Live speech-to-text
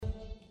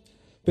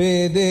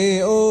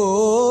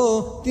בדעותי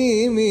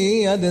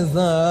מיד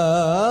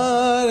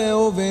זר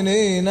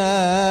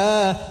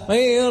ובננה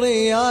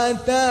עירי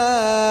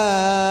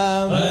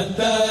עתה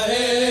אתה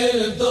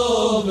אל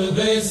טוב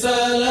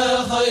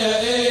וסלח יא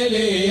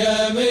אלי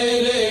יא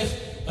מלך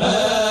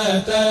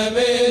אתה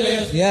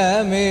מלך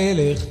יא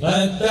מלך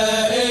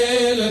אתה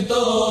אל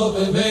טוב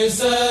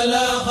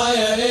וסלח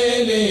יא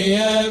אלי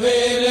יא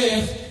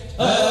מלך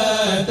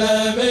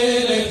אתה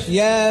מלך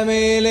יא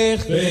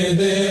מלך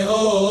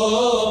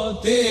בדעותי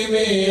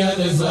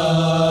מיד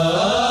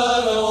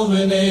זר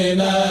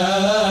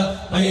ובננה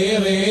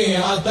עירי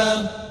עתה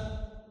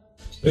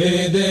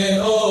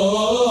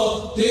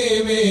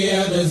בדעותי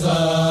מיד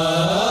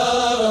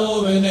זר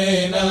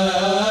ובננה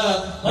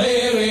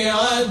עירי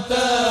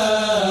עתה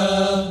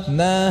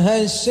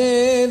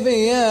נהשב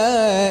יא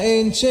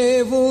אין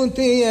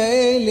שבותי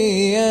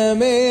אלי יא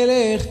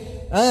מלך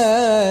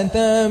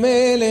אתה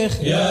מלך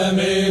יא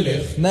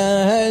מלך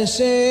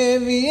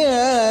נהשב יא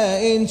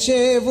אין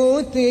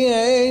שבותי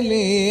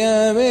אלי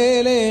יא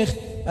מלך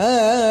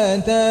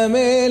אתה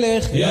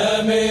מלך יא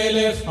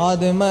מלך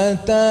עד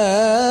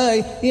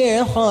מתי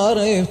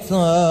יחרב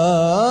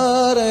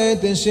צר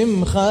את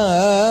שמך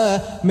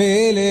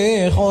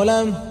מלך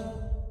עולם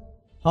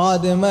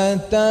עד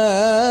מתי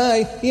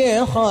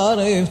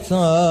יחרב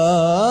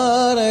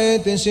צר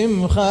את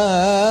שמך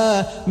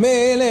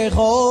מלך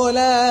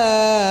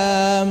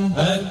עולם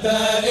אתה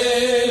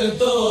אל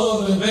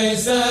טוב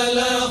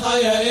וסלח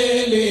יא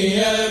אלי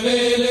יא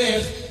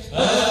מלך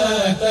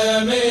אתה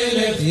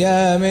מלך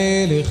יא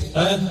מלך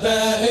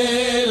אתה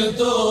אל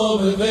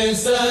טוב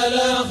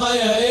וסלח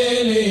יא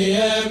אלי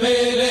יא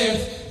מלך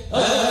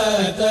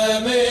אתה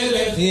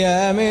מלך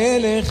יא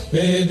מלך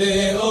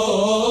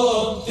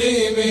בדעותי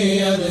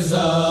מיד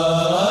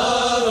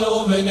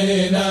זר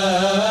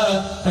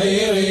ובננה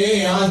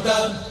עירי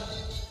עתה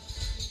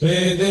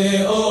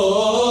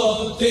בדעותי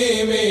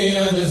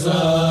מיד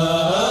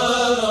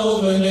זר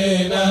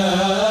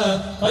ובננה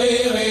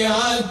עירי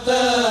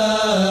עתה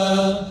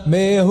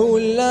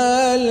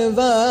מהולל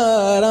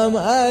ורם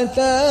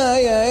אתה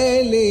יא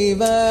אלי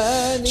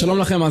ואני שלום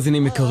לכם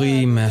מאזינים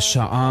יקרים,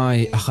 השעה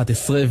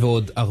 11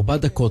 ועוד 4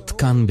 דקות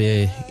כאן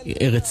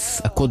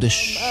בארץ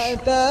הקודש.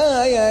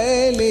 אתה יא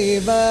אלי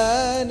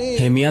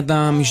ואני מיד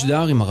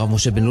המשדר עם הרב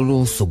משה בן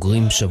לולו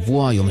סוגרים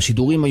שבוע. יום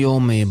השידורים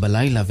היום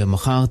בלילה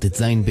ומחר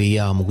ט"ז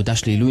באייר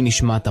מוקדש לעילוי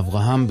נשמת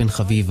אברהם בן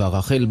חביבה,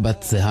 רחל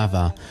בת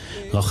זהבה,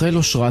 רחל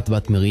אושרת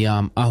בת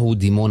מרים, אהו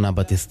דימונה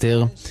בת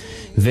אסתר,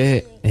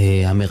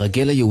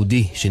 והמרגל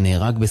היהודי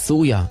שנהרג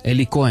בסוריה,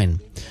 אלי כהן.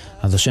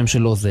 אז השם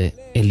שלו זה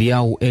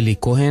אליהו אלי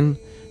כהן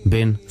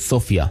בן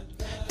סופיה.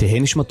 תהא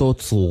נשמתו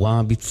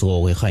צרורה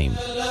בצרור החיים.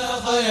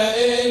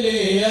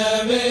 יא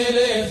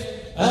מלך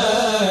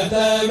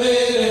אתה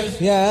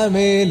מלך יא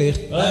מלך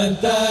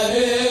אתה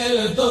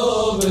אל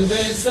טוב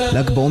וסלח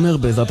ל"ג בעומר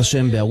בעזרת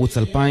השם בערוץ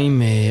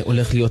 2000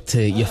 הולך להיות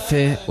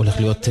יפה, הולך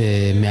להיות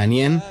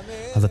מעניין.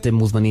 אז אתם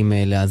מוזמנים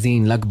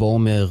להאזין. ל"ג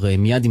בעומר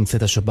מיד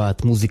ימצאת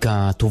השבת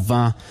מוזיקה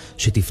טובה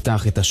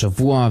שתפתח את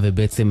השבוע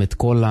ובעצם את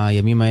כל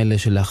הימים האלה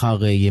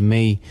שלאחר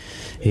ימי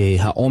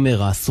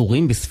העומר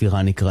האסורים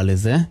בספירה נקרא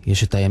לזה.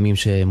 יש את הימים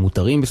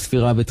שמותרים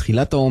בספירה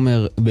בתחילת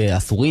העומר,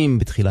 באסורים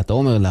בתחילת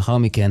העומר. לאחר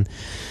מכן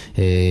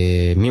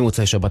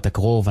ממוצאי שבת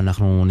הקרוב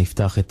אנחנו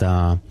נפתח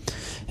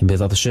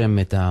בעזרת השם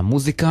את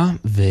המוזיקה,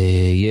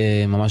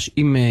 ויהיה ממש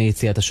עם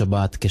יציאת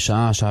השבת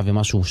כשעה, שעה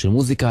ומשהו של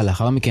מוזיקה.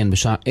 לאחר מכן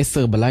בשעה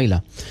 10 בלילה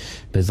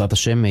בעזרת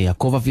השם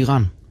יעקב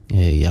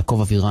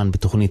אבירן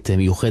בתוכנית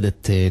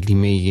מיוחדת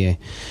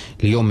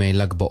ליום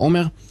ל"ג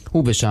בעומר,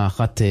 ובשעה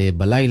 1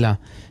 בלילה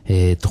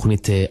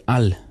תוכנית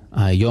על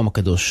היום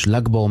הקדוש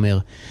ל"ג בעומר.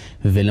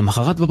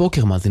 ולמחרת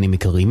בבוקר מאזינים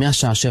יקרים,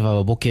 מהשעה 7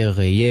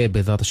 בבוקר יהיה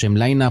בעזרת השם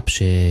ליינאפ,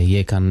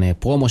 שיהיה כאן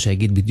פרומו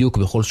שיגיד בדיוק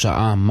בכל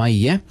שעה מה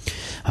יהיה,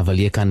 אבל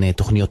יהיה כאן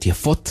תוכניות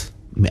יפות,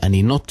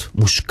 מעניינות,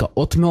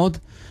 מושקעות מאוד,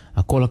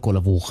 הכל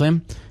עבורכם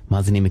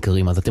מאזינים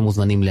יקרים. אז אתם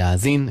מוזמנים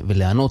להאזין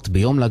ולענות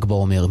ביום ל"ג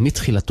בעומר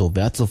מתחילתו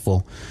ועד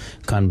סופו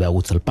כאן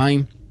בערוץ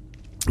 2000,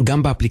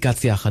 גם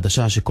באפליקציה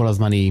החדשה שכל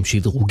הזמן היא עם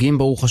שדרוגים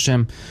ברוך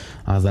השם.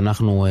 אז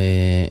אנחנו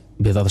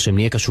בעזרת השם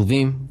נהיה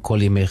קשובים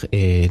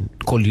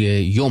כל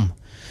יום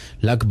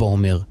ל"ג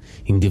בעומר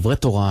עם דברי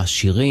תורה,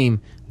 שירים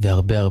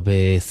והרבה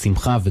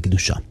שמחה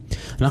וקדושה.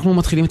 אנחנו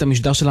מתחילים את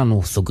המשדר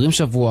שלנו, סוגרים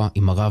שבוע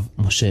עם הרב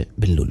משה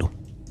בן לולו.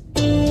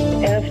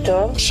 ערב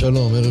טוב.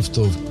 שלום, ערב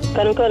טוב.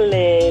 קודם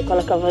כל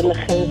הכבוד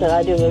לכם, זה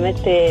רדיו, באמת,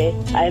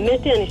 האמת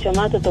היא, אני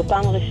שומעת אותו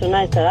פעם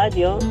ראשונה את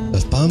הרדיו.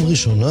 אז פעם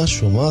ראשונה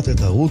שומעת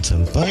את ערוץ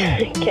 2000?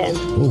 כן.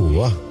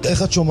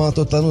 איך את שומעת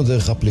אותנו?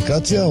 דרך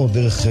אפליקציה או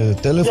דרך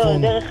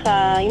טלפון? לא, דרך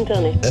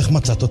האינטרנט. איך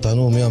מצאת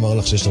אותנו? מי אמר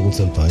לך שיש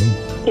ערוץ 2000?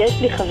 יש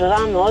לי חברה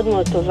מאוד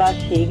מאוד טובה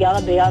שהיא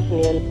גרה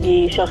ביבניאל.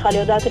 היא שלחה לי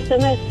הודעת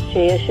SMS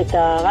שיש את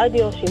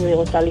הרדיו, שאם היא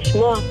רוצה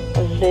לשמוע,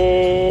 אז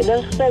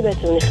ודרך זה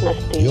בעצם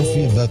נכנסתי.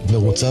 יופי, ואת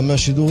מרוצה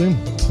מהשידורים?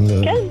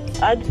 כן,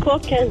 עד כה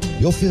כן.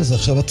 יופי, אז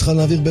עכשיו את צריכה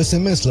להעביר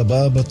ב-SMS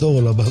לבא בתור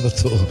או לבא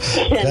בתור.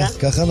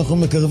 ככה אנחנו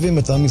מקרבים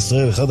את עם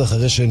ישראל אחד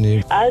אחרי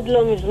שני. עד לא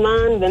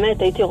מזמן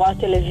באמת הייתי רואה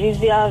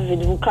טלוויזיה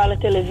ודבוקה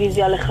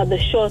לטלוויזיה,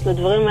 לחדשות,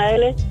 לדברים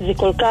האלה. זה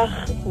כל כך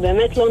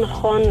באמת לא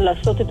נכון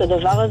לעשות את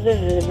הדבר הזה,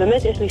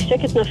 ובאמת יש לי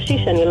שקט נפשי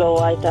שאני לא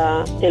רואה את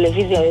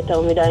הטלוויזיה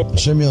יותר מדי.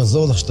 השם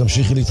יעזור לך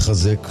שתמשיכי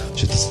להתחזק,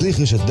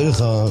 שתצליחי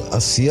שדרך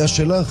העשייה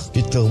שלך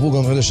יתקרבו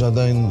גם אלה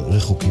שעדיין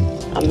רחוקים.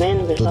 אמן,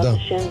 בעזרת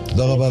השם.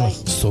 תודה רבה לך.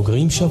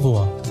 סוגרים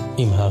שבוע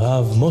עם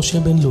הרב משה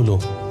בן לולו,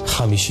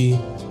 חמישי,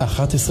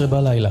 11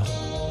 בלילה.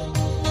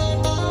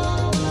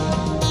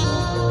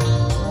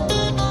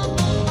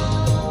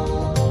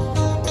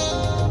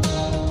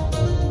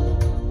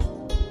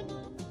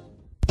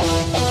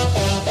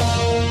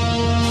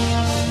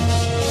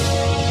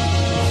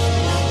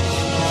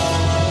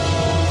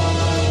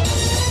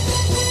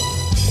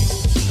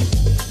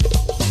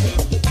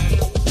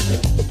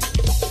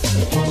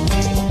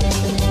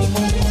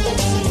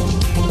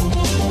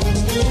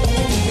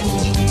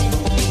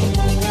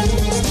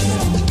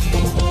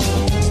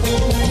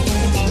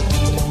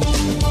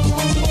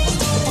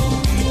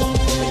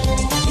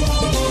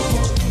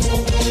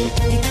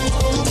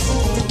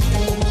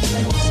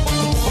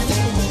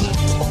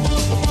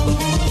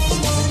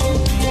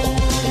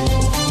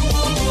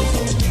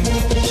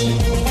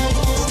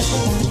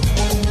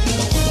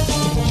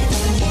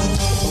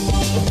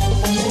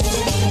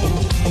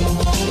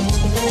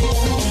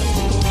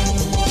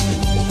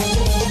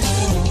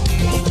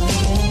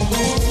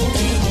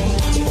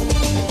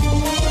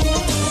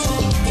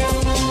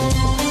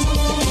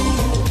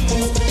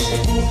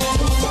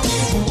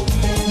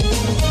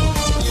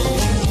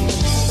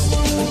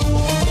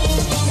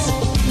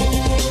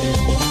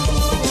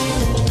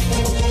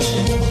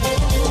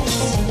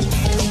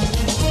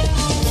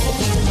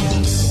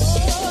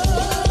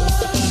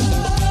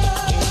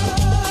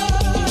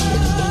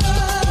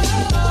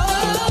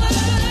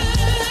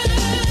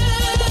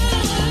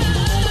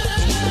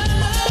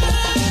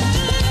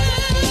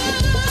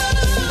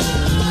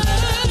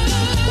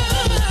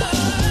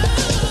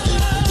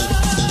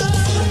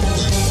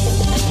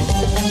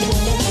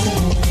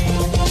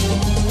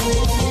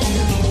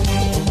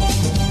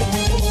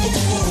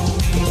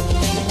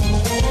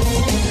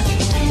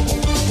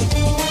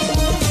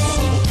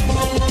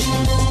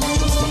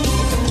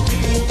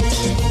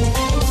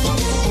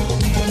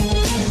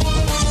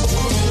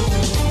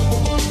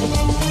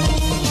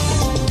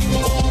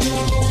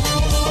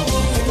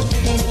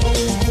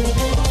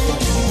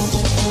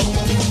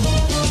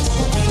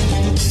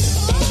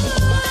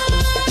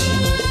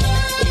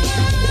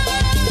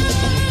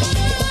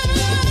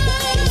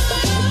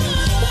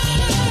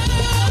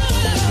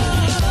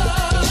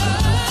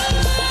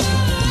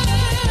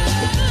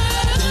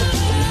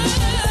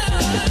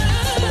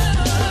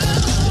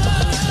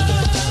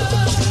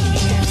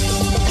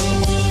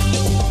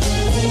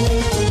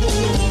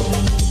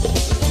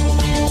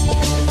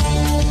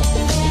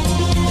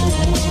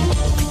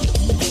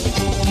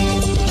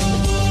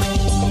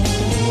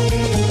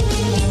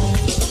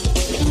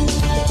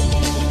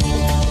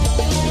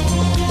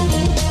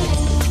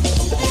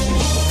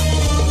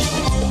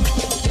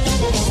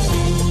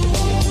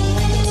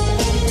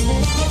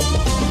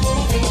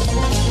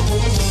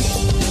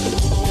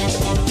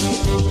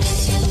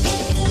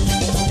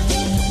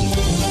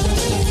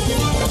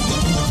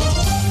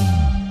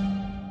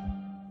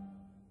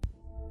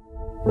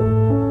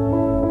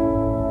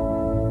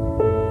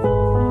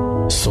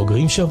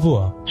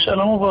 שבוע.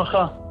 שלום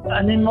וברכה.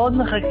 אני מאוד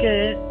מחכה,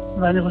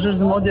 ואני חושב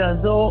שזה מאוד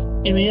יעזור,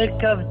 אם יהיה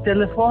קו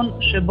טלפון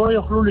שבו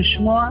יוכלו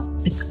לשמוע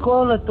את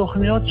כל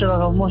התוכניות של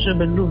הרב משה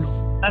בן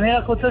לולו. אני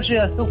רק רוצה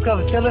שיעשו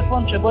קו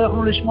טלפון שבו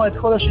יוכלו לשמוע את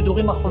כל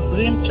השידורים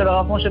החוזרים של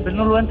הרב משה בן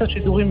לולו. אין את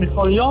השידורים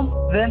מכל יום,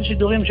 ואין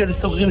שידורים של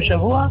סוגרים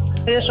שבוע.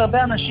 יש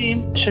הרבה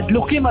אנשים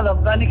שדלוקים עליו,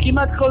 ואני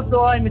כמעט כל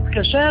צהריים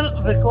מתקשר,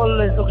 וכל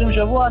סוגרים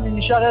שבוע אני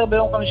נשאר ער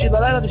ביום חמישי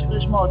בלילה בשביל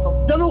לשמוע אותו.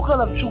 דלוק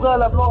עליו, שוגע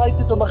עליו, לא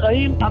ראיתי אותו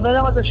בחיים. הבן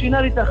אדם הזה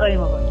שינה לי את החיים,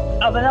 אבל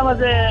הבן אדם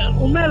הזה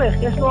הוא מלך,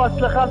 יש לו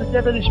הצלחה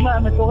בסייעתא דשמיא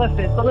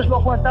מטורפת. הקדוש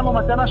ברוך הוא נתן לו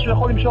מתנה שהוא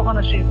יכול למשוך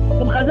אנשים.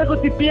 זה מחזק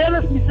אותי פי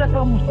 1000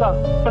 מספר מוסר.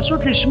 פשוט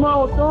לשמוע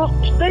אותו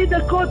 2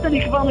 דקות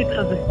אני כבר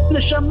מתחזק.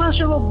 נשמה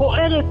שלו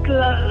בוערת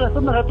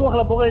לעשות נחתוך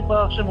לבורא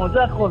יתברך שמו,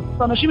 זה הכל.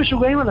 אנשים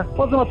משוגעים עליו,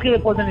 פה זה מתחיל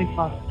ופה זה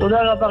נגמר. תודה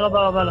רבה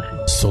רבה רבה לכם.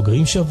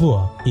 סוגרים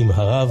שבוע עם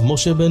הרב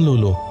משה בן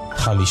לולו,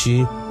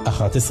 חמישי,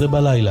 11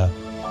 בלילה.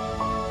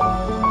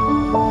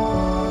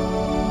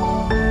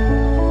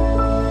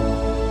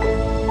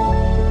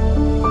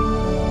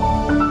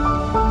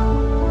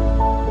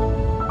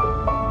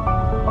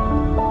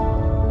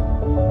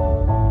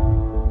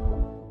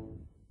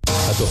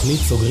 התוכנית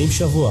סוגרים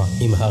שבוע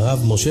עם הרב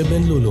משה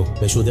בן לולו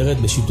משודרת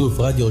בשיתוף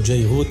רדיו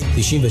JRoot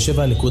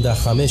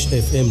 97.5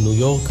 FM ניו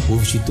יורק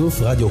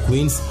ובשיתוף רדיו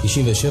קווינס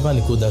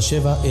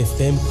 97.7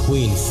 FM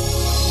קווינס.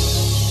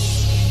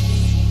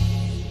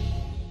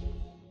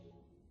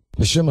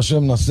 בשם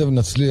השם נעשה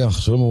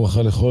ונצליח. שלום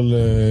וברכה לכל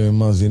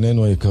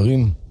מאזיננו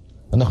היקרים.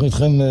 אנחנו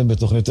איתכם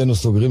בתוכניתנו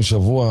סוגרים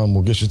שבוע,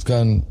 מוגשת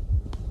כאן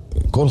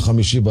כל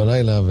חמישי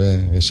בלילה,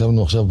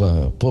 וישבנו עכשיו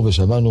פה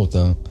ושמענו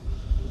אותה.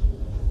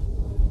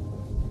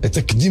 את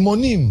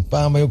הקדימונים,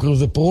 פעם היו קוראים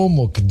לזה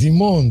פרומו,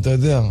 קדימון, אתה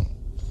יודע.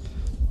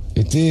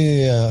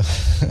 איתי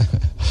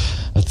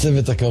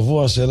הצוות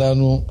הקבוע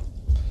שלנו,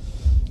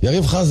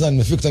 יריב חזן,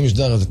 מפיק את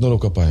המשדר, אז תנו לו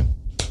כפיים.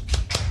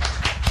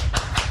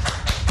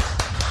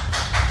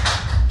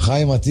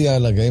 חיים עטיה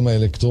על הגאים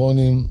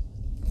האלקטרונים,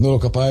 תנו לו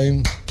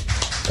כפיים.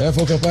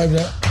 איפה כפיים?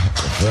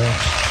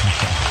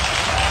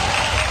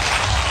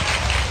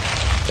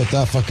 את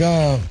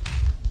ההפקה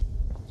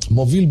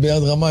מוביל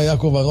ביד רמה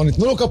יעקב אהרוני,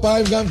 תנו לו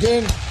כפיים גם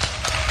כן.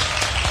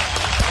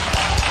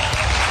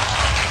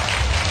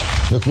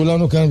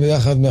 וכולנו כאן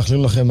ביחד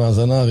מאחלים לכם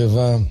האזנה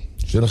ערבה,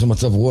 שיהיה לכם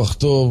מצב רוח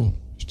טוב,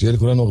 שתהיה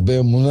לכולנו הרבה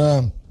אמונה,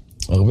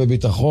 הרבה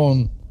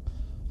ביטחון,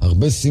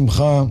 הרבה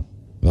שמחה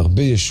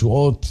והרבה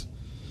ישועות.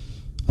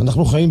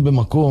 אנחנו חיים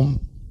במקום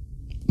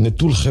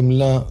נטול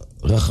חמלה,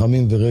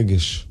 רחמים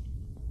ורגש.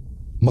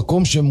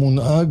 מקום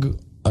שמונהג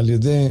על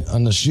ידי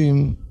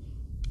אנשים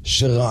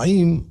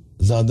שרעים,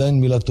 זה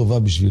עדיין מילה טובה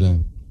בשבילם.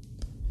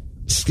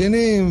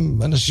 סקנים,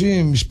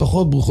 אנשים,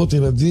 משפחות ברוכות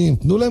ילדים,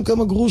 תנו להם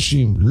כמה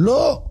גרושים.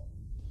 לא!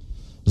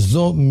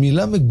 זו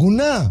מילה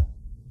מגונה.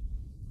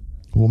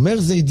 הוא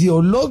אומר, זה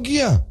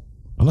אידיאולוגיה.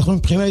 אנחנו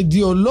מבחינה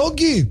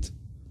אידיאולוגית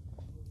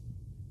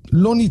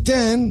לא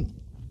ניתן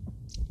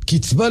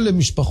קצבה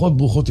למשפחות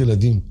ברוכות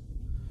ילדים.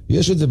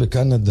 יש את זה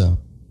בקנדה.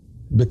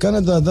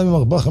 בקנדה אדם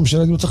עם 4-5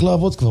 ילדים הוא צריך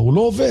לעבוד כבר, הוא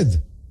לא עובד.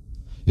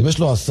 אם יש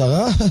לו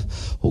 10,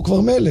 הוא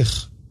כבר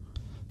מלך.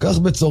 כך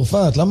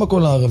בצרפת, למה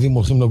כל הערבים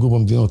הולכים לגור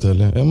במדינות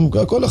האלה?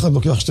 כל אחד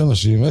לוקח 2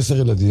 נשים, 10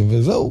 ילדים,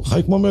 וזהו,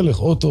 חי כמו מלך,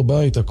 אוטו,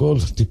 בית, הכל,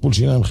 טיפול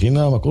שיניים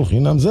חינם, הכל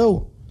חינם,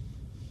 זהו.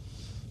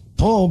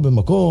 פה,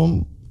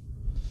 במקום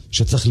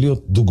שצריך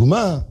להיות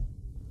דוגמה,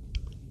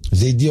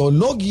 זה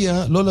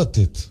אידיאולוגיה לא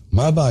לתת.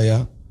 מה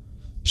הבעיה?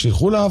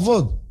 שילכו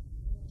לעבוד.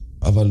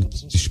 אבל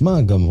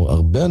תשמע, גם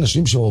הרבה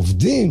אנשים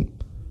שעובדים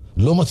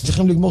לא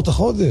מצליחים לגמור את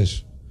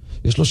החודש.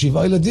 יש לו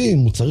 7 ילדים,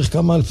 הוא צריך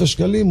כמה אלפי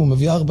שקלים, הוא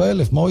מביא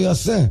 4,000, מה הוא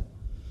יעשה?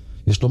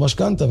 יש לו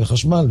משכנתה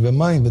וחשמל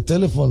ומים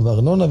וטלפון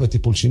וארנונה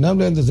וטיפול שיניים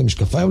לילדה, זה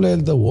משקפיים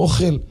לילדה, הוא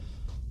אוכל.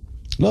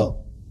 לא,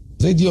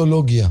 זה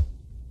אידיאולוגיה.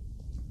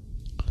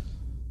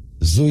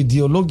 זו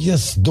אידיאולוגיה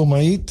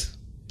סדומאית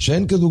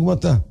שאין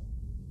כדוגמתה.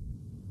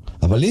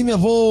 אבל אם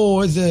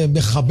יבוא איזה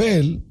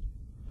מחבל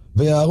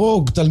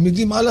ויהרוג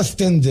תלמידים על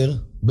הסטנדר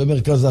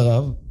במרכז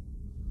הרב,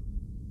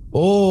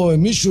 או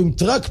מישהו עם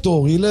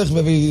טרקטור ילך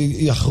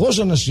ויחרוש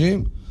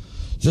אנשים,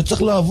 זה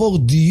צריך לעבור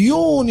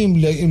דיון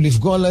אם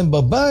לפגוע להם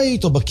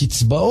בבית או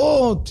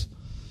בקצבאות.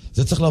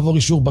 זה צריך לעבור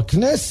אישור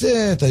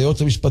בכנסת.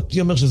 היועץ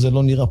המשפטי אומר שזה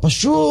לא נראה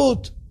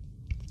פשוט.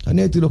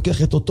 אני הייתי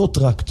לוקח את אותו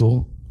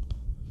טרקטור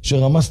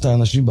שרמס את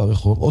האנשים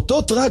ברחוב.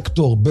 אותו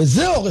טרקטור,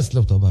 בזה הורס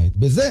לו את הבית.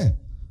 בזה.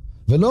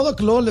 ולא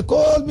רק לו,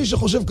 לכל מי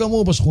שחושב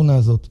כמוהו בשכונה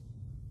הזאת.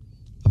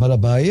 אבל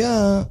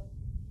הבעיה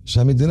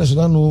שהמדינה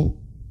שלנו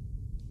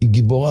היא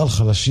גיבורה על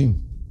חלשים.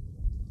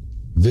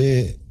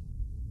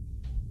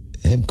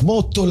 הם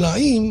כמו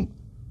תולעים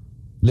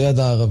ליד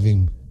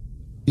הערבים.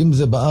 אם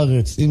זה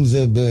בארץ, אם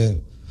זה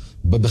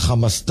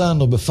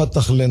בחמאסטן, או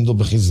בפתחלנד, או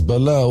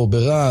בחיזבאללה, או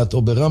ברעת,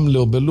 או ברמלה,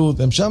 או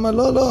בלוד, הם שמה,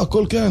 לא,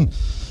 הכל כן.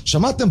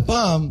 שמעתם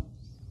פעם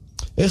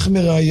איך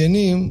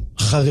מראיינים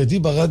חרדי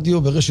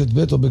ברדיו, ברשת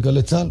ב' או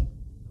בגלי צה"ל?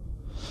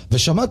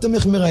 ושמעתם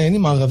איך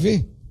מראיינים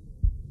ערבי?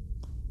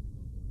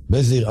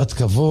 באיזה יראת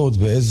כבוד,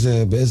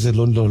 באיזה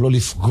לא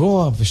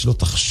לפגוע, ושלא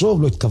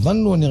תחשוב, לא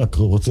התכוונו, אני רק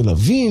רוצה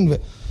להבין,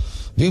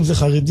 ואם זה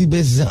חרדי,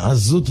 באיזה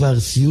עזות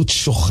והרסיות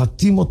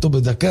שוחטים אותו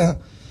בדקה,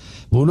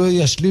 והוא לא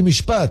ישלים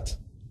משפט.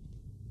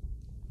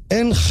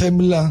 אין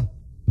חמלה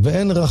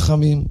ואין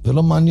רחמים,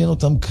 ולא מעניין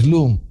אותם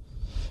כלום.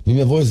 ואם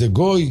יבוא איזה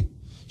גוי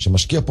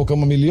שמשקיע פה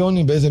כמה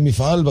מיליונים באיזה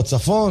מפעל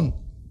בצפון,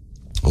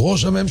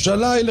 ראש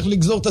הממשלה ילך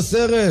לגזור את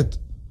הסרט,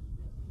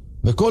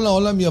 וכל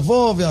העולם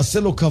יבוא ויעשה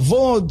לו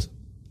כבוד.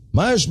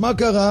 מה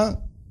קרה?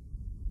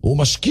 הוא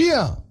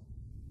משקיע.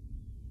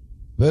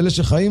 ואלה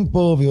שחיים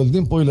פה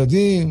ויולדים פה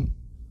ילדים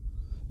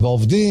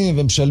ועובדים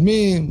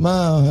ומשלמים,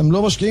 מה, הם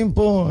לא משקיעים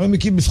פה? הם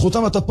מקים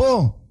בזכותם אתה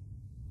פה.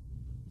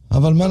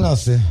 אבל מה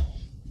נעשה?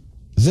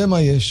 זה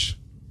מה יש.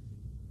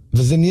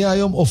 וזה נהיה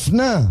היום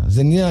אופנה,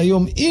 זה נהיה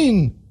היום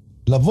אין,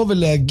 לבוא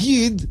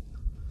ולהגיד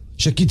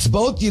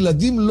שקצבאות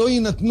ילדים לא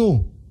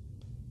יינתנו.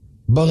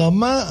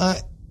 ברמה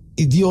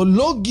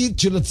האידיאולוגית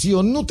של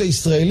הציונות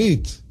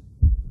הישראלית.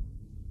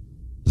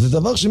 זה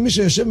דבר שמי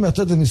שיושב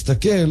מהצד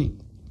ומסתכל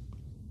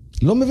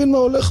לא מבין מה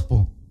הולך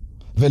פה.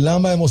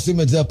 ולמה הם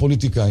עושים את זה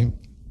הפוליטיקאים?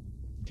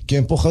 כי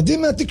הם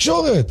פוחדים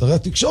מהתקשורת. הרי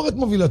התקשורת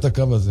מובילה את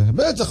הקו הזה.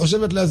 בטח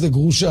חושבת לאיזה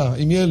גרושה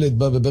עם ילד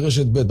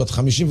ברשת ב' בת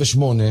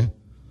 58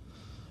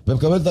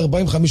 ומקבלת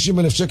 40-50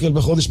 אלף שקל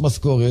בחודש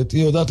משכורת,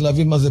 היא יודעת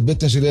להבין מה זה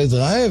בטן של ילד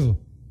רעב?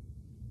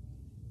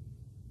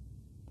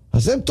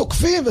 אז הם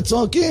תוקפים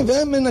וצועקים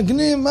והם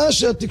מנגנים מה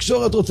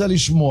שהתקשורת רוצה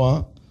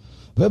לשמוע,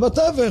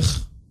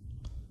 ובתווך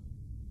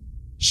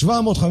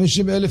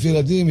 750,000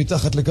 ילדים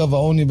מתחת לקו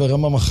העוני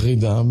ברמה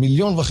מחרידה, 1.5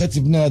 מיליון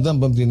בני אדם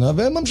במדינה,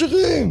 והם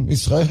ממשיכים.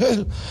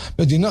 ישראל,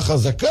 מדינה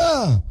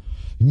חזקה,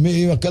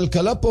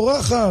 הכלכלה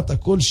פורחת,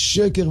 הכל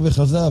שקר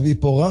וחזב, היא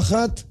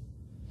פורחת,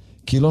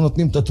 כי לא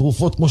נותנים את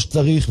התרופות כמו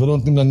שצריך, ולא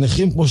נותנים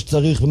לנכים כמו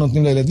שצריך, ולא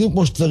נותנים לילדים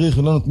כמו שצריך,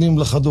 ולא נותנים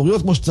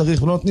לחד-הוריות כמו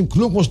שצריך, ולא נותנים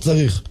כלום כמו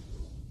שצריך.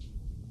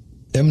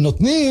 הם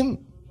נותנים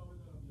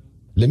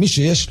למי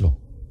שיש לו,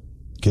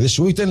 כדי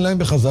שהוא ייתן להם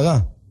בחזרה.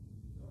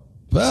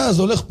 ואז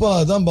הולך פה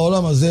האדם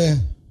בעולם הזה,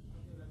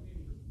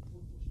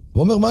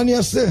 ואומר, מה אני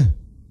אעשה?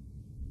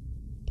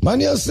 מה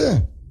אני אעשה?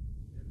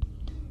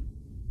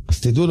 אז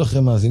תדעו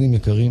לכם, מאזינים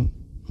יקרים,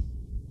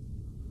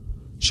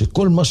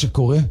 שכל מה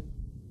שקורה,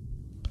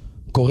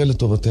 קורה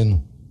לטובתנו.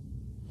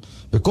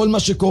 וכל מה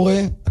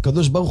שקורה,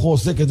 הקדוש ברוך הוא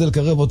עושה כדי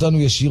לקרב אותנו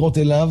ישירות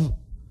אליו,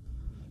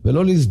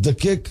 ולא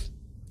להזדקק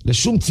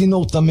לשום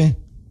צינור תמה,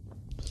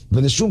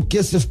 ולשום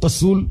כסף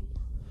פסול,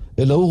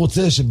 אלא הוא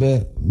רוצה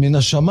שמן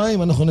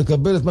השמיים אנחנו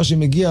נקבל את מה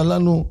שמגיע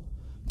לנו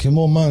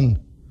כמו מן.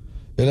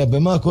 אלא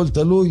במה הכל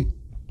תלוי?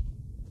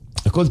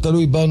 הכל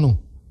תלוי בנו.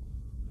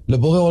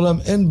 לבורא עולם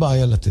אין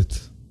בעיה לתת.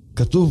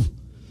 כתוב,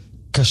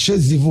 קשה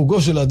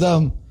זיווגו של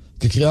אדם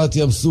כקריאת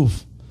ים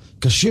סוף.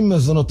 קשים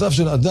מזונותיו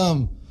של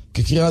אדם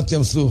כקריאת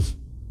ים סוף.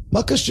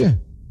 מה קשה?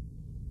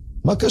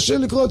 מה קשה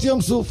לקרוא את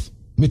ים סוף?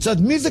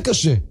 מצד מי זה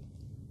קשה?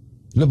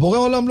 לבורא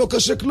עולם לא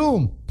קשה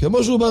כלום.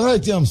 כמו שהוא ברא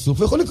את ים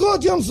סוף, יכול לקרוא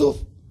את ים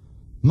סוף.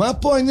 מה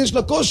פה העניין של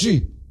הקושי?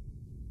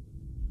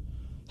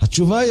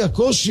 התשובה היא,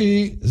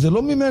 הקושי זה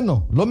לא ממנו,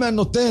 לא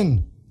מהנותן.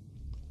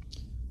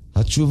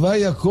 התשובה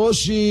היא,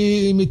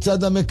 הקושי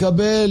מצד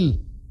המקבל.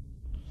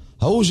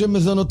 ההוא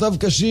שמזונותיו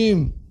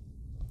קשים,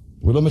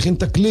 הוא לא מכין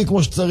את הכלי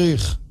כמו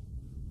שצריך.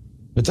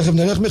 ותכף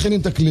נראה איך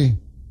מכינים את הכלי.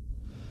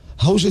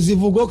 ההוא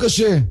שזיווגו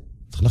קשה,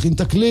 צריך להכין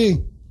את הכלי.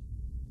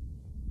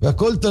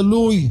 והכל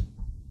תלוי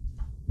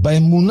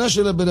באמונה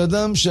של הבן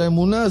אדם,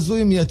 שהאמונה הזו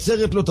היא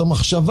מייצרת לו את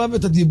המחשבה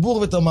ואת הדיבור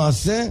ואת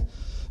המעשה,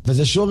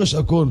 וזה שורש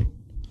הכל.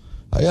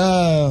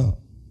 היה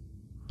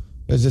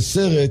איזה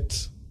סרט,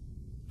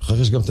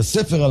 אחר יש גם את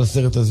הספר על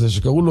הסרט הזה,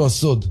 שקראו לו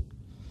הסוד.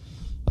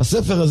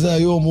 הספר הזה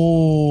היום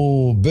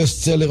הוא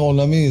בסט סלר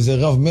עולמי, זה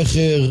רב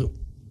מחר,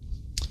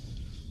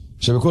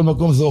 שבכל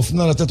מקום זה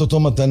אופנה לתת אותו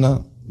מתנה,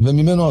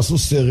 וממנו עשו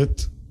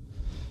סרט,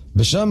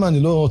 ושם אני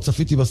לא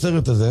צפיתי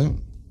בסרט הזה,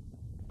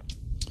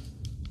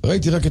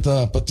 ראיתי רק את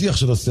הפתיח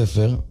של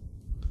הספר,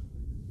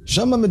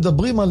 שם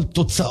מדברים על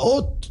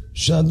תוצאות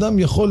שאדם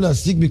יכול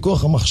להשיג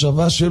מכוח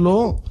המחשבה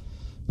שלו,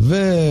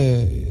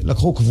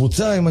 ולקחו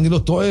קבוצה, אם אני לא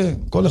טועה,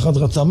 כל אחד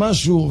רצה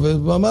משהו,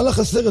 ובמהלך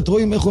הסרט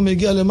רואים איך הוא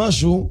מגיע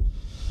למשהו,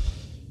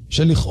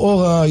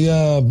 שלכאורה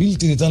היה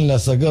בלתי ניתן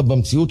להשגה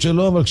במציאות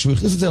שלו, אבל כשהוא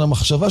הכניס את זה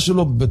למחשבה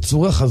שלו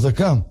בצורה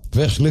חזקה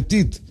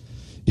והחלטית,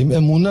 עם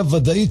אמונה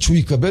ודאית שהוא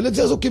יקבל את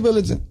זה, אז הוא קיבל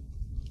את זה.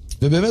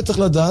 ובאמת צריך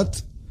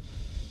לדעת,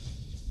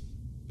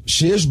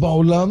 שיש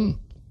בעולם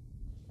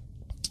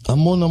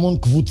המון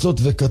קבוצות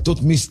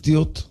וכתות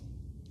מיסטיות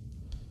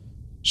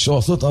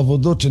שעושות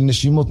עבודות של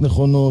נשימות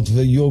נכונות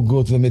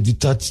ויוגות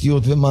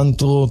ומדיטציות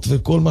ומנטרות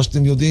וכל מה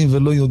שאתם יודעים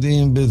ולא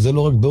יודעים, זה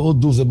לא רק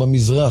בהודו, זה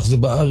במזרח, זה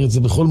בארץ, זה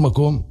בכל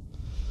מקום,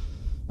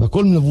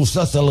 והכל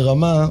מבוסס על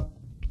רמה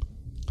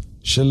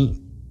של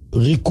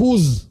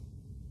ריכוז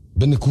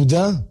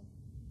בנקודה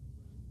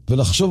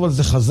ולחשוב על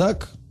זה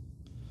חזק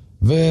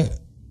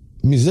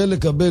מזה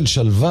לקבל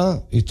שלווה,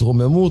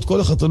 התרוממות,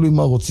 כל אחד תלוי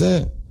מה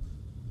רוצה.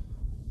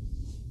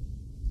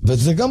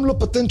 וזה גם לא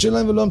פטנט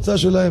שלהם ולא המצאה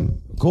שלהם.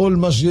 כל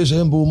מה שיש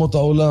היום באומות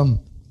העולם,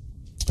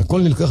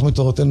 הכל נלקח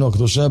מתורתנו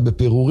הקדושה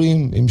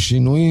בפירורים, עם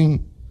שינויים,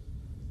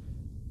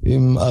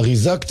 עם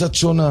אריזה קצת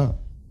שונה,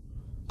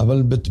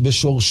 אבל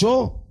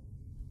בשורשו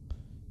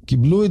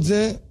קיבלו את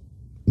זה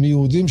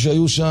מיהודים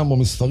שהיו שם או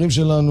מספרים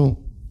שלנו,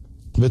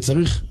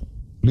 וצריך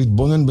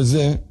להתבונן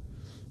בזה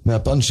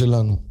מהפן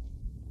שלנו.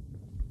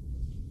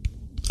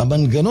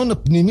 המנגנון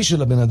הפנימי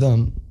של הבן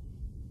אדם,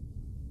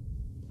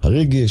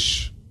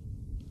 הרגש,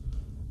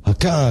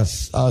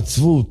 הכעס,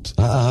 העצבות,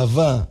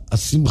 האהבה,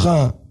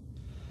 השמחה,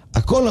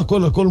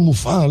 הכל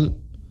מופעל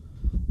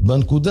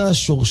בנקודה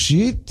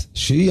השורשית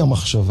שהיא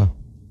המחשבה.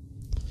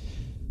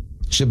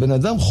 כשבן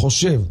אדם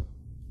חושב,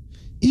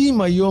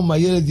 אם היום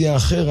הילד יהיה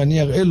אחר,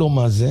 אני אראה לו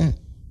מה זה,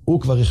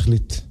 הוא כבר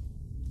החליט.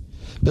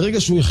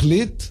 ברגע שהוא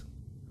החליט,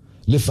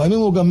 לפעמים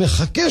הוא גם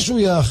מחכה שהוא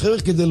יהיה אחר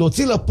כדי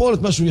להוציא לפועל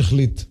את מה שהוא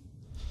החליט.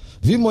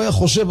 ואם הוא היה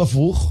חושב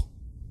הפוך,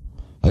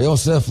 היה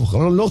עושה הפוך.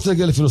 אני לא רוצה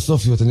להגיע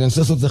לפילוסופיות, אני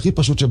אנסה לעשות את זה הכי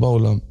פשוט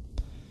שבעולם.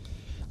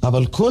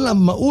 אבל כל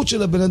המהות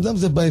של הבן אדם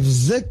זה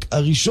בהבזק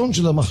הראשון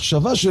של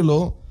המחשבה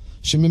שלו,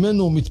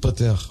 שממנו הוא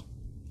מתפתח.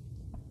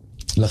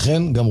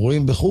 לכן גם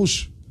רואים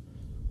בחוש,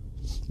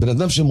 בן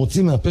אדם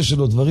שמוציא מהפה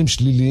שלו דברים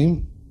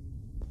שליליים,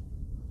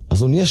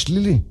 אז הוא נהיה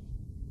שלילי.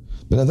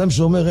 בן אדם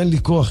שאומר אין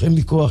לי כוח, אין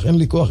לי כוח, אין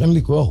לי כוח, אין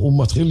לי כוח,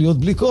 הוא מתחיל להיות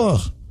בלי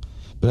כוח.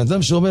 בן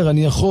אדם שאומר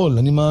אני יכול,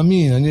 אני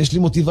מאמין, יש לי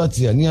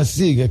מוטיבציה, אני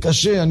אשיג,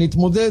 קשה, אני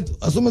אתמודד,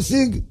 אז הוא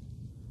משיג.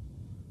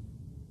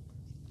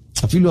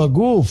 אפילו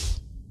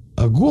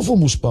הגוף הוא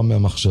מושפע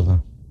מהמחשבה.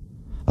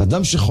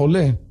 אדם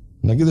שחולה,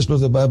 נגיד יש לו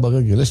איזה בעיה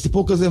ברגל, יש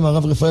סיפור כזה עם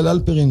הרב רפאל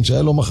אלפרין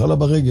שהיה לו מחלה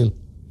ברגל.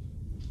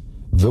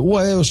 והוא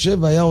היה יושב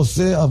והיה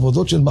עושה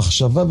עבודות של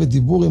מחשבה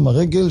ודיבור עם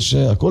הרגל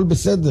שהכל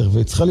בסדר,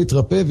 והיא צריכה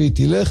להתרפא והיא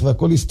תלך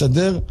והכל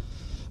יסתדר,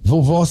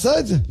 והוא עשה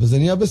את זה, וזה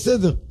נהיה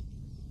בסדר.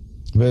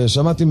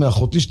 ושמעתי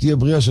מאחותי שתהיה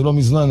בריאה שלא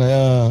מזמן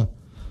היה,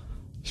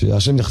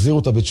 שהשם יחזיר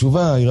אותה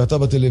בתשובה, היא ראתה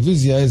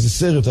בטלוויזיה איזה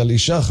סרט על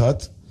אישה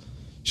אחת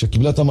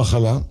שקיבלה את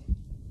המחלה,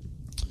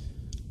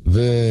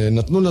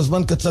 ונתנו לה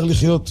זמן קצר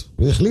לחיות,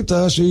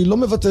 והחליטה שהיא לא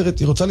מוותרת,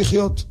 היא רוצה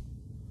לחיות.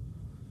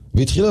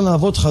 והתחילה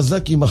לעבוד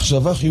חזק עם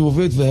מחשבה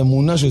חיובית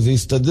ואמונה שזה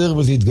יסתדר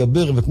וזה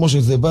יתגבר, וכמו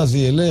שזה בא זה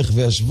ילך,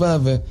 וישבה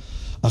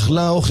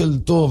ואכלה אוכל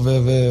טוב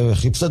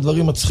וחיפשה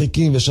דברים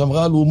מצחיקים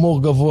ושמרה על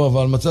הומור גבוה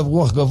ועל מצב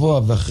רוח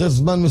גבוה, ואחרי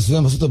זמן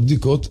מסוים עשו את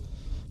הבדיקות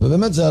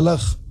ובאמת זה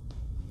הלך.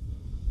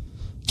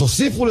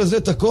 תוסיפו לזה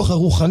את הכוח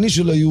הרוחני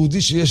של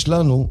היהודי שיש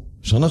לנו,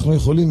 שאנחנו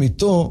יכולים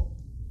איתו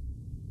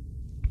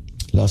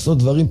לעשות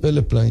דברים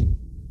פלא פלאים.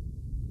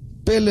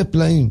 פלא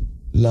פלאים.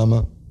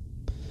 למה?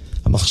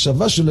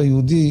 המחשבה של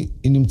היהודי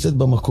היא נמצאת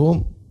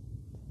במקום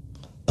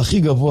הכי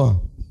גבוה.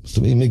 זאת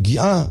אומרת, היא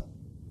מגיעה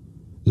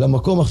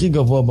למקום הכי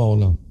גבוה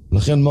בעולם.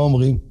 לכן מה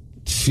אומרים?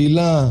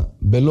 תפילה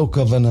בלא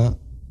כוונה,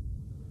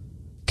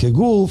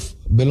 כגוף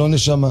בלא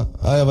נשמה.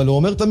 אבל הוא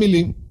אומר את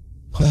המילים.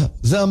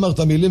 זה אמר את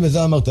המילים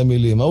וזה אמר את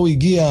המילים. הוא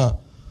הגיע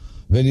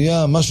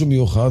ונהיה משהו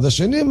מיוחד,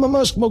 השני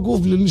ממש כמו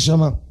גוף בלי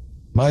נשמה.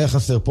 מה היה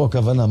חסר פה?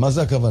 הכוונה. מה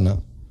זה הכוונה?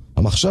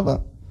 המחשבה.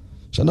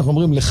 שאנחנו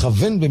אומרים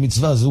לכוון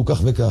במצווה זו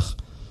כך וכך.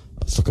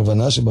 אז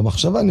הכוונה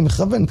שבמחשבה אני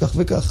מכוון כך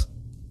וכך.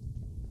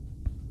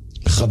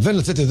 מכוון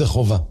לצאת ידי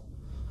חובה.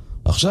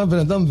 עכשיו בן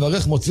אדם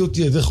מברך מוציא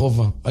אותי ידי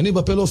חובה. אני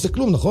בפה לא עושה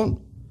כלום, נכון?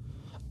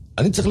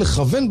 אני צריך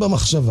לכוון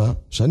במחשבה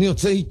שאני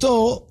יוצא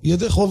איתו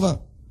ידי חובה.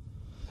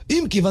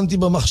 אם כיוונתי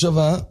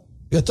במחשבה,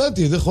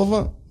 יצאתי ידי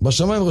חובה.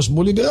 בשמיים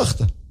רשמו לי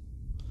ברכת.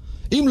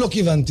 אם לא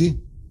כיוונתי,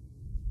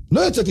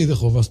 לא יצאתי ידי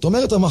חובה. זאת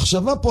אומרת,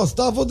 המחשבה פה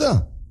עשתה עבודה.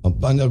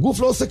 הגוף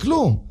לא עושה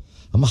כלום.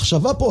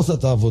 המחשבה פה עושה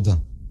את העבודה.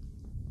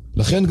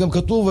 לכן גם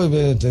כתוב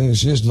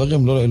שיש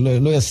דברים,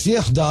 לא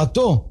יסיח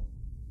דעתו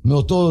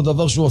מאותו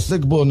דבר שהוא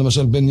עוסק בו,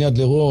 למשל בין יד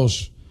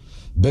לראש,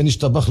 בין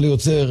השתבח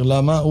ליוצר.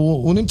 למה?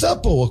 הוא נמצא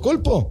פה, הוא הכל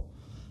פה.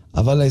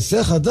 אבל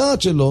היסח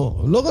הדעת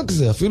שלו, לא רק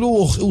זה, אפילו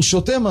הוא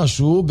שותה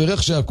משהו,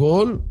 ברך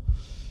שהכל,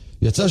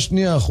 יצא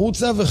שנייה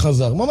החוצה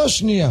וחזר, ממש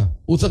שנייה.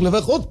 הוא צריך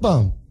לברך עוד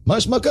פעם.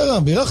 מה קרה?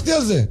 בירכתי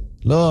על זה.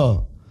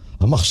 לא.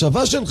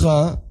 המחשבה שלך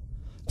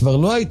כבר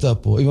לא הייתה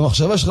פה. אם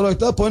המחשבה שלך לא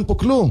הייתה פה, אין פה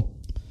כלום.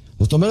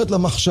 זאת אומרת,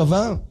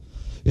 למחשבה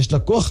יש לה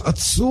כוח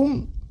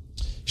עצום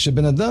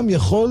שבן אדם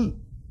יכול,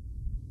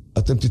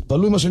 אתם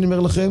תתפלאו מה שאני אומר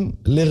לכם,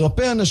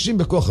 לרפא אנשים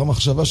בכוח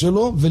המחשבה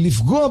שלו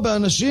ולפגוע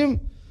באנשים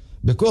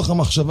בכוח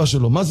המחשבה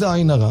שלו. מה זה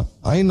העין הרע?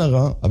 העין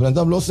הרע, הבן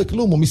אדם לא עושה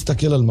כלום, הוא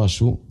מסתכל על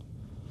משהו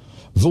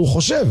והוא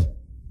חושב.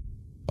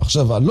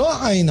 עכשיו, לא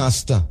העין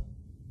עשתה.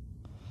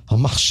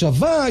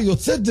 המחשבה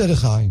יוצאת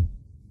דרך העין.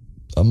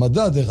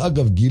 המדע, דרך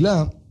אגב,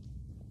 גילה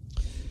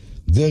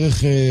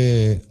דרך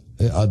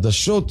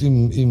עדשות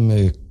עם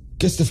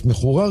כסף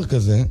מחורר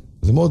כזה,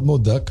 זה מאוד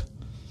מאוד דק,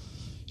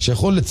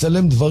 שיכול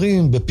לצלם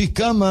דברים בפי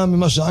כמה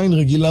ממה שהעין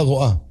רגילה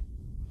רואה.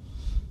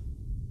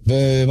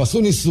 והם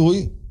עשו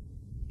ניסוי,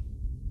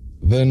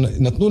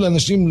 ונתנו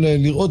לאנשים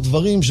לראות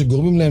דברים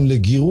שגורמים להם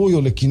לגירוי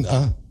או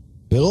לקנאה,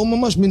 וראו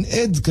ממש מין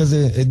עד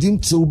כזה, עדים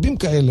צהובים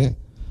כאלה,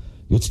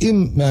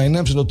 יוצאים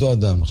מהעיניים של אותו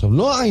אדם. עכשיו,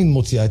 לא העין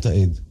מוציאה את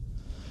העד,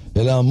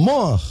 אלא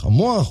המוח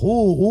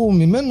הוא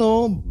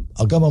ממנו,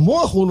 גם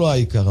המוח הוא לא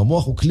העיקר,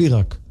 המוח הוא כלי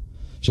רק,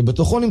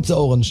 שבתוכו נמצא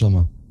אור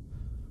הנשמה.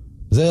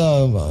 זה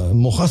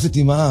מוחסת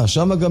אימאה,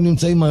 שם גם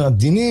נמצאים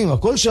הדינים,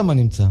 הכל שם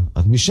נמצא.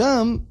 אז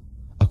משם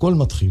הכל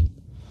מתחיל.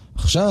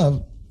 עכשיו,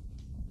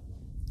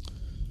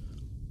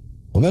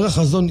 אומר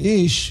החזון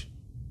איש,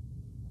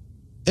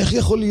 איך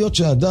יכול להיות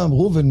שהאדם,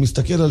 ראובן,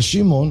 מסתכל על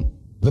שמעון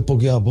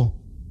ופוגע בו?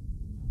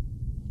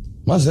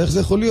 מה זה? איך זה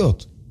יכול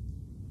להיות?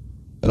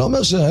 אלא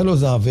אומר שהיה לו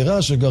איזו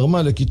עבירה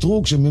שגרמה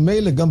לקטרוג,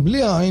 שממילא גם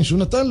בלי העין שהוא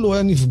נתן לו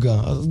היה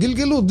נפגע. אז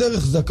גלגלו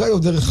דרך זכאי או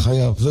דרך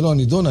חייו. זה לא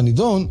הנידון.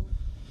 הנידון,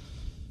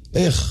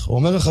 איך?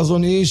 אומר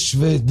החזון איש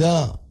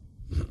ודע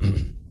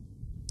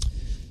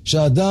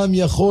שהאדם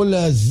יכול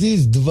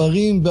להזיז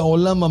דברים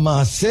בעולם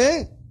המעשה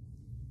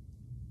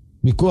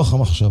מכוח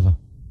המחשבה.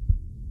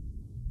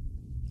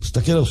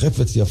 מסתכל על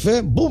חפץ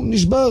יפה, בום,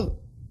 נשבר.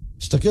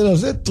 מסתכל על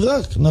זה,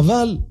 טרק,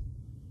 נבל.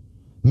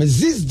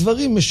 מזיז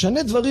דברים,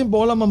 משנה דברים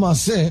בעולם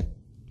המעשה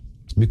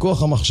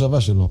מכוח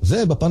המחשבה שלו.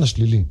 זה בפן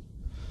השלילי.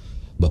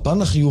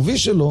 בפן החיובי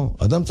שלו,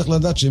 אדם צריך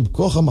לדעת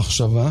שבכוח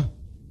המחשבה,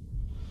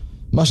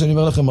 מה שאני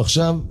אומר לכם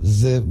עכשיו,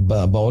 זה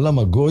בעולם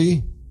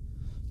הגוי,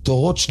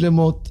 תורות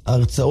שלמות,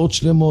 הרצאות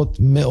שלמות,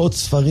 מאות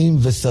ספרים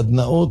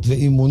וסדנאות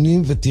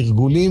ואימונים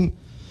ותרגולים.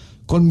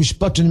 כל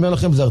משפט שאני אומר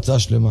לכם זה הרצאה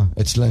שלמה,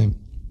 אצלהם.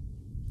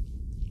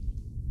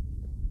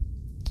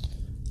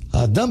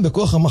 האדם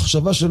בכוח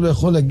המחשבה שלו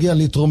יכול להגיע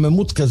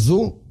להתרוממות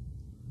כזו,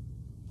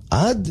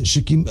 עד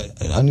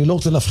אני לא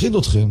רוצה להפחיד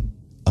אתכם,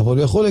 אבל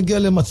הוא יכול להגיע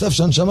למצב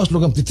שהנשמה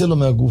שלו גם תצא לו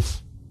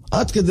מהגוף.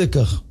 עד כדי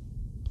כך.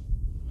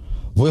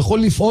 והוא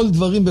יכול לפעול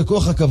דברים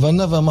בכוח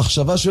הכוונה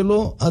והמחשבה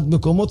שלו, עד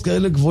מקומות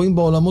כאלה גבוהים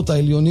בעולמות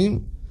העליונים,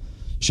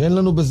 שאין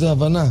לנו בזה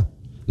הבנה.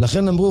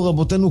 לכן אמרו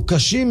רבותינו,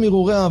 קשים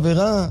מרורי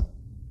העבירה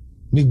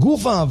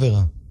מגוף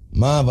העבירה.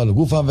 מה, אבל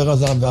גוף העבירה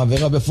זה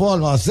העבירה בפועל,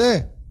 מעשה.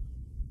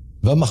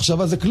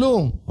 והמחשבה זה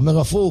כלום. אומר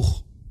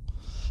הפוך.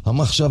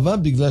 המחשבה,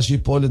 בגלל שהיא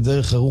פועלת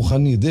דרך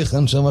הרוחני, דרך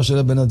הנשמה של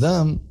הבן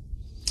אדם,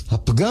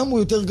 הפגם הוא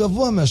יותר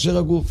גבוה מאשר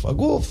הגוף.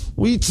 הגוף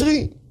הוא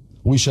יצרי,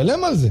 הוא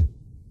ישלם על זה.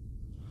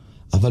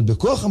 אבל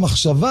בכוח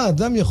המחשבה,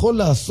 אדם יכול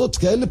לעשות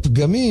כאלה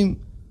פגמים,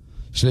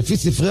 שלפי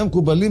ספרי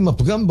המקובלים,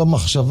 הפגם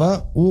במחשבה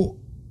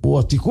הוא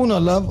התיקון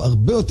עליו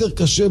הרבה יותר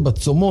קשה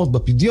בצומות,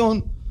 בפדיון,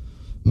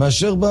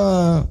 מאשר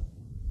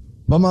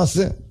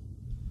במעשה.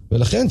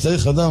 ולכן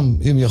צריך אדם,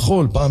 אם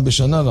יכול, פעם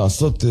בשנה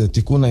לעשות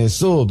תיקון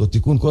היסוד, או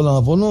תיקון כל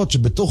העוונות,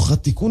 שבתוך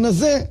התיקון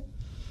הזה,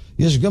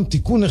 יש גם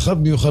תיקון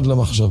אחד מיוחד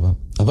למחשבה.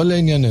 אבל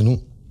לענייננו,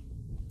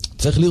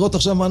 צריך לראות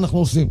עכשיו מה אנחנו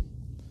עושים.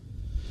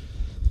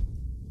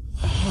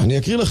 אני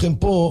אקריא לכם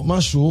פה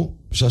משהו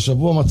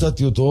שהשבוע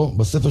מצאתי אותו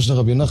בספר של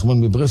רבי נחמן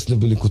מברסלב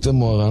בליקוטי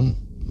מוהר"ן,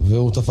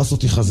 והוא תפס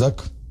אותי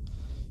חזק,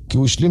 כי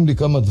הוא השלים לי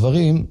כמה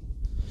דברים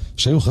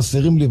שהיו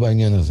חסרים לי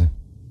בעניין הזה.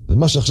 זה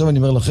מה שעכשיו אני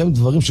אומר לכם,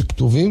 דברים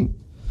שכתובים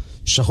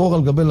שחור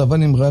על גבי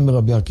לבן עם ראיה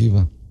מרבי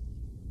עקיבא.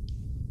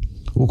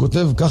 הוא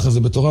כותב ככה, זה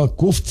בתורה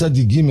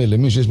קצ"ג,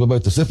 למי שיש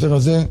בבית הספר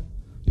הזה,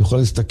 יוכל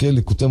להסתכל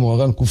ליקוטי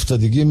מוהר"ן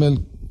קצ"ג,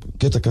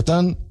 קטע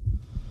קטן,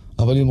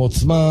 אבל עם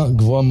עוצמה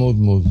גבוהה מאוד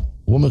מאוד.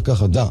 הוא אומר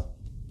ככה, דע,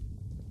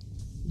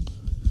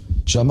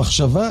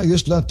 שהמחשבה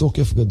יש לה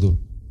תוקף גדול.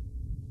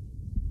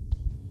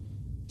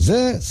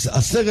 זה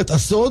הסרט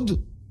הסוד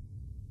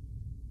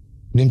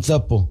נמצא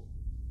פה.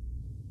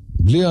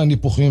 בלי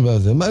הניפוחים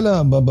והזה. מה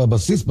אלא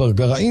בבסיס,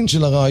 בגרעין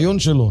של הרעיון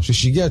שלו,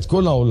 ששיגע את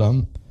כל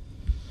העולם,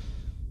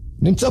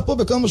 נמצא פה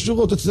בכמה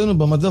שורות אצלנו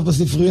במדף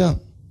בספרייה.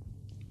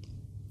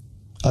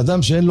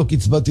 אדם שאין לו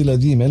קצבת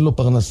ילדים, אין לו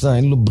פרנסה,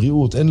 אין לו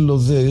בריאות, אין לו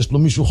זה, יש לו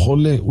מישהו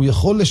חולה, הוא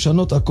יכול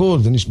לשנות הכל.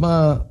 זה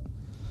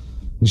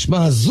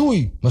נשמע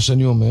הזוי מה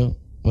שאני אומר,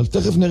 אבל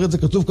תכף נראה את זה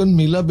כתוב כאן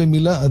מילה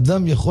במילה,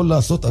 אדם יכול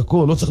לעשות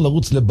הכל, לא צריך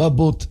לרוץ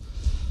לבבות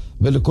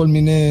ולכל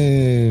מיני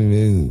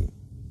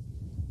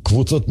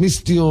קבוצות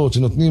מיסטיות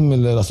שנותנים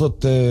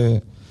לעשות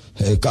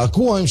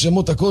קעקוע עם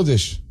שמות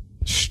הקודש.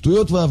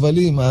 שטויות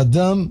והבלים.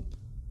 האדם,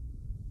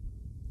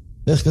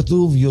 איך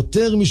כתוב?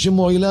 יותר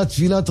משמועילה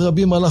תפילת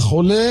רבים על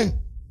החולה,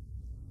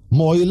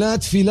 מועילה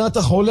תפילת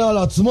החולה על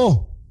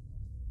עצמו.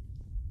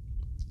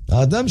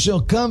 האדם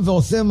שקם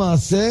ועושה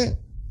מעשה,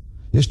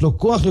 יש לו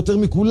כוח יותר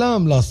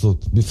מכולם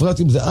לעשות.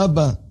 בפרט אם זה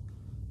אבא,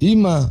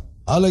 אמא,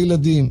 על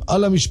הילדים,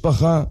 על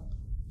המשפחה.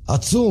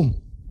 עצום.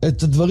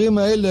 את הדברים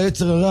האלה,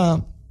 היצר הרע,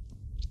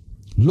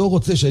 לא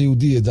רוצה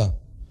שהיהודי ידע.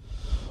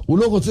 הוא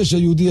לא רוצה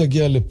שהיהודי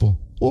יגיע לפה.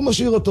 הוא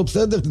משאיר אותו,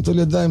 בסדר, תנצול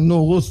ידיים,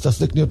 נו, רוץ,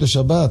 תעשה קניות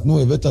לשבת, נו,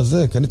 הבאת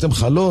זה, קניתם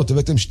חלות,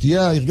 הבאתם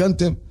שתייה,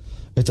 ארגנתם.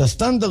 את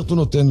הסטנדרט הוא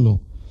נותן לו.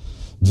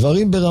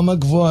 דברים ברמה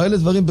גבוהה, אלה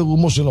דברים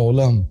ברומו של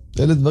העולם.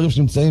 אלה דברים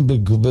שנמצאים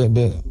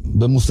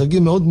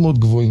במושגים מאוד מאוד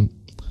גבוהים.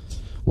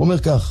 הוא אומר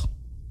כך,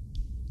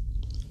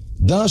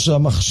 דע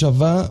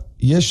שהמחשבה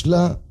יש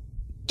לה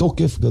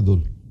תוקף גדול.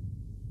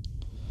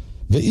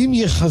 ואם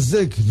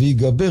יחזק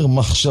ויגבר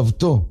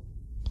מחשבתו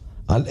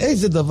על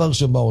איזה דבר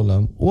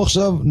שבעולם, הוא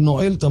עכשיו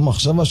נועל את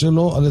המחשבה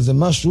שלו על איזה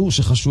משהו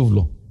שחשוב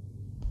לו.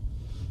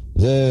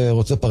 זה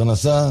רוצה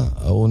פרנסה,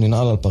 הוא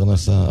ננעל על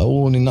פרנסה,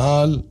 הוא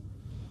ננעל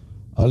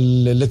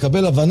על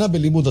לקבל הבנה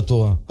בלימוד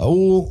התורה,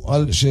 הוא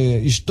על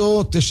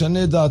שאשתו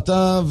תשנה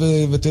דעתה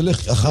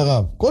ותלך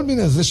אחריו, כל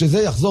מיני, זה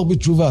שזה יחזור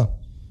בתשובה.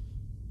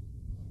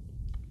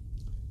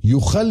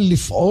 יוכל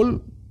לפעול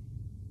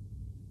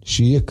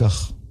שיהיה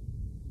כך.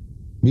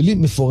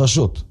 מילים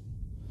מפורשות.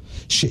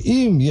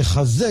 שאם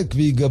יחזק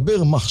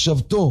ויגבר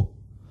מחשבתו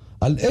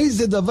על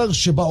איזה דבר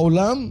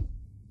שבעולם,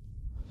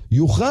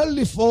 יוכל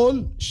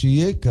לפעול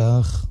שיהיה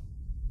כך.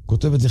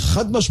 כותב את זה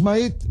חד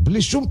משמעית,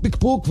 בלי שום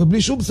פקפוק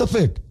ובלי שום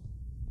ספק.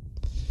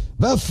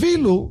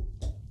 ואפילו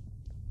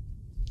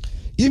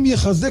אם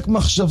יחזק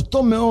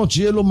מחשבתו מאוד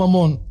שיהיה לו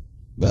ממון,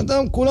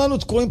 ואדם, כולנו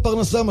תקועים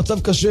פרנסה, מצב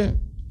קשה,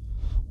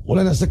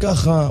 אולי נעשה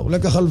ככה, אולי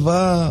ככה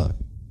הלוואה,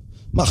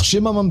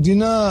 מחשימה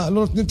מהמדינה,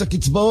 לא נותנים את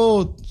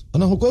הקצבאות,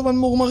 אנחנו כל הזמן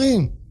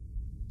מורמרים.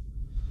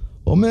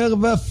 אומר,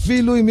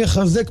 ואפילו אם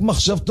יחזק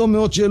מחשבתו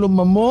מאוד שיהיה לו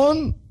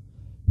ממון,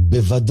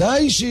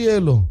 בוודאי שיהיה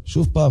לו.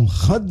 שוב פעם,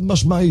 חד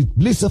משמעית,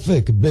 בלי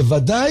ספק,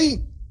 בוודאי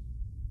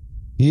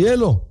יהיה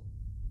לו.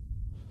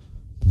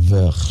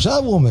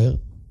 ועכשיו הוא אומר,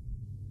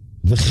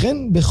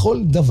 וכן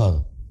בכל דבר.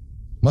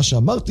 מה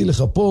שאמרתי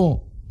לך פה,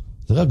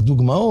 זה רק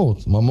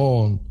דוגמאות,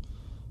 ממון,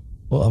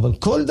 אבל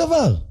כל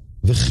דבר,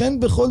 וכן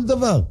בכל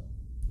דבר.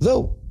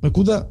 זהו,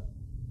 נקודה.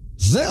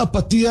 זה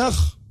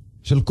הפתיח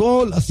של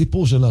כל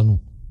הסיפור שלנו.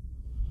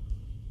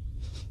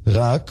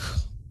 רק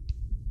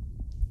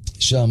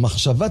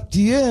שהמחשבה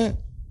תהיה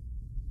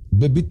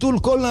בביטול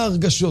כל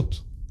ההרגשות.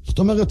 זאת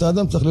אומרת,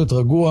 האדם צריך להיות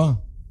רגוע,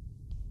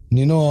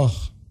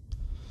 נינוח,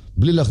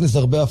 בלי להכניס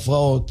הרבה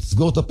הפרעות,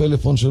 לסגור את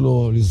הפלאפון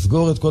שלו,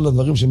 לסגור את כל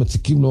הדברים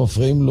שמציקים לו,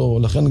 מפריעים לו.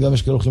 לכן גם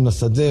יש כאלה הולכים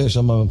לשדה,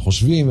 שם הם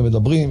חושבים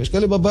ומדברים, יש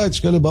כאלה בבית, יש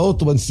כאלה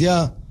באוטו,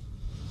 בנסיעה.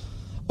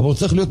 אבל הוא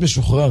צריך להיות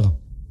משוחרר.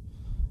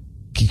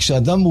 כי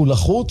כשאדם הוא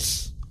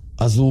לחוץ,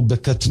 אז הוא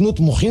בקטנות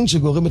מוחין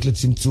שגורמת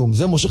לצמצום.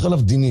 זה מושך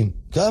עליו דינים.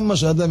 כמה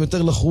שהאדם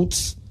יותר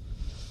לחוץ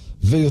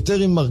ויותר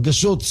עם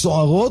מרגשות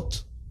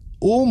סוערות,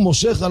 הוא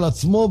מושך על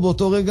עצמו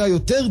באותו רגע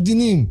יותר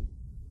דינים.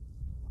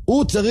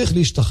 הוא צריך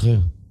להשתחרר.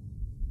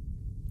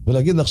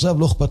 ולהגיד עכשיו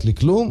לא אכפת לי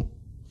כלום,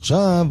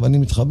 עכשיו אני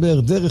מתחבר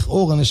דרך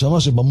אור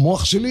הנשמה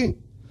שבמוח שלי,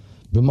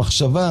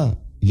 במחשבה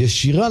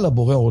ישירה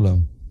לבורא עולם.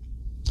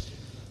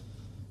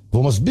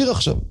 והוא מסביר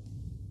עכשיו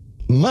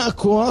מה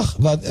הכוח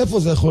ועד איפה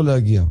זה יכול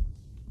להגיע.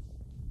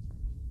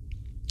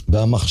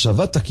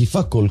 והמחשבה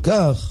תקיפה כל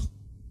כך,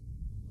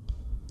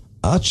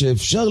 עד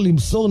שאפשר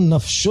למסור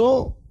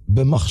נפשו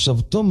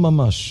במחשבתו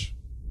ממש.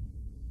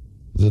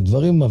 זה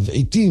דברים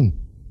מבעיתים.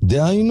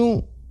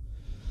 דהיינו,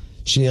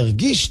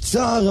 שירגיש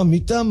צער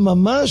אמיתה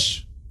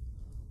ממש.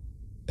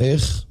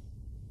 איך?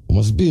 הוא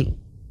מסביר.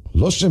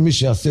 לא שמי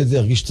שיעשה את זה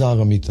ירגיש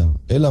צער אמיתה.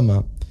 אלא מה?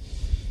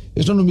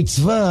 יש לנו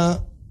מצווה,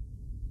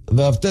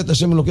 ואהבת את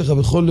השם אלוקיך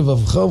בכל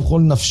לבבך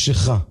ובכל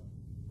נפשך.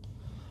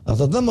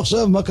 אז אדם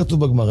עכשיו, מה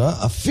כתוב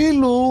בגמרא?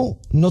 אפילו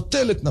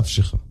נוטל את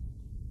נפשך.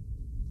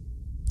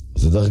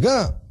 זה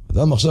דרגה.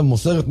 אדם עכשיו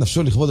מוסר את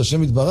נפשו לכבוד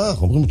השם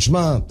יתברך, אומרים,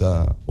 תשמע,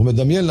 הוא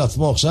מדמיין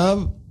לעצמו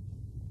עכשיו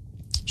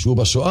שהוא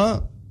בשואה,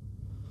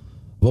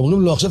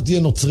 ואומרים לו, עכשיו תהיה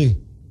נוצרי.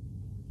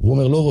 הוא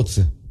אומר, לא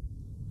רוצה.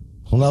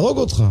 אנחנו נהרוג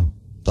אותך,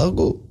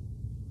 תהרגו.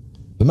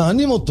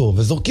 ומענים אותו,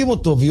 וזורקים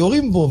אותו,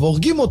 ויורים בו,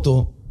 והורגים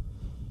אותו.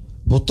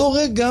 באותו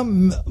רגע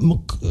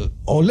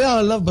עולה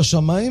עליו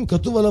בשמיים,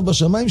 כתוב עליו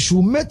בשמיים,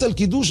 שהוא מת על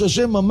קידוש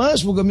השם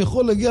ממש, והוא גם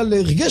יכול להגיע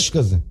להרגש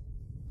כזה.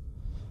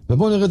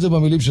 ובואו נראה את זה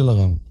במילים של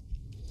הרב.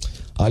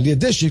 על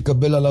ידי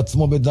שיקבל על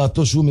עצמו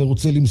בדעתו שהוא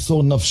מרוצה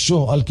למסור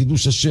נפשו על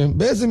קידוש השם,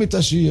 באיזה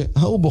מיטה שיהיה.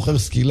 הוא בוחר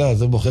סקילה,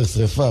 זה בוחר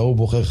שריפה, הוא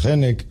בוחר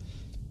חנק,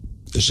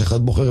 יש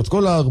אחד בוחר את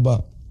כל הארבע.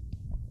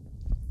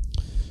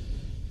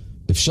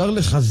 אפשר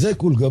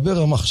לחזק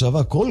ולגבר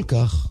המחשבה כל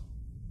כך,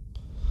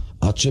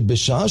 עד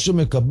שבשעה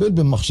שמקבל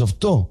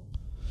במחשבתו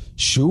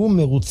שהוא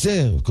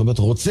מרוצה, זאת אומרת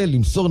רוצה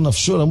למסור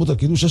נפשו למות על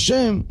קידוש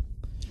השם,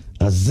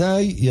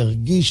 אזי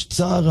ירגיש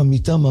צער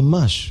אמיתה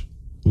ממש.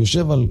 הוא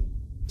יושב על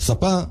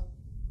ספה,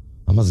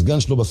 המסגן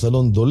שלו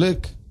בסלון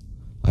דולק,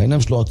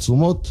 העיניים שלו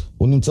עצומות,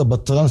 הוא נמצא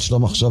בטרנס של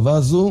המחשבה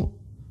הזו,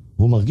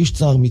 והוא מרגיש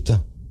צער אמיתה.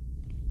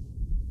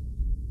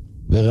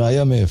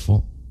 וראיה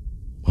מאיפה?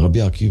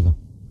 רבי עקיבא.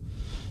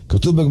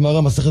 כתוב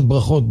בגמרא מסכת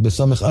ברכות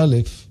בסמך א',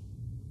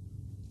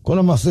 כל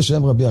המעשה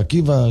שהם רבי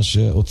עקיבא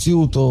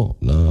שהוציאו אותו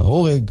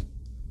להורג,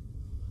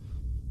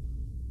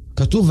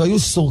 כתוב והיו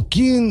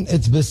סורקין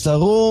את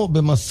בשרו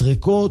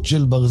במסרקות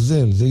של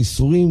ברזל. זה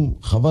איסורים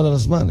חבל על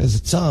הזמן, איזה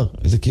צער,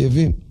 איזה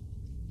כאבים.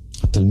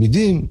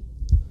 התלמידים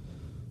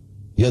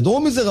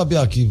ידעו מזה רבי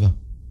עקיבא.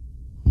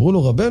 אמרו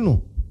לו, רבנו,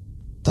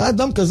 אתה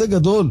אדם כזה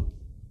גדול.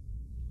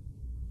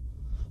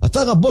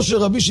 אתה רבו של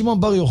רבי שמעון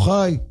בר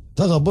יוחאי,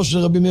 אתה רבו של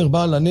רבי מאיר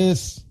בעל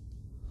הנס,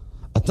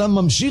 אתה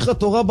ממשיך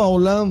התורה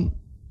בעולם.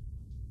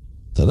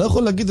 אתה לא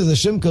יכול להגיד איזה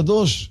שם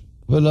קדוש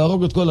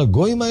ולהרוג את כל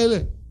הגויים האלה?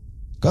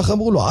 כך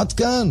אמרו לו, עד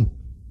כאן.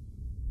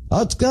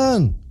 עד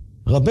כאן.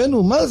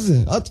 רבנו, מה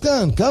זה? עד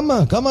כאן.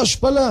 כמה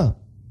השפלה.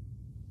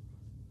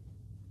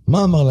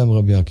 מה אמר להם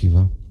רבי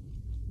עקיבא?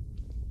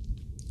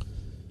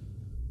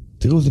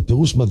 תראו, זה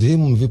פירוש מדהים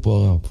הוא מביא פה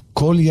הרב.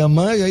 כל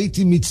ימיי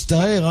הייתי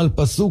מצטער על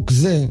פסוק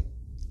זה,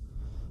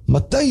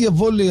 מתי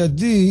יבוא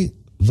לידי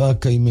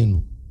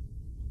והקיימנו?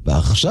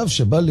 ועכשיו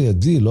שבא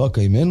לידי לא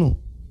הקיימנו?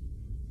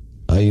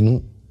 היינו.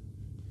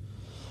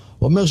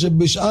 הוא אומר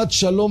שבשעת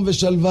שלום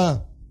ושלווה,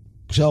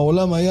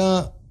 כשהעולם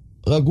היה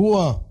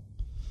רגוע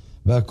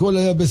והכל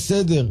היה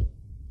בסדר,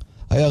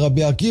 היה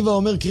רבי עקיבא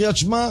אומר קריאת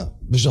שמע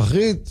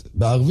בשחרית,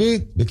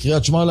 בערבית,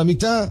 בקריאת שמע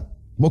למיטה,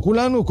 כמו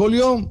כולנו, כל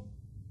יום.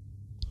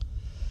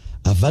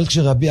 אבל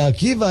כשרבי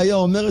עקיבא היה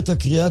אומר את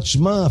הקריאת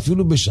שמע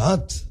אפילו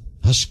בשעת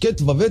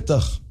השקט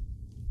ובטח,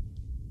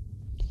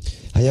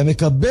 היה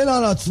מקבל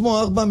על עצמו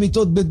 4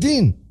 מיתות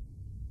בדין,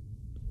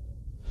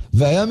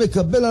 והיה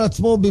מקבל על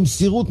עצמו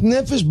במסירות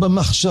נפש,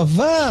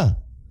 במחשבה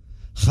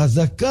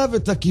חזקה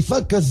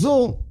ותקיפה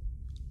כזו.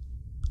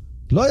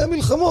 לא היה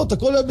מלחמות,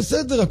 הכל היה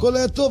בסדר, הכל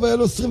היה טוב, היה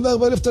לו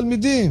 24,000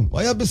 תלמידים, הוא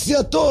היה בשיא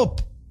הטופ,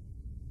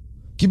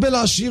 קיבל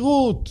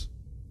עשירות,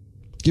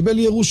 קיבל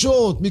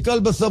ירושות,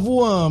 מקלבה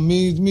שבוע,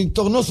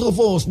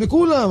 מטורנוסרופוס,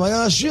 מכולם,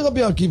 היה עשיר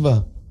רבי עקיבא.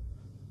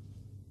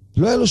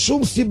 לא היה לו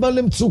שום סיבה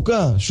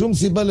למצוקה, שום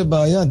סיבה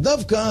לבעיה.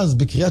 דווקא אז,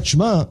 בקריאת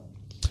שמע,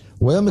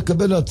 הוא היה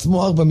מקבל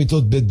לעצמו 4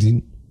 מיתות בית דין,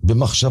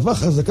 במחשבה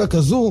חזקה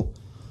כזו,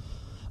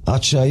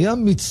 עד שהיה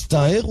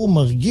מצטער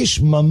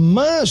ומרגיש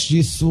ממש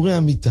ייסורי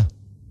המיטה.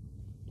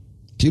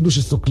 כאילו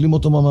שסוקלים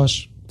אותו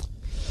ממש,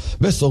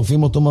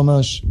 ושורפים אותו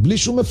ממש, בלי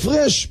שום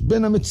הפרש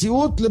בין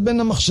המציאות לבין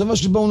המחשבה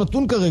שבה הוא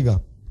נתון כרגע.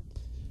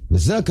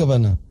 וזה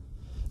הכוונה.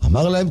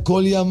 אמר להם,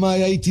 כל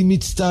ימיי הייתי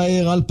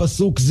מצטער על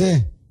פסוק זה.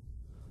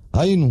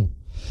 היינו,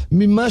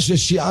 ממה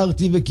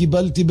ששיערתי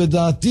וקיבלתי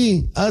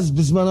בדעתי, אז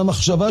בזמן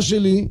המחשבה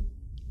שלי,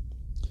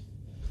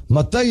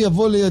 מתי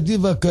יבוא לידי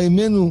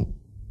והקיימנו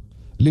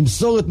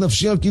למסור את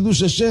נפשי על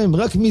קידוש השם?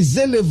 רק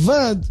מזה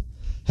לבד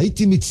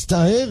הייתי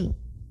מצטער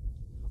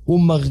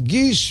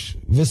ומרגיש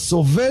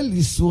וסובל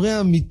ייסורי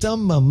המיטה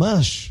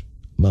ממש,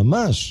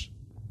 ממש.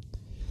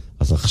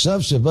 אז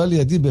עכשיו שבא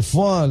לידי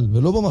בפועל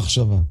ולא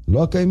במחשבה,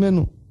 לא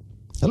הקיימנו.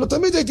 אני לא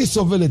תמיד הייתי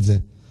סובל את זה.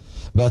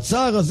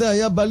 והצער הזה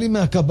היה בא לי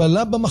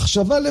מהקבלה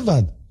במחשבה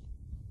לבד.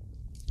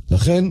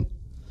 לכן,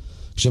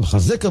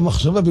 כשמחזק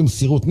המחשבה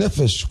במסירות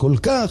נפש כל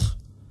כך,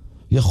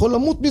 יכול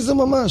למות מזה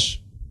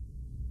ממש.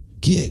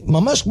 כי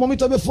ממש כמו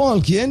מיטה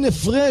בפועל, כי אין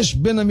הפרש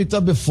בין המיטה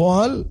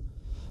בפועל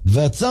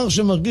והצער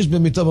שמרגיש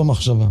במיטה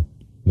במחשבה.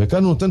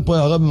 וכאן הוא נותן פה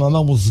הערה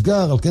במאמר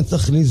מוסגר, על כן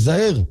צריך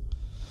להיזהר.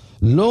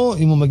 לא,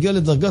 אם הוא מגיע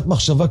לדרגת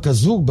מחשבה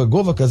כזו,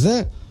 בגובה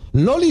כזה,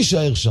 לא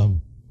להישאר שם,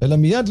 אלא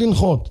מיד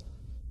לנחות.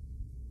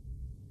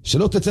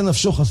 שלא תצא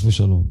נפשו חס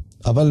ושלום.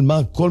 אבל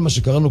כל מה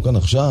שקראנו כאן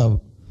עכשיו,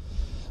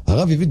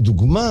 הרב הביא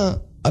דוגמה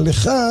על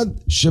אחד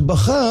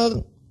שבחר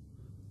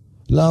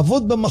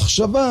לעבוד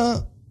במחשבה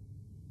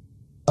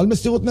על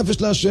מסירות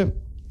נפש להשם.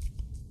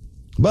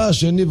 בא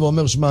השני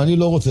ואומר, שמע, אני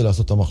לא רוצה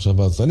לעשות את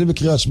המחשבה הזאת. אני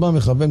בקריאת שמע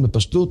מכוון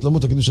בפשטות,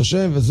 למות הקדוש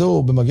השם,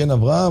 וזהו, במגן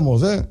אברהם או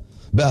זה,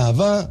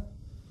 באהבה,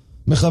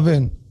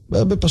 מכוון,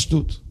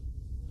 בפשטות.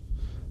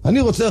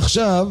 אני רוצה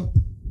עכשיו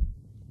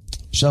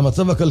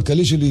שהמצב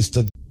הכלכלי שלי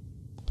יסתדר.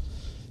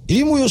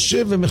 אם הוא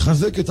יושב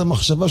ומחזק את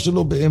המחשבה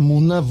שלו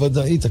באמונה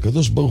ודאית,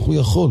 הקדוש ברוך הוא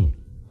יכול.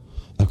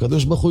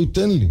 הקדוש ברוך הוא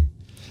ייתן לי.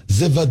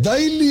 זה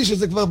ודאי לי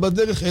שזה כבר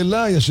בדרך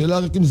אליי, השאלה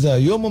רק אם זה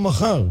היום או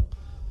מחר.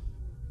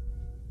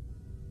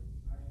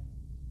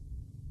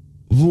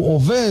 והוא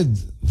עובד,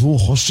 והוא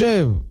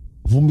חושב,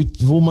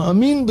 והוא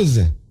מאמין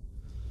בזה.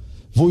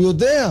 והוא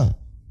יודע.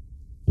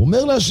 הוא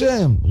אומר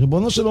להשם,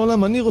 ריבונו של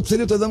עולם, אני רוצה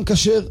להיות אדם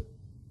כשר.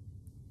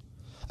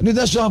 אני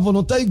יודע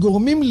שהעוונותיי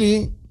גורמים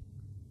לי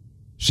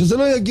שזה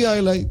לא יגיע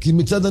אליי, כי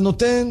מצד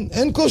הנותן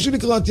אין קושי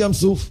לקראת ים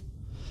סוף.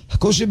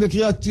 הקושי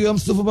בקריאת ים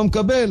סוף הוא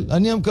במקבל,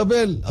 אני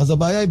המקבל, אז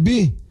הבעיה היא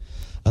בי.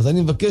 אז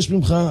אני מבקש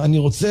ממך, אני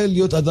רוצה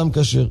להיות אדם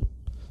כשר.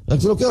 רק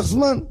זה לוקח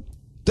זמן.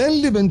 תן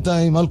לי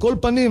בינתיים, על כל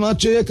פנים, עד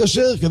שיהיה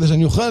כשר, כדי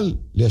שאני אוכל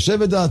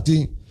ליישב את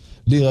דעתי,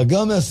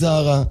 להירגע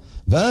מהסערה,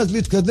 ואז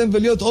להתקדם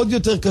ולהיות עוד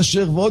יותר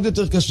כשר ועוד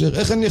יותר כשר.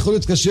 איך אני יכול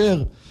להיות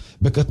כשר?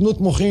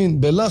 בקטנות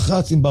מוחין,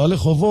 בלחץ, עם בעלי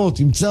חובות,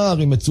 עם צער,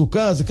 עם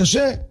מצוקה, זה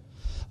קשה.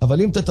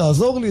 אבל אם אתה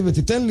תעזור לי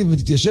ותיתן לי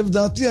ותתיישב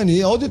דעתי, אני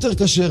אהיה עוד יותר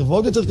כשר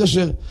ועוד יותר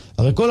כשר.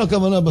 הרי כל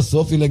הכוונה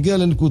בסוף היא להגיע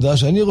לנקודה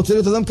שאני רוצה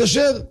להיות אדם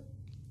כשר.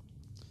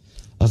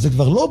 אז זה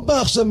כבר לא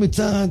בא עכשיו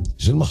מצד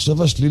של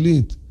מחשבה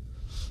שלילית.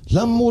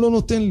 למה הוא לא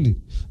נותן לי?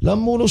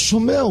 למה הוא לא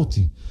שומע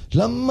אותי?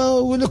 למה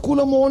הוא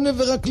לכולם עונה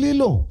ורק לי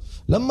לא?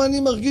 למה אני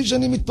מרגיש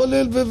שאני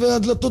מתפלל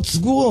והדלתות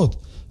סגורות?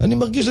 אני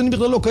מרגיש שאני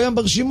בכלל לא קיים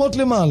ברשימות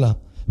למעלה.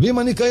 ואם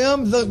אני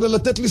קיים זה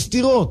לתת לי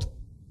סתירות.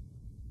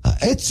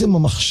 העצם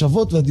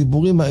המחשבות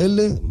והדיבורים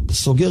האלה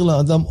סוגר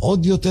לאדם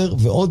עוד יותר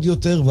ועוד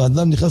יותר,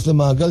 והאדם נכנס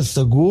למעגל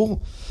סגור,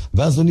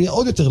 ואז הוא נהיה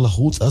עוד יותר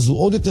לחוץ, אז הוא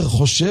עוד יותר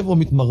חושב או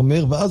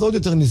מתמרמר, ואז עוד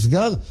יותר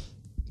נסגר,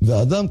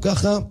 והאדם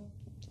ככה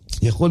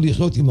יכול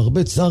לחיות עם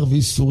הרבה צער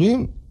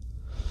ואיסורים,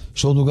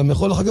 שעוד הוא גם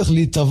יכול אחר כך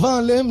להתאבע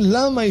עליהם,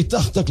 למה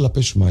התחת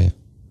כלפי שמיה.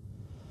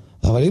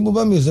 אבל אם הוא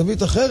בא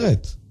מזווית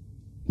אחרת,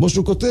 כמו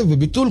שהוא כותב,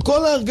 בביטול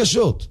כל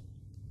ההרגשות,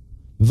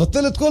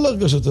 מבטל את כל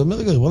ההרגשות, הוא אומר,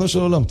 רגע, ריבונו של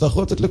עולם, אתה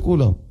יכול לתת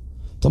לכולם.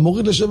 אתה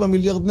מוריד ל7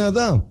 מיליארד בני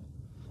אדם.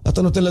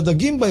 אתה נותן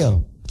לדגים בים,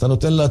 אתה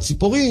נותן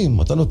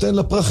לציפורים, אתה נותן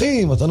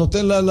לפרחים, אתה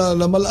נותן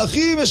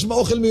למלאכים, יש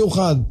אוכל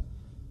מיוחד.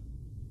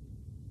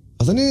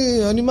 אז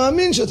אני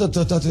מאמין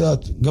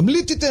גם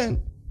לי תיתן.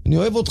 אני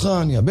אוהב אותך,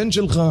 אני הבן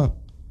שלך.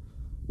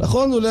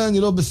 נכון, אולי אני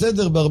לא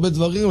בסדר בהרבה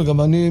דברים,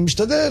 גם אני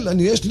משתדל.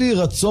 יש לי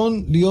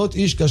רצון להיות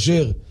איש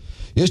כשר.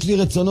 יש לי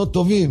רצונות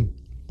טובים.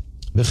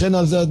 וכן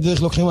על זה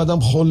הדרך לוקחים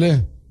אדם חולה.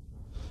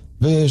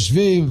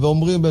 ויושבים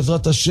ואומרים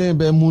בעזרת השם,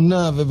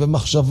 באמונה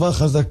ובמחשבה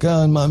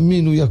חזקה,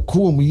 מאמין, הוא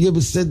יקום, הוא יהיה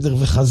בסדר,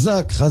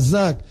 וחזק,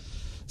 חזק.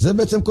 זה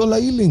בעצם כל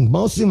ההילינג. מה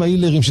עושים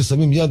ההילרים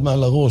ששמים יד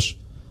מעל הראש?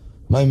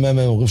 מה הם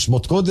אומרים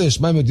שמות קודש?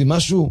 מה הם יודעים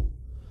משהו?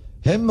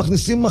 הם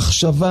מכניסים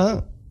מחשבה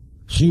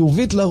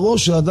חיובית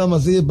לראש שהאדם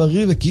הזה יהיה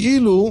בריא,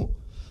 וכאילו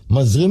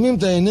מזרימים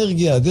את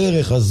האנרגיה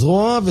דרך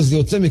הזרוע, וזה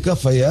יוצא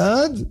מכף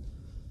היד,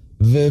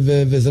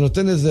 וזה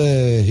נותן איזו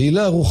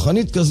הילה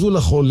רוחנית כזו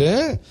לחולה,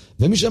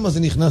 ומשם זה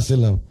נכנס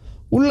אליו.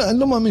 אני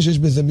לא מאמין שיש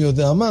בזה מי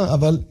יודע מה,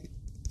 אבל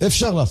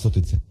אפשר לעשות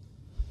את זה.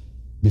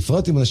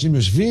 בפרט אם אנשים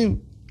יושבים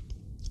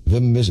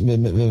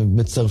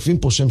ומצרפים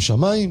פה שם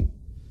שמיים,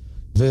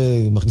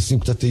 ומכניסים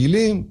קצת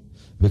תהילים,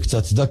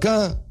 וקצת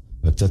צדקה,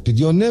 וקצת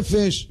פדיון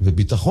נפש,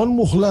 וביטחון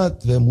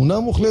מוחלט, ואמונה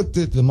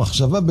מוחלטת,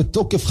 ומחשבה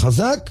בתוקף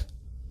חזק,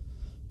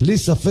 בלי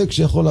ספק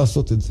שיכול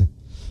לעשות את זה.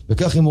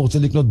 וכך אם הוא רוצה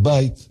לקנות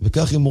בית,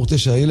 וכך אם הוא רוצה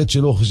שהילד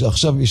שלו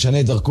עכשיו ישנה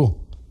את דרכו.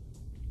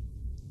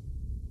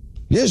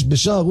 יש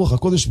בשער רוח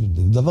הקודש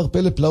דבר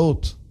פלא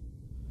פלאות.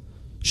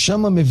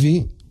 שמה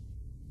מביא,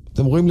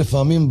 אתם רואים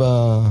לפעמים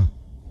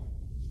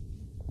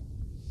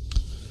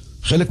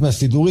בחלק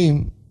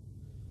מהסידורים,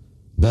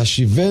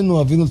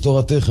 והשיבנו אבינו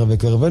לתורתך,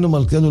 וקרבנו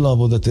מלכנו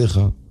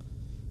לעבודתך,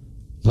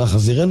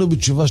 והחזירנו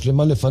בתשובה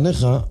שלמה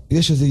לפניך,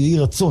 יש איזה יהי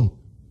רצון.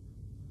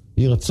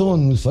 יהי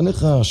רצון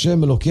לפניך,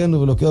 השם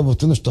אלוקינו ואלוקי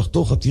אבותינו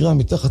שתחתור חתירה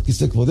מתחת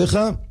כיסא כבודך,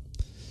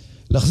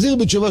 להחזיר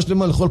בתשובה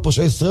שלמה לכל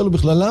פושעי ישראל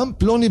ובכללם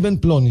פלוני בן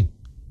פלוני.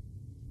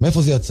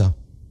 מאיפה זה יצא?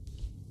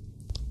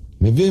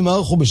 מביא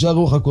מערכו בשער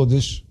רוח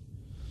הקודש,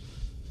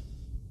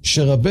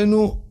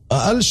 שרבנו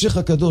האלשיך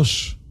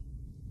הקדוש,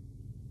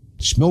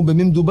 תשמעו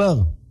במי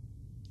מדובר,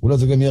 אולי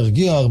זה גם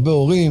ירגיע הרבה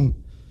הורים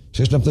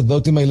שיש להם קצת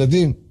בעיות עם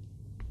הילדים.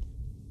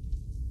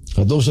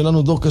 הדור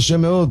שלנו דור קשה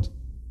מאוד,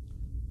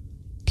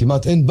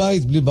 כמעט אין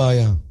בית בלי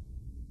בעיה.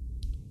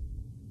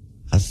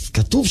 אז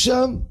כתוב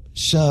שם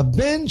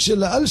שהבן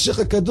של האלשיך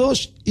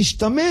הקדוש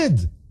השתמד,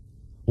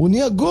 הוא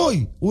נהיה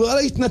גוי, הוא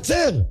עלה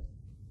להתנצר.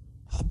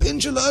 הבן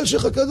של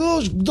האלשיך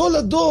הקדוש, גדול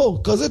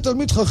הדור, כזה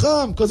תלמיד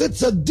חכם, כזה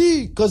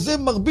צדיק, כזה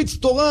מרביץ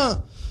תורה.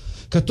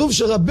 כתוב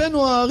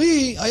שרבנו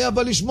הארי היה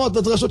בא לשמוע את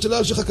הדרשות של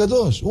האלשיך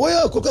הקדוש. הוא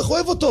היה כל כך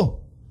אוהב אותו.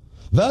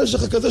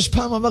 והאלשיך הקדוש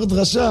פעם אמר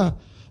דרשה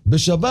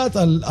בשבת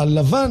על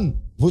לבן,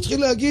 והוא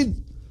התחיל להגיד,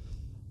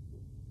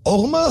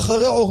 עורמה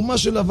אחרי עורמה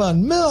של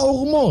לבן, 100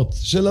 עורמות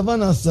של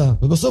לבן עשה.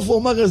 ובסוף הוא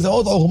אומר איזה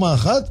עוד עורמה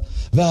אחת,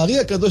 והארי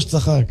הקדוש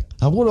צחק.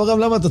 אמרו לו, הרב,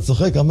 למה אתה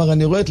צוחק? אמר,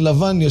 אני רואה את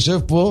לבן יושב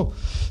פה,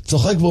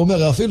 צוחק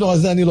ואומר, אפילו על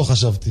זה אני לא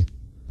חשבתי.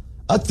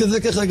 עד כזה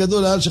ככה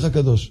גדול האלשיך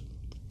הקדוש.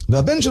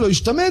 והבן שלו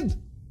השתמד.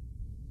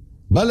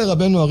 בא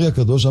לרבנו הארי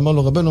הקדוש, אמר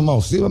לו, רבנו, מה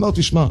עושים? אמר,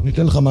 תשמע,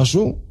 ניתן לך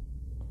משהו,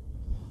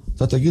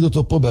 אתה תגיד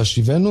אותו פה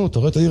בהשיבנו, אתה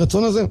רואה את העיר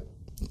רצון הזה?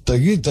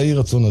 תגיד את העיר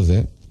רצון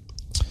הזה,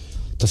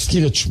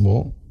 תזכיר את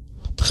שמו,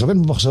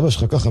 תכוון במחשבה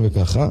שלך ככה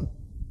וככה,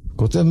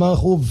 כותב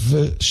מרחו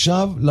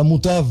ושב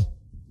למוטב.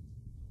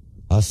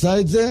 עשה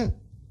את זה,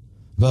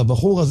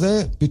 והבחור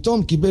הזה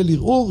פתאום קיבל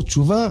ערעור,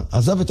 תשובה,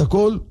 עזב את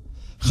הכל,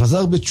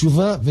 חזר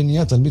בתשובה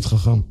ונהיה תלמיד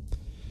חכם.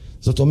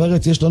 זאת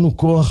אומרת, יש לנו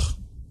כוח,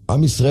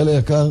 עם ישראל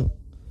היקר,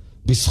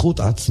 בזכות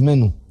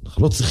עצמנו.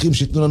 אנחנו לא צריכים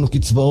שיתנו לנו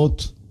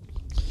קצבאות,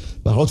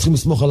 ואנחנו לא צריכים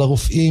לסמוך על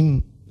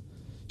הרופאים,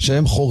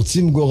 שהם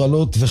חורצים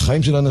גורלות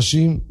וחיים של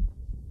אנשים,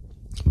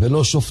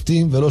 ולא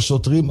שופטים ולא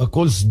שוטרים,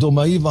 הכל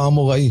סדומאי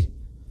ועמוראי.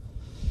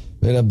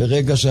 אלא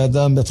ברגע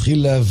שהאדם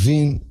מתחיל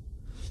להבין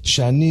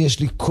שאני יש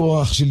לי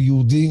כוח של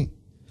יהודי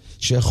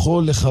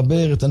שיכול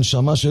לחבר את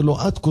הנשמה שלו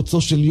עד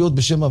קוצו של יוד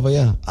בשם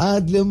הוויה,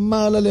 עד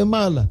למעלה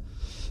למעלה,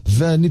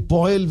 ואני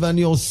פועל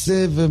ואני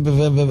עושה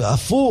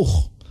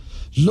והפוך,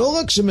 לא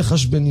רק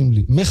שמחשבנים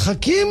לי,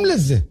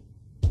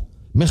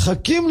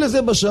 מחכים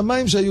לזה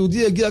בשמיים שהיהודי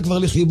יגיע כבר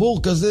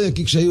לחיבור כזה,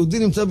 כי כשהיהודי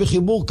נמצא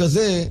בחיבור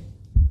כזה,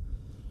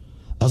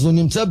 אז הוא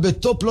נמצא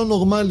בטופ לא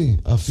נורמלי,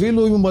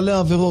 אפילו אם הוא מלא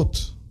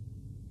עבירות.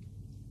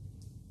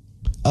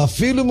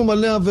 אפילו אם הוא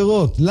מלא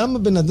עבירות. למה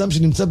בן אדם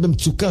שנמצא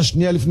במצוקה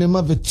שנייה לפני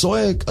מוות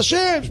צועק,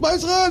 השם, שמע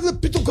ישראל, זה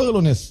פתאום קורא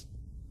לו נס.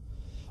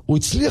 הוא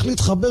הצליח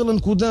להתחבר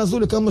לנקודה הזו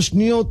לכמה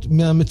שניות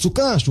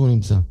מהמצוקה שהוא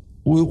נמצא.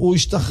 הוא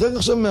השתחרר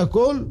עכשיו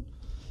מהכל,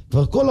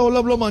 כבר כל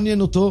העולם לא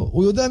מעניין אותו,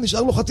 הוא יודע,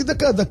 נשאר לו חצי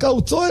דקה,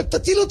 הוא צועק,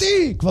 תציל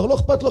אותי, כבר לא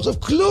אכפת לו עכשיו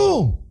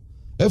כלום.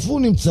 איפה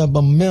הוא נמצא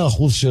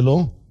ב100%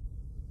 שלו?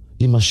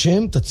 עם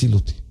השם תציל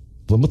אותי,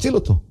 והוא מציל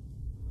אותו.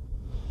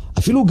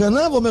 אפילו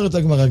גנב, אומרת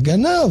הגמרא,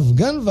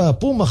 גנב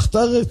והפור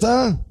מחתר את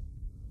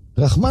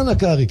רחמן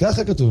הקרי,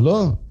 ככה כתוב,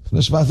 לא?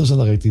 לפני 17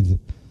 שנה ראיתי את זה.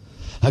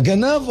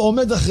 הגנב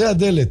עומד אחרי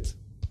הדלת,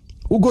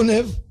 הוא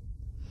גונב,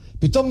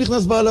 פתאום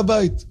נכנס בעל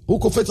הבית,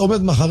 הוא קופץ,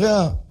 עומד מאחורי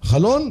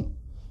החלון,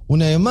 הוא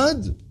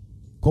נעמד,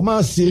 קומה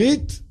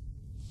עשירית,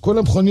 כל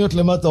המכוניות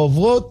למטה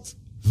עוברות,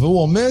 והוא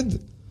עומד,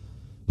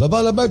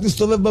 ובעל הבית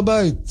מסתובב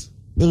בבית.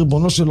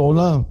 בריבונו של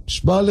עולם,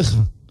 נשבע לך.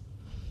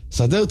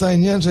 סדר את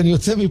העניין שאני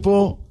יוצא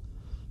מפה,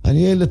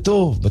 אני אהיה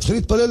לטוב. מתחיל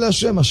להתפלל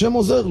להשם, השם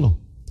עוזר לו.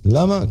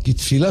 למה? כי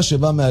תפילה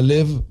שבאה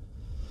מהלב,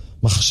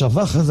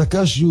 מחשבה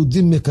חזקה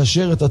שיהודי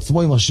מקשר את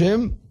עצמו עם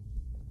השם,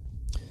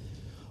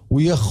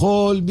 הוא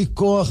יכול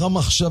בכוח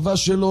המחשבה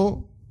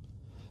שלו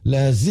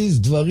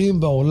להזיז דברים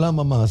בעולם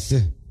המעשה.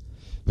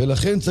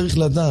 ולכן צריך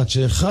לדעת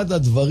שאחד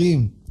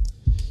הדברים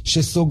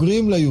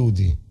שסוגרים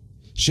ליהודי,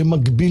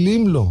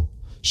 שמגבילים לו,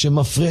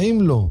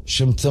 שמפריעים לו,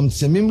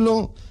 שמצמצמים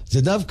לו,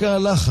 זה דווקא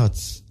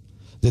הלחץ,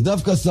 זה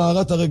דווקא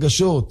סערת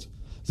הרגשות,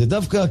 זה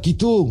דווקא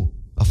הכיתור.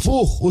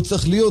 הפוך, הוא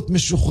צריך להיות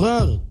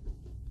משוחרר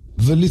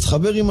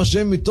ולהתחבר עם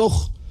השם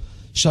מתוך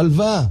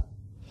שלווה,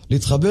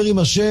 להתחבר עם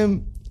השם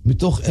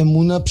מתוך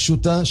אמונה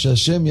פשוטה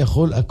שהשם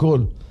יכול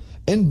הכל.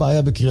 אין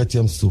בעיה בקריאת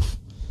ים סוף.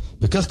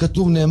 וכך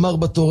כתוב, נאמר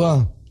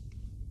בתורה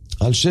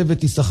על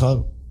שבט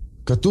יששכר,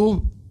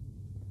 כתוב,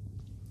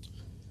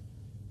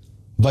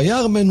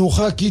 וירא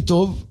מנוחה כי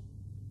טוב,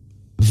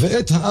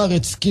 ואת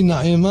הארץ כי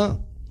נעמה,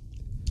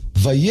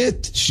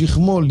 ויית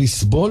שכמו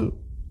לסבול,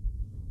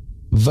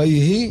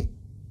 ויהי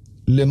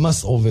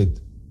למס עובד.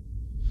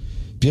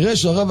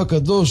 פירש הרב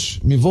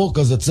הקדוש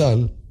מבורקה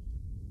זצ"ל,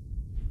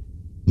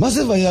 מה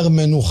זה וירא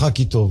מנוחה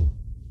כי טוב?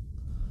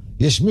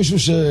 יש מישהו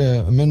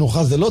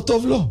שמנוחה זה לא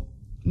טוב לו?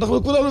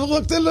 אנחנו כולנו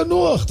רק תן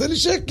לנוח, תן לי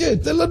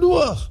שקט, תן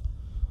לנוח.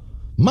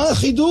 מה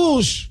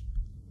החידוש?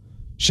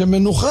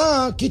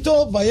 שמנוחה כי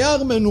טוב,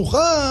 וירא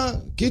מנוחה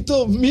כי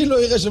טוב. מי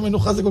לא יראה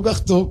שמנוחה זה כל כך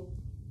טוב?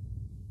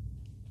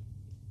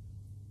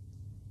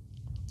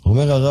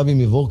 אומר הרבי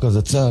מבורקה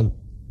זצ"ל,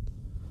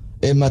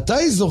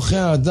 מתי זוכה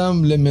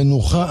האדם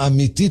למנוחה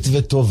אמיתית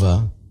וטובה?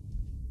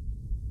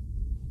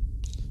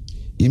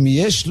 אם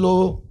יש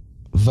לו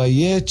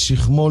ויית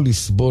שכמו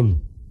לסבול.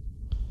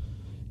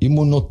 אם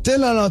הוא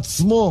נוטל על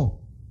עצמו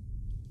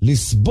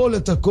לסבול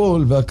את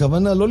הכל,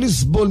 והכוונה לא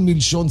לסבול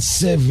מלשון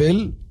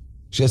סבל,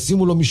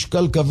 שישימו לו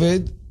משקל כבד,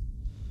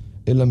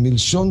 אלא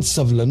מלשון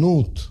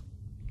סבלנות.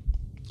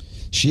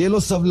 שיהיה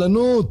לו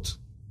סבלנות.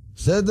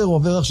 בסדר,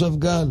 עובר עכשיו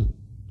גל.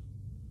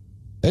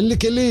 אין לי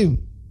כלים.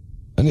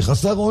 אני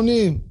חסר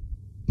אונים.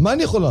 מה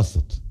אני יכול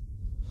לעשות?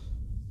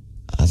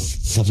 אז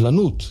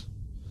סבלנות.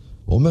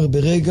 הוא אומר,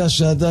 ברגע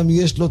שהאדם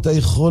יש לו את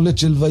היכולת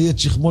של ויית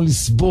שכמו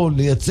לסבול,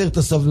 לייצר את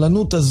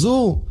הסבלנות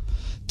הזו,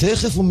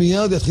 תכף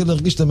ומיד יתחיל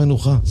להרגיש את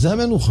המנוחה. זה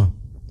המנוחה.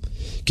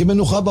 כי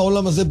מנוחה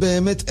בעולם הזה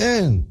באמת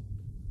אין.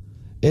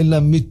 אלא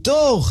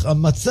מתוך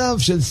המצב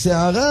של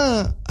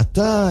שערה,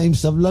 אתה עם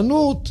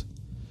סבלנות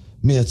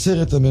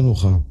מייצר את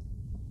המנוחה.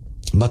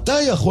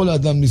 מתי יכול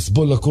האדם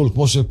לסבול הכל,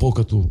 כמו שפה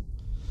כתוב?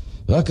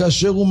 רק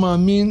כאשר הוא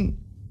מאמין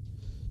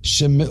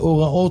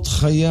שמאורעות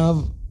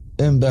חייו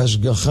הם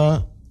בהשגחה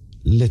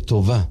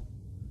לטובה.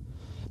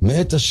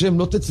 מאת השם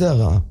לא תצא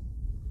הרעה.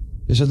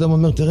 יש אדם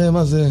אומר, תראה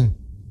מה זה,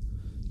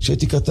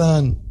 כשהייתי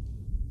קטן,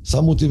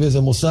 שמו אותי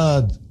באיזה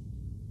מוסד,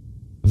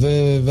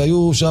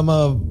 והיו שם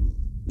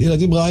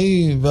ילדים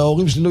רעים,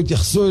 וההורים שלי לא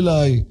התייחסו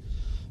אליי,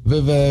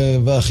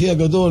 והאחי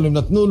הגדול, הם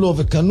נתנו לו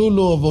וקנו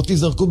לו, ואותי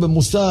זרקו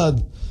במוסד.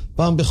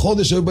 פעם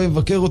בחודש היו באים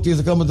לבקר אותי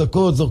איזה כמה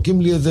דקות,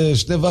 זורקים לי איזה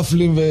 2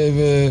 ופלים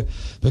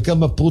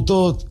וכמה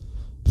פרוטות,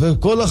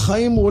 וכל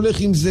החיים הוא הולך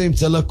עם זה, עם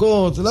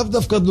צלקות. לאו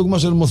דווקא דוגמה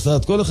של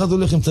מוסד, כל אחד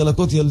הולך עם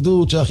צלקות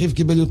ילדות, שהאחיו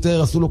קיבל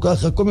יותר, עשו לו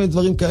ככה, כל מיני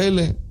דברים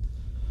כאלה.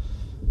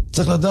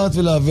 צריך לדעת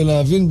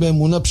ולהבין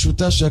באמונה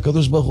פשוטה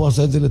שהקדוש ברוך הוא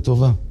עשה את זה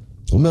לטובה.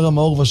 אומר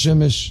המאור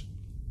והשמש,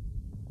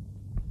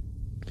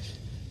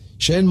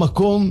 שאין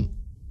מקום,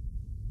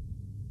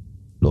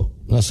 לא,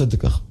 נעשה את זה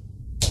ככה.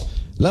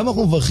 למה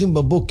אנחנו מברכים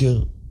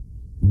בבוקר,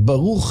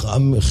 ברוך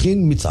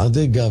המכין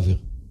מצעדי גבר?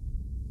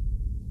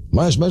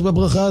 מה יש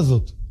בברכה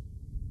הזאת?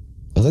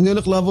 אז אני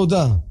הולך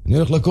לעבודה, אני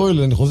הולך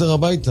לכולל, אני חוזר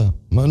הביתה.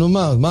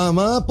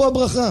 מה פה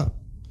הברכה?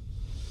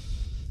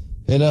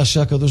 אלא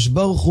שהקדוש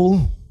ברוך הוא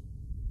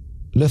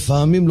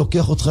לפעמים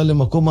לוקח אותך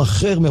למקום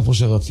אחר מאיפה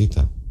שרצית.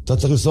 אתה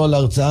צריך לנסוע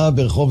להרצאה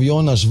ברחוב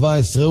יונה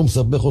 17, הוא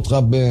מסבך אותך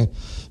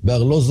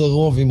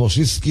בארלוזרוב עם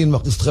מושיסקין,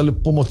 מכניס אותך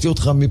לפה, מוציא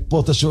אותך מפה,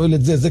 אתה שואל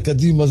את זה, זה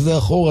קדימה, זה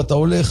אחורה, אתה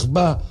הולך,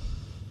 בא.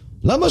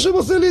 למה שם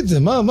עושה לי את זה?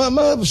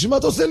 שמה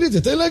אתה עושה לי את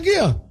זה? תן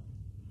להגיע.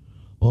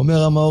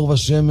 אומר המאור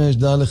והשמש,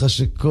 דע לך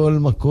שכל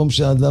מקום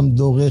שהאדם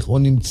דורך או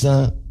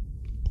נמצא,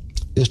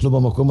 יש לו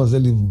במקום הזה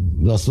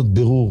לעשות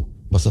בירור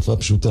בשפה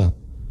פשוטה.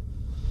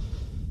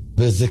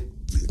 וזה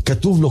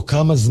כתוב לו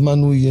כמה זמן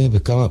הוא יהיה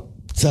וכמה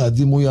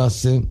צעדים הוא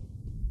יעשה.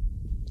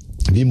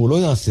 ואם הוא לא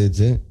יעשה את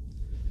זה,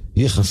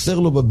 יהיה חסר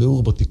לו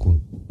בבירור בתיקון.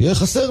 יהיה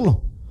חסר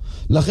לו.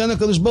 לכן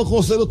הקדוש ברוך הוא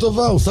עושה לו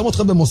טובה, הוא שם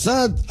אותך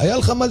במוסד, היה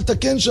לך מה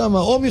לתקן שם,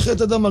 או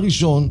מחטא אדם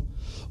הראשון,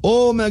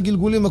 או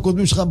מהגלגולים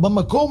הקודמים שלך.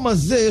 במקום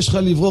הזה יש לך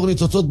לברור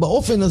ניצוצות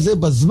באופן הזה,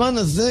 בזמן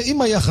הזה,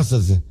 עם היחס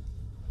הזה.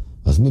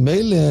 אז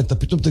ממילא אתה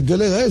פתאום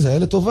תגלה, זה היה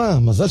לטובה,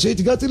 מזל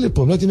שהייתי הגעתי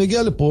לפה, לא הייתי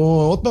מגיע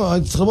לפה, עוד פעם,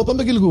 הייתי צריך עוד פעם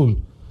בגלגול.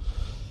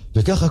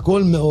 וככה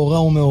כל מאורע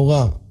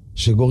ומאורע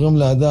שגורם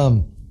לאדם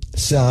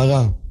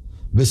שערה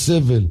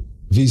וסבל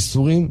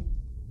ואיסורים,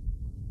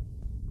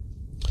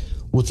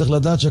 הוא צריך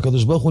לדעת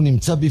שהקדוש ברוך הוא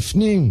נמצא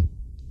בפנים,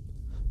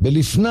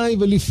 בלפני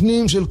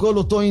ולפנים של כל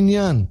אותו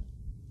עניין.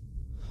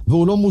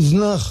 והוא לא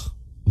מוזנח,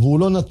 והוא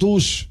לא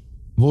נטוש,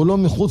 והוא לא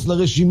מחוץ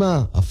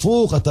לרשימה.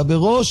 הפוך, אתה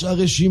בראש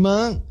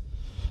הרשימה,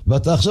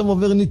 ואתה עכשיו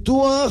עובר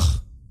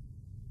ניתוח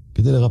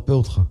כדי לרפא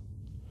אותך.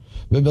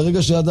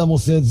 וברגע שהאדם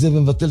עושה את זה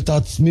ומבטל את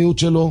העצמיות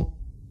שלו,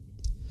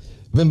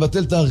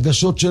 ומבטל את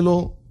ההרגשות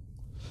שלו,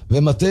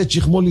 ומטה את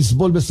שכמו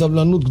לסבול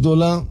בסבלנות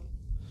גדולה,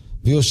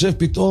 ויושב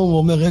פתאום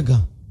ואומר, רגע,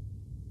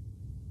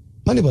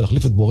 מה אני בא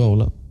להחליף את בורא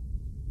העולם?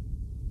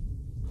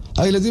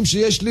 הילדים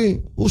שיש לי,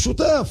 הוא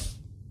שותף.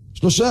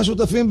 3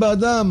 שותפים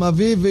באדם,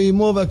 אביו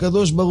ואימו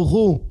והקדוש ברוך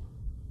הוא.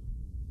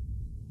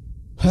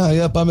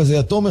 היה פעם איזה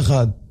יתום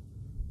אחד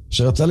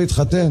שרצה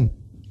להתחתן,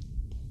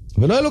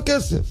 ולא היה לו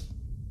כסף.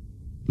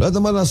 לא ידע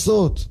מה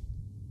לעשות.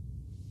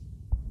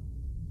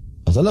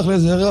 אז הלך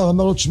לאיזה רב,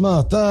 אמר לו, תשמע,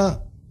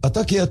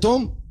 אתה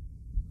כיתום,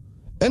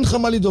 אין לך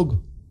מה לדאוג.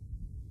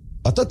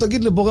 אתה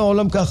תגיד לבורא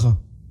העולם ככה,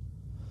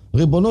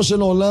 ריבונו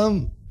של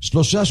עולם,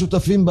 3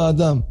 שותפים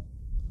באדם,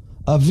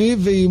 אביו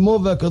ואימו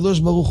והקדוש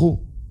ברוך הוא,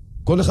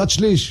 כל אחד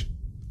שליש.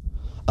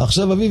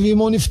 עכשיו אביו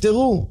ואימו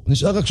נפטרו,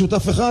 נשאר רק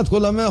שותף אחד,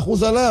 כל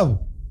 100% עליו.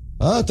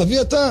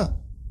 תביא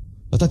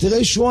אתה תראה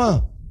ישועה.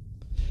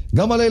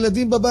 גם על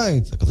הילדים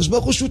בבית, הקדוש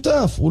ברוך הוא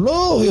שותף, הוא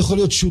לא יכול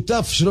להיות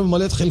שותף שלא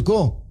ממלא את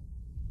חלקו.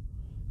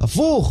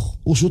 הפוך,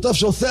 הוא שותף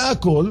שעושה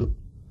הכל,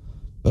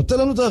 ונותן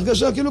לנו את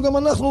ההרגשה כאילו גם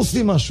אנחנו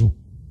עושים משהו.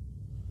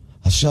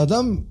 אז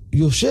כשאדם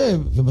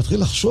יושב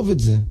ומתחיל לחשוב את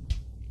זה,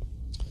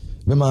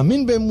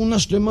 ומאמין באמונה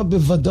שלמה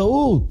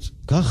בוודאות,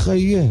 ככה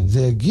יהיה,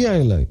 זה יגיע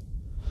אליי.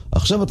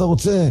 עכשיו אתה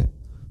רוצה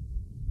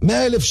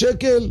 100,000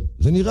 שקל,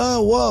 זה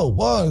נראה וואו,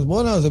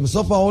 בוא'נה, זה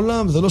בסוף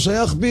העולם, זה לא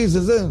שייך בי,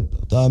 זה.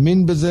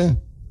 תאמין בזה,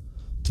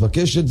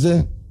 תבקש את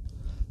זה,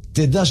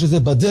 תדע שזה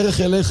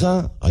בדרך אליך,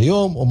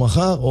 היום או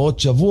מחר או עוד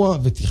שבוע,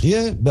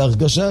 ותחיה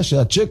בהרגשה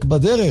שהצ'ק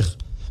בדרך,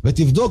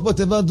 ותבדוק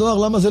בתיבת דואר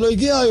למה זה לא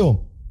הגיע היום.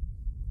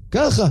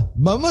 ככה,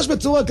 ממש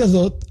בצורה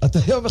כזאת, אתה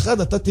יום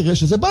אחד אתה תראה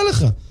שזה בא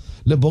לך.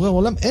 לבורא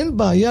עולם אין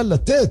בעיה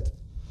לתת.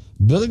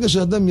 ברגע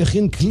שאדם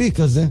יכין כלי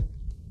כזה,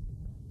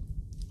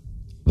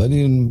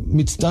 ואני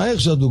מצטער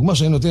שהדוגמה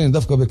שאני נותן היא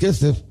דווקא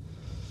בכסף,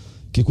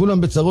 כי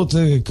כולם בצרות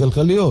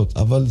כלכליות,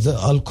 אבל זה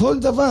על כל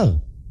דבר.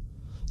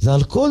 זה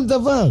על כל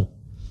דבר.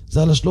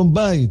 זה על השלום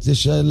בית, זה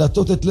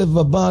להטות את לב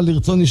הבעל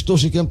לרצון אשתו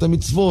שיקיים את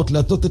המצוות,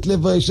 להטות את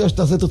לב האישה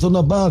שתעשה את רצון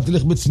הבעל,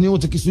 תלך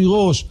בצניעות וכיסוי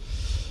ראש,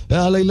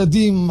 על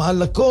הילדים,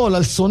 על הכל,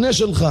 על שונא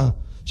שלך,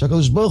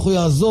 שהקדוש ברוך הוא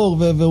יעזור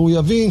והוא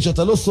יבין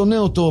שאתה לא שונא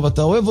אותו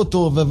ואתה אוהב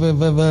אותו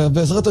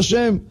ובעזרת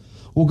השם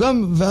הוא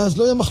גם, ואז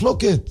לא יהיה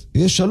מחלוקת,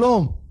 יהיה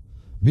שלום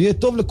ויהיה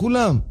טוב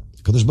לכולם.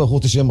 הקדוש ברוך הוא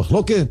רוצה שיהיה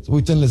מחלוקת, הוא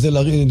ייתן לזה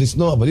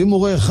לסנוע, אבל אם הוא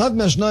רואה אחד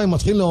מהשניים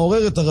מתחיל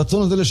לעורר את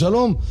הרצון הזה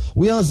לשלום,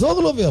 הוא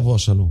יעזור לו ויבוא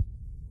השלום.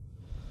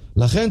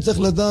 לכן צריך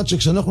לדעת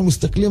שכשאנחנו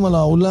מסתכלים על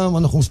העולם,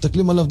 אנחנו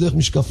מסתכלים עליו דרך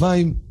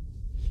משקפיים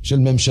של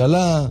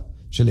ממשלה,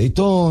 של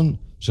עיתון,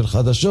 של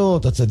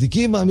חדשות.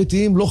 הצדיקים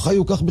האמיתיים לא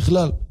חיו כך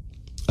בכלל.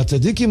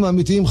 הצדיקים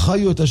האמיתיים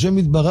חיו את השם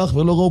יתברך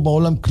ולא ראו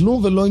בעולם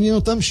כלום ולא עניין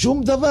אותם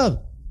שום דבר.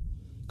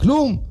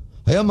 כלום.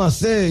 היה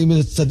מעשה עם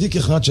איזה צדיק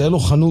אחד שהיה לו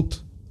חנות,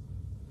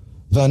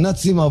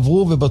 והנאצים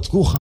עברו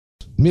ובדקו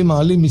מי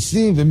מעלים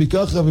מיסים ומי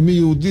ככה ומי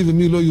יהודי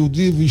ומי לא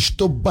יהודי,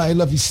 ואשתו באה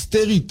אליו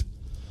היסטרית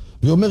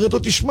והיא אומרת לו,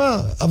 תשמע,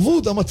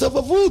 אבוד, המצב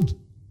אבוד.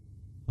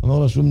 אמר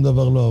לה, שום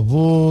דבר לא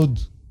אבוד,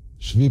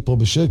 שבי פה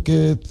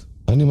בשקט,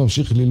 אני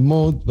ממשיך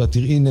ללמוד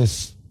ותראי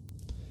נס.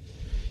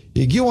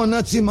 הגיעו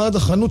הנאצים עד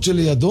החנות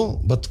שלידו,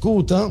 בדקו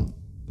אותה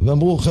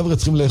ואמרו, חבר'ה,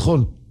 צריכים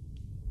לאכול.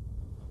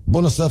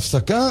 בוא נעשה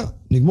הפסקה,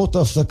 נגמור את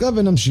ההפסקה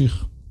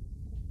ונמשיך.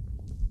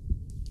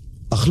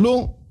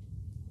 אכלו,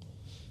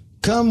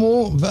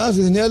 קמו, ואז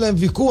נהיה להם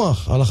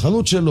ויכוח על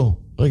החנות שלו.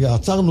 רגע,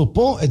 עצרנו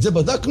פה, את זה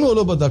בדקנו או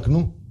לא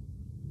בדקנו?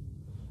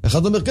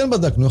 אחד אומר כן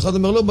בדקנו, אחד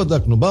אומר לא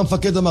בדקנו. בא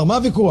המפקד אמר, מה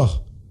הוויכוח?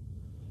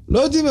 לא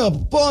יודעים,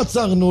 פה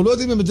עצרנו, לא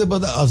יודעים אם את זה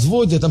בדקנו,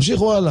 עזבו את זה,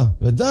 תמשיכו הלאה.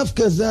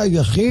 ודווקא זה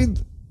היחיד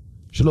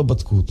שלא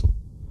בדקו אותו.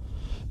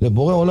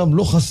 לבורא עולם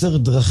לא חסר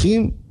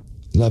דרכים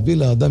להביא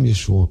לאדם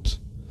ישועות.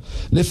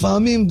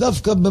 לפעמים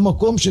דווקא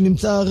במקום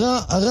שנמצא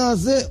הרע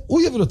הזה,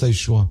 הוא יביא לו את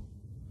הישועה.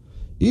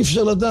 אי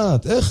אפשר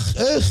לדעת,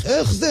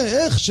 איך זה,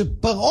 איך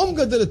שפרעה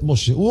מגדל את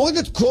משה. הוא הורג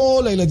את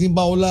כל הילדים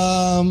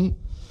בעולם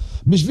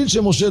בשביל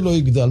שמשה לא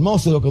יגדל. מה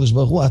עושה לו הקדוש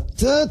ברוך הוא?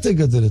 אתה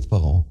תגדל את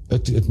פרעה,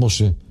 את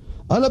משה.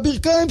 על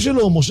הברכיים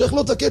שלו, מושך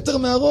לו את הכתר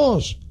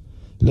מהראש.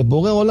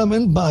 לבורא עולם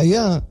אין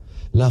בעיה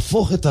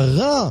להפוך את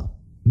הרע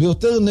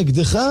ביותר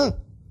נגדך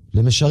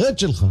למשרת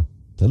שלך.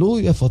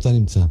 תלוי איפה אתה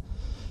נמצא.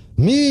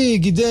 מי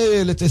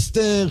גידל את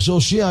אסתר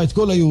שהושיע את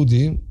כל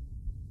היהודים?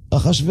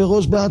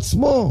 אחשוורוש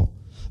בעצמו.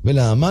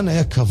 ולהמן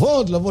היה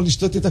כבוד לבוא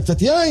לשתות איתה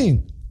קצת יין.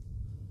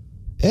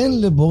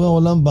 אין לבורא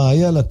עולם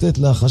בעיה לתת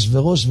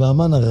לאחשוורוש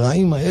והמן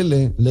הרעים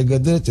האלה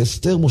לגדל את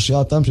אסתר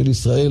מושיעתם של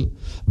ישראל,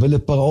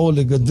 ולפרעה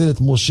לגדל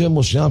את משה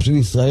מושיעם של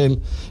ישראל.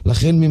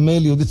 לכן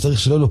ממילא יהודי צריך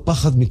שלא לו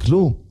פחד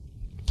מכלום.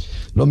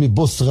 לא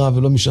מבוס רע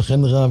ולא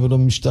משכן רע ולא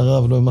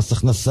ממשטרה ולא ממס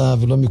הכנסה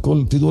ולא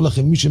מכל. תדעו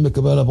לכם, מי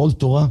שמקבל עליו עול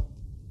תורה,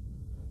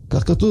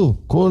 כך כתוב,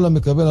 כל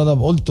המקבל עליו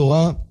עול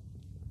תורה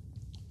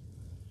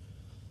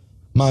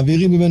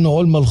מעבירים ממנו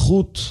עול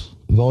מלכות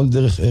ועול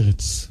דרך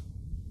ארץ.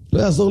 לא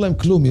יעזור להם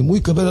כלום. אם הוא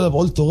יקבל עליו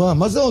עול תורה,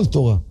 מה זה עול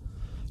תורה?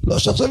 לא,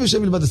 שעכשיו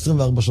ישב ילמד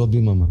 24 שעות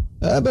ביממה.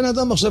 בן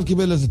אדם עכשיו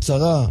קיבל איזה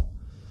צרה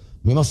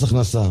ממס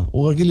הכנסה.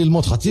 הוא רגיל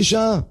ללמוד חצי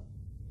שעה,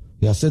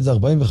 יעשה את זה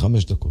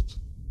 45 דקות.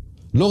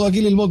 לא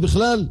רגיל ללמוד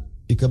בכלל,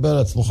 יקבל על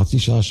עצמו חצי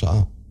שעה,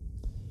 שעה.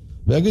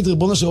 ויגיד,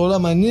 ריבונו של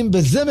עולם, אני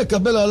בזה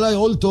מקבל עליי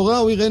עול תורה,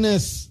 הוא יראה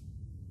נס.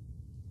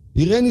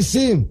 יראה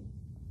ניסים.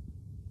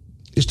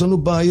 יש לנו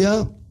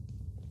בעיה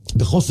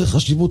בחוסר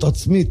חשיבות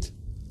עצמית.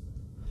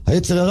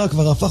 היצר הרע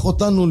כבר הפך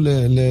אותנו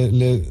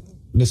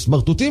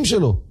לסמרטוטים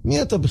שלו.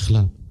 מי אתה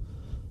בכלל?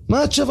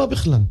 מה את שווה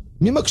בכלל?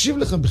 מי מקשיב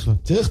לך בכלל?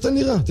 תראה איך אתה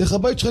נראה, תראה איך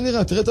הבית שלך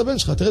נראה, תראה את הבן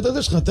שלך, תראה את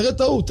הדש שלך, תראה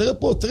את ההוא, תראה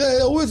פה,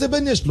 תראה הוא איזה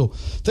בן יש לו,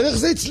 תראה איך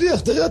זה הצליח,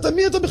 תראה אתה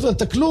מי אתה בכלל,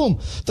 אתה כלום.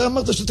 אתה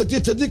אמרת שאתה תהיה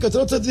צדיק, אתה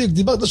לא צדיק,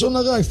 דיברת לשון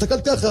הרע,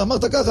 הסתכלת ככה,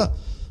 אמרת ככה.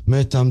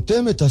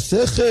 מטמטם את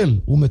השכל,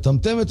 הוא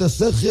מטמטם את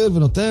השכל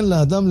ונותן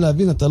לאדם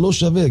להבין, אתה לא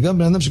שווה. גם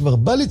בן אדם שכבר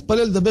בא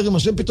להתפלל לדבר עם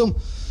השם, פתאום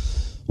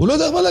הוא לא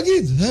יודע מה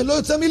להגיד, לא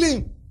יוצא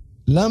מילים.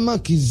 למה?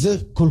 כי זה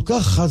כל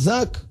כך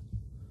חזק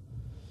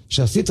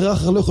שהסטרא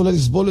אחרא לא יכולה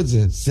לסבול את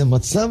זה. זה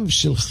מצב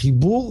של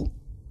חיבור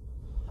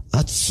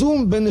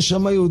עצום בין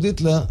נשמה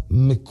יהודית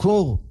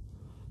למקור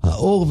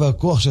האור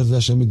והכוח של זה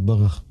השם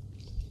יתברך.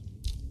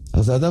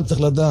 אז האדם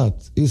צריך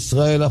לדעת,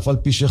 ישראל אף על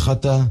פי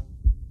שחטא,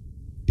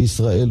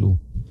 ישראל הוא.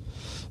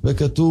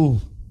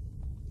 וכתוב,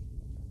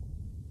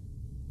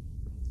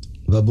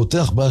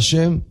 והבוטח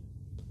בהשם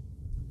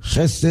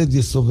חסד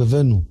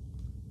יסובבנו.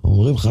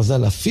 אומרים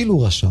חז"ל, אפילו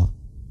רשע.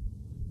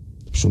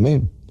 אתם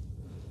שומעים?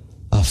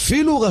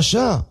 אפילו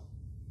רשע,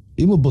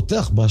 אם הוא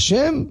בוטח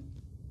בהשם,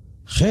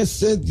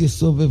 חסד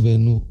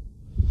יסובבנו.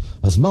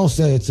 אז מה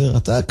עושה היצר?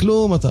 אתה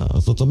כלום, אתה.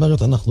 זאת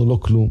אומרת, אנחנו לא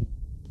כלום.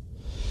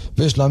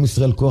 ויש לעם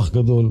ישראל כוח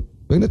גדול.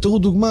 והנה תראו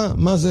דוגמה,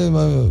 מה זה,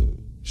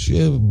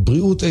 שיהיה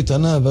בריאות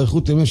איתנה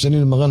ואריכות ימים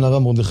שנים למרן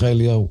הרב מרדכי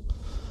אליהו.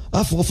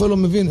 אף רופא לא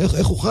מבין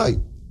איך הוא חי.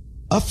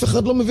 אף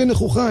אחד לא מבין איך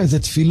הוא חי. זה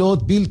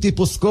תפילות בלתי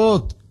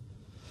פוסקות.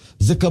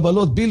 זה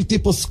קבלות בלתי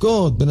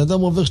פוסקות. בן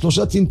אדם עובר 3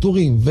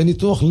 צנתורים,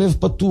 וניתוח לב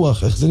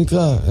פתוח, איך זה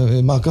נקרא?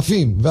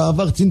 מעקפים,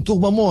 ועבר צנתור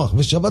במוח,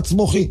 ושבץ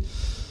מוחי,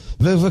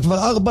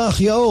 וכבר 4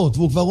 החייאות,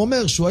 והוא כבר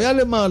אומר שהוא היה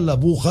למעלה,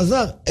 והוא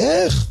חזר.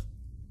 איך?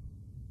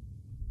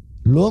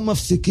 לא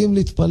מפסיקים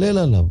להתפלל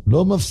עליו,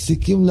 לא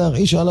מפסיקים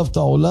להרעיש עליו את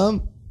העולם,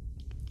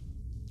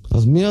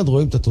 אז מיד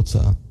רואים את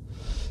התוצאה.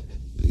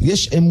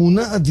 יש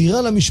אמונה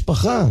אדירה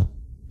למשפחה,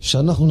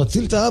 שאנחנו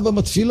נציל את האבא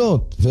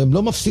בתפילות, והם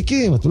לא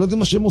מפסיקים, אתם לא יודעים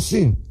מה שהם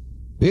עושים.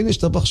 והנה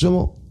השתבח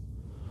שמו.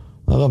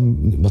 הרב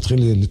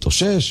מתחיל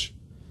להתאושש,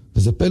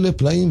 וזה פלא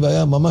פלאים,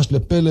 והיה ממש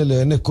לפלא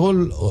לעיני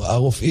כל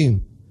הרופאים.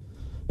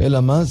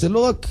 אלא מה? זה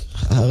לא רק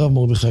הרב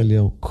מרדכי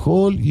אליהו.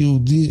 כל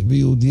יהודי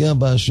ויהודייה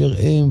באשר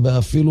הם,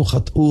 ואפילו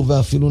חטאו,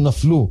 ואפילו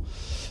נפלו,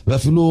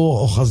 ואפילו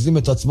אוחזים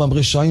את עצמם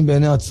רשעים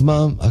בעיני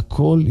עצמם,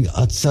 הכל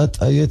עצת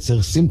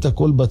היצר. שים את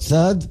הכל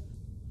בצד,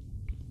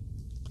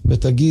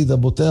 ותגיד,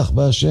 הבוטח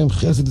בהשם,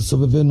 חסד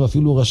יסובבנו,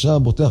 אפילו רשע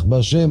בוטח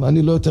בהשם.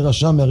 אני לא יותר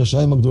רשע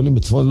מהרשעים הגדולים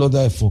בצפון, לא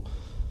יודע איפה.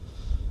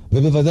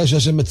 ובוודאי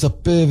שהשם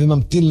מצפה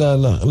וממתין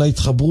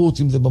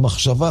להתחברות, אם זה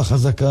במחשבה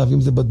חזקה,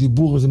 ואם זה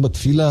בדיבור, וזה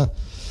בתפילה.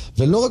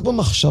 ולא רק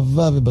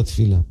במחשבה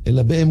ובתפילה,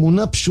 אלא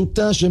באמונה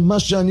פשוטה שמה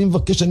שאני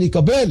מבקש אני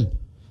אקבל.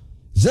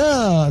 זה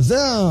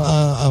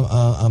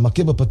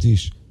המכה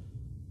בפטיש.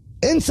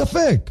 אין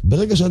ספק.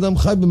 ברגע שאדם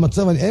חי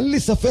במצב, אין לי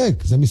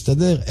ספק, זה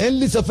מסתדר. אין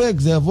לי ספק,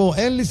 זה יבוא.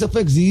 אין לי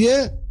ספק, זה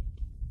יהיה.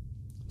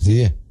 זה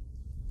יהיה.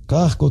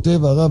 כך כותב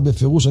הרב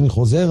בפירוש, אני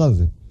חוזר על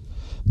זה.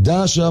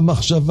 דע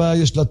שהמחשבה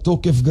יש לה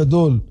תוקף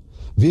גדול,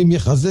 ואם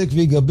יחזק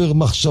ויגבר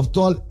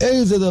מחשבתו על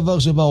איזה דבר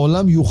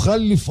שבעולם, יוכל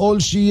לפעול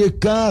שיהיה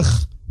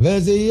כך,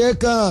 וזה יהיה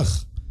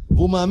כך.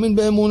 הוא מאמין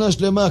באמונה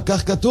שלמה,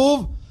 כך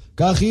כתוב,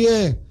 כך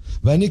יהיה.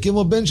 ואני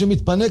כמו בן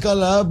שמתפנק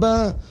על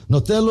האבא,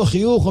 נותן לו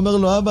חיוך, אומר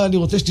לו, אבא, אני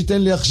רוצה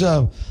שתיתן לי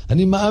עכשיו.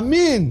 אני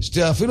מאמין,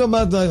 אפילו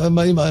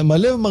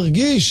הלב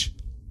מרגיש,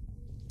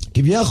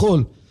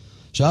 כביכול,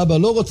 שהאבא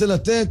לא רוצה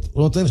לתת,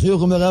 הוא נותן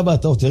חיוך, אומר, אבא,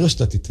 אתה תראה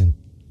שאתה תיתן.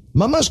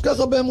 ממש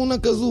ככה באמונה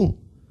כזו.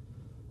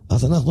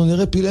 אז אנחנו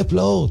נראה פילי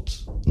פלאות,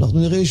 אנחנו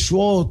נראה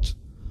ישועות,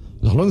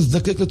 אנחנו לא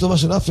נזדקק לטובה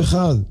של אף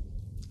אחד.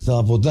 זה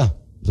עבודה,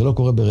 זה לא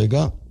קורה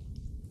ברגע,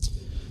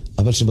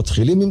 אבל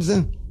שמתחילים עם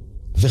זה,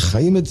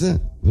 וחיים את זה,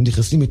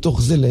 ונכנסים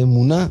מתוך זה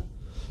לאמונה,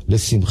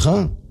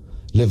 לשמחה,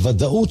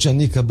 לוודאות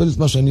שאני אקבל את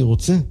מה שאני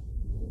רוצה.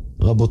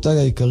 רבותיי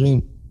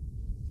היקרים,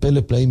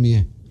 פלא פלאים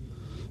יהיה.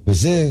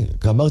 וזה,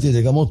 כאמרתי את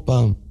זה גם עוד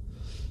פעם,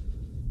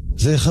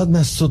 זה אחד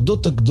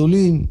מהסודות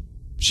הגדולים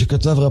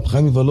שכתב רב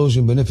חיים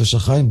מוולוז'ין בנפש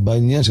החיים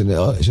בעניין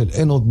של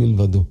אין עוד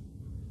מלבדו.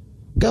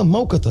 גם מה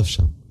הוא כתב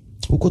שם?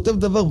 הוא כותב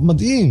דבר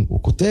מדהים, הוא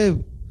כותב,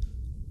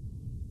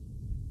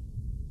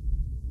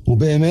 הוא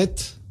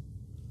באמת,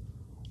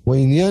 הוא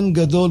עניין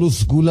גדול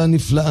וסגולה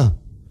נפלאה.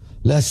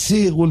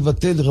 להסיר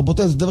ולבטל,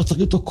 רבותיי, זה דבר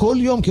שצריך אותו כל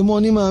יום כמו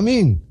אני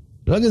מאמין.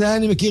 לא נגיד,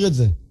 אני מכיר את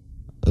זה.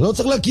 לא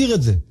צריך להכיר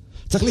את זה.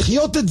 צריך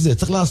לחיות את זה,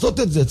 צריך לעשות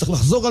את זה, צריך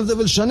לחזור על זה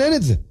ולשנן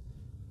את זה.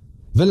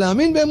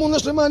 ולהאמין באמונה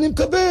שלמה אני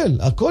מקבל,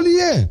 הכל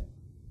יהיה.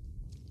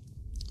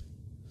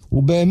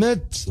 הוא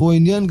באמת, הוא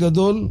עניין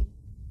גדול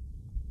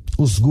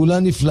וסגולה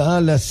נפלאה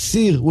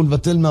להסיר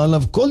ולבטל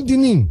מעליו כל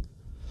דינים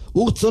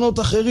ורצונות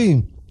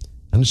אחרים.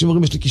 אנשים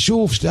אומרים, יש לי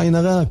כישוף, יש לי עין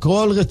הרע,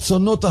 כל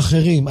רצונות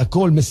אחרים,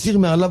 הכל, מסיר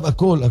מעליו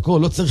הכל, הכל,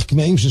 לא צריך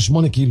קמעים של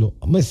 8 קילו,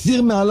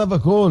 מסיר מעליו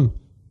הכל.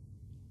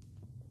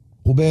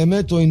 הוא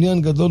באמת, הוא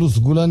עניין גדול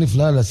וסגולה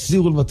נפלאה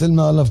להסיר ולבטל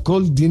מעליו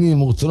כל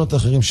דינים ורצונות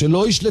אחרים,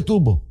 שלא ישלטו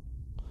בו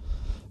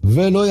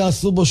ולא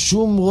יעשו בו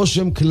שום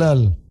רושם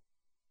כלל.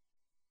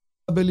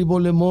 בליבו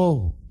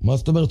למור. מה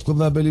זאת אומרת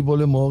קובע בליבו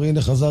למור?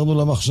 הנה חזרנו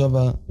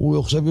למחשבה. הוא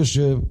עכשיו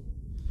יושב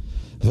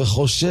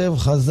וחושב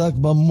חזק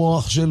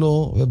במוח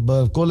שלו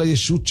ובכל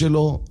הישות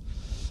שלו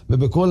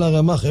ובכל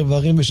הרמ"ח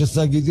איברים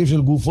ושס"ה גידים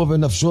של גופו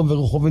ונפשו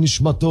ורוחו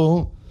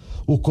ונשמתו.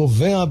 הוא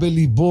קובע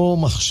בליבו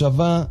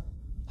מחשבה,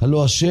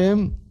 הלא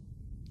השם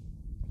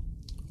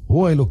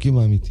הוא האלוקים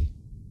האמיתי.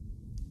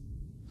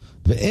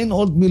 ואין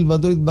עוד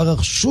מלבדו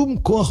יתברך שום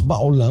כוח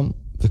בעולם,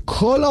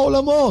 וכל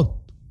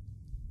העולמות,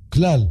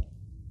 כלל.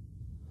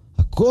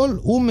 הכל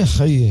הוא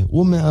מחיה,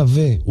 הוא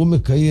מהווה, הוא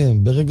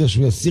מקיים. ברגע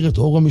שהוא יסיר את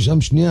אורו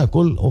משם שנייה,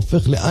 הכל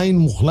הופך לעין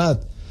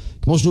מוחלט.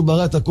 כמו שהוא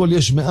ברא את הכל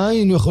יש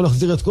מאין, הוא יכול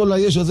להחזיר את כל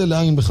היש הזה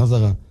לעין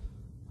בחזרה.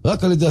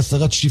 רק על ידי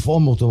הסרת שפעו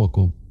מאותו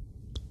מקום.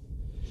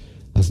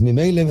 אז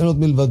ממילא אין עוד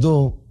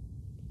מלבדו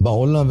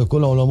בעולם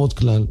וכל העולמות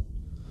כלל.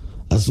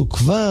 אז הוא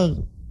כבר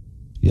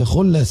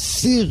יכול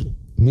להסיר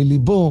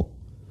מליבו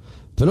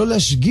ולא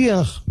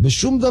להשגיח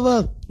בשום דבר.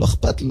 לא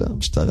אכפת לו,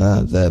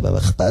 משטרה, זה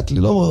אכפת לי,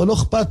 לא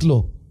אכפת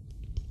לו.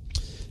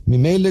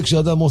 ממילא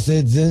כשאדם עושה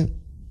את זה,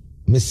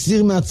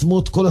 מסיר מעצמו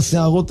את כל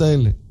השערות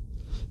האלה,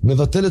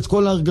 מבטל את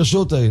כל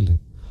ההרגשות האלה,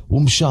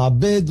 הוא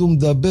משעבד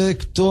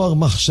ומדבק תואר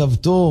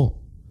מחשבתו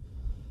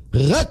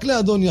רק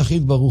לאדון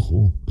יחיד ברוך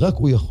הוא, רק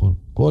הוא יכול.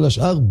 כל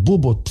השאר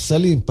בובות,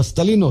 פסלים,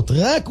 פסטלינות,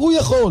 רק הוא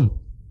יכול.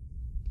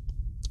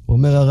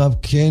 אומר הרב,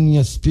 כן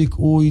יספיק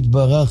הוא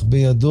יתברך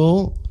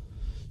בידו,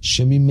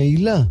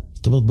 שממילא,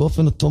 זאת אומרת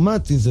באופן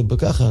אוטומטי, זה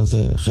בככה,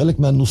 זה חלק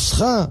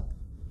מהנוסחה,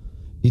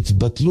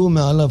 יתבטלו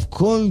מעליו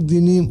כל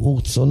דינים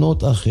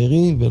ורצונות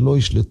אחרים ולא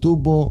ישלטו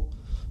בו,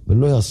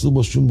 ולא יעשו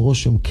בו שום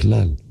רושם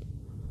כלל.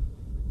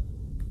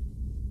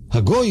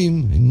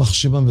 הגויים, עם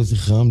מחשבם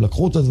וזכרם,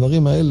 לקחו את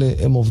הדברים האלה,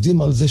 הם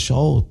עובדים על זה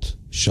שעות,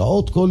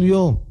 שעות כל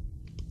יום.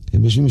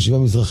 הם יושבים ישיבה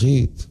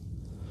מזרחית,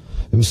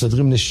 הם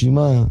מסדרים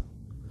נשימה,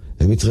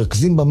 הם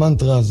מתרכזים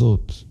במנטרה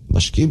הזאת,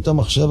 משקיעים את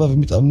המחשבה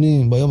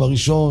ומתאמנים. ביום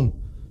הראשון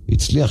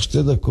הצליח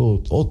 2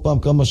 דקות, עוד פעם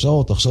כמה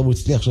שעות, עכשיו הוא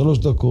הצליח 3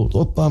 דקות,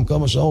 עוד פעם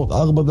כמה שעות,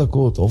 4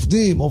 דקות,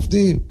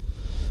 עובדים.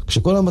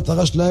 כשכל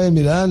המטרה שלהם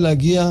היא לאן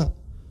להגיע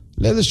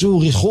לאיזשהו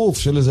ריחוף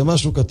של איזה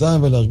משהו קטן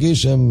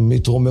ולהרגיש שהם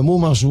התרוממו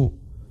משהו.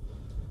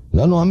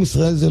 לנו עם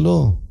ישראל זה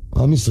לא.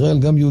 עם ישראל,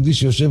 גם יהודי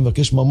שיושב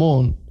מבקש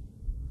ממון,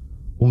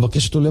 הוא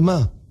מבקש אותו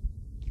למה?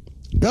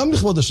 גם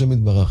לכבוד השם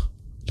יתברך.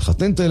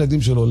 לחתן את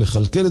הילדים שלו,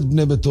 לחלקל את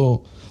בני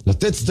ביתו,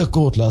 לתת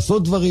צדקות,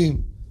 לעשות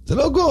דברים. זה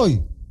לא גוי.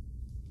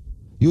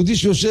 יהודי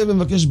שיושב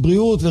ומבקש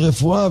בריאות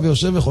ורפואה,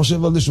 ויושב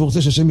וחושב על זה שהוא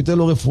רוצה שהשם ייתן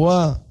לו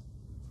רפואה.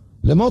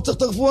 למה הוא צריך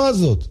את הרפואה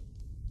הזאת?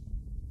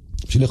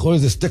 בשביל לאכול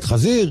איזה סטייק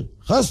חזיר?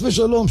 חס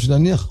ושלום, בשביל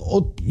להניח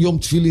עוד יום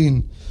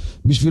תפילין,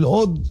 בשביל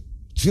עוד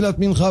תפילת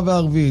מנחה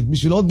וערבית,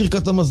 בשביל עוד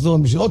ברכת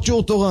המזון, בשביל עוד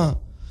שיעור תורה.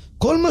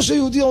 כל מה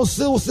שיהודי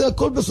עושה, הוא עושה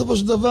הכל בסופו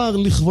של דבר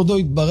לכבודו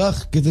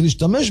יתברך, כדי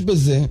להשתמש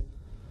בזה,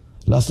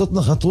 לעשות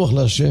נחת רוח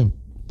להשם.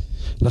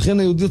 לכן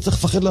היהודי צריך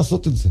לפחד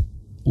לעשות את זה.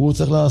 הוא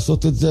צריך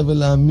לעשות את זה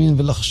ולהאמין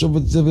ולחשוב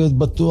את זה ולהיות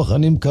בטוח,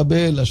 אני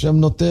מקבל, השם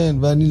נותן,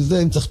 ואני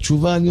זה, אם צריך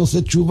תשובה, אני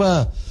עושה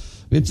תשובה.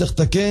 ואם צריך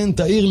תקן,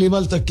 תעיר לי מה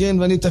לתקן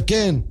ואני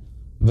תקן.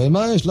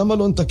 ומה יש? למה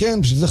לא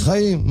נתקן? בשביל זה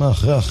חיים. מה,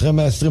 אחרי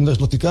 120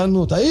 דרך לא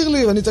תיקנו? תעיר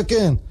לי ואני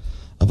תקן.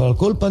 אבל על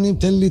כל פנים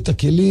תן לי את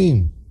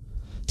הכלים.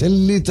 תן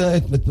לי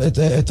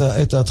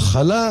את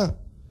ההתחלה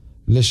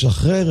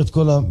לשחרר את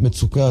כל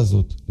המצוקה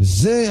הזאת.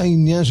 זה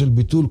העניין של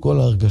ביטול כל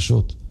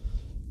ההרגשות.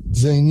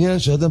 זה העניין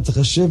שהאדם צריך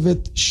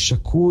לשבת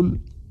שקול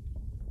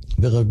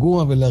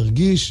ורגוע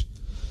ולהרגיש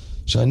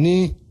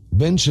שאני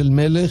בן של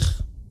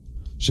מלך,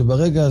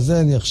 שברגע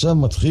הזה אני עכשיו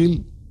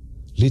מתחיל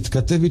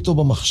להתכתב איתו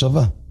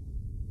במחשבה.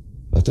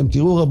 ואתם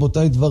תראו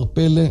רבותיי דבר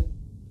פלא,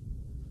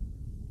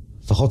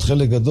 לפחות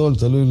חלק גדול,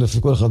 תלוי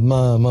לפי כל אחד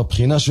מה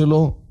הבחינה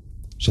שלו,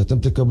 שאתם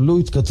תקבלו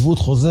התכתבות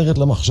חוזרת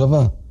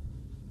למחשבה.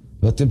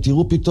 ואתם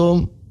תראו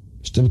פתאום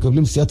שאתם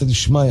מקבלים סייעתא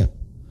דשמיא,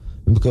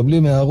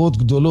 ומקבלים הערות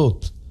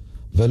גדולות,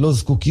 ולא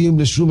זקוקים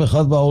לשום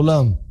אחד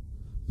בעולם.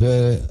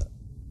 ורק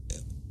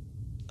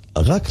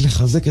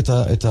לחזק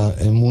את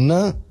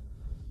האמונה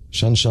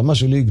שהנשמה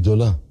שלי היא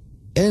גדולה.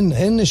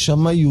 אין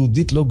נשמה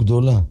יהודית לא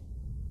גדולה.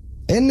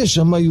 אין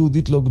נשמה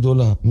יהודית לא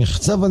גדולה.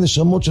 מחצב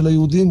הנשמות של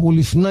היהודים הוא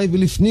לפני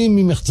ולפנים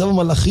ממחצב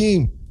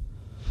המלאכים.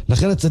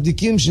 לכן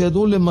הצדיקים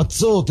שידעו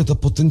למצות את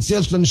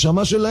הפוטנציאל של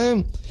הנשמה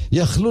שלהם,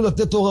 יכלו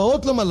לתת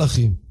הוראות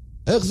למלאכים.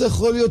 איך זה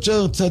יכול להיות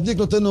שהצדיק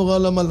נותן הוראה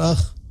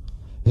למלאך?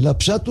 אלא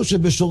הפשט הוא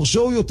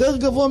שבשורשו הוא יותר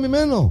גבוה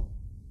ממנו.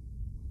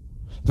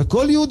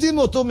 וכל יהודי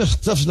מאותו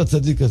מחצב של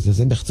הצדיק הזה,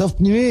 זה מחצב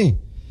פנימי.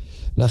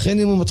 לכן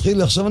אם הוא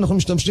מתחיל, עכשיו אנחנו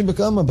משתמשים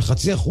בכמה?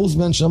 ב0.5%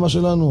 מהנשמה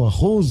שלנו,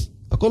 1%.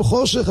 הכל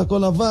חושך,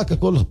 הכל אבק,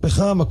 הכל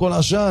פחם, הכל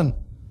עשן.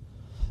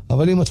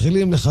 אבל אם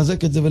מתחילים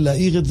לחזק את זה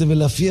ולהאיר את זה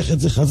ולהפיח את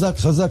זה חזק,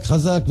 חזק,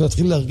 חזק,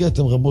 ולהתחיל להרגיע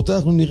אתם, רבותיי,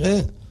 אנחנו נראה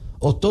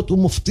אותות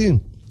ומופתים.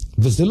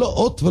 וזה לא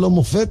אות ולא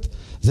מופת,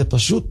 זה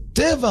פשוט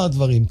טבע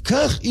הדברים.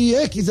 כך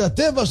יהיה, כי זה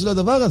הטבע של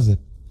הדבר הזה.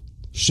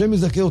 שם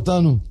יזכה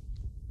אותנו,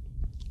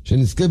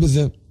 שנזכה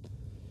בזה,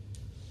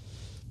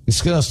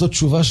 נזכה לעשות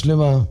תשובה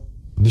שלמה,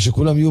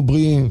 ושכולם יהיו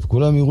בריאים,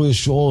 וכולם יראו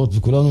ישועות,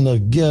 וכולנו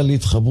נרגיע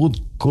להתחברות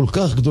כל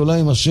כך גדולה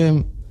עם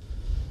השם,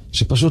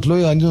 שפשוט לא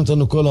יעניין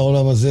אותנו כל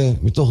העולם הזה,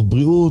 מתוך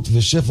בריאות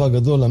ושפע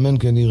גדול, אמן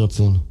כן יהי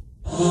רצון.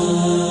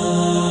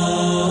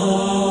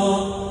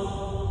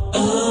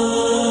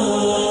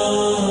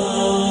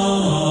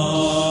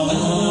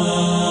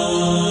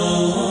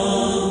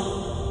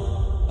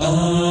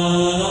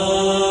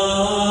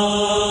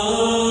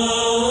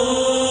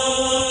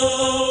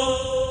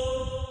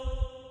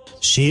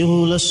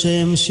 שירו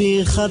לשם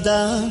שיר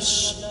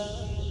חדש,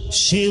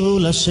 שירו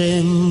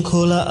לשם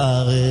כל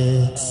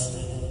הארץ,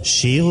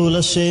 שירו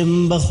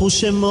לשם ברכו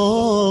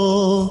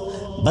שמו,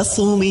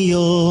 בסו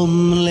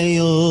מיום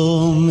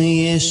ליום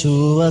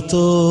ישועתו.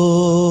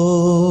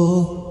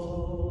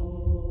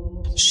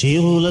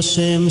 שירו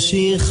לשם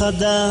שיר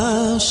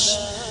חדש,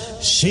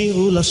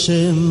 שירו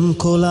לשם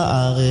כל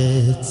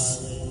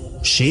הארץ,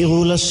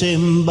 שירו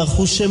לשם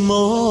ברכו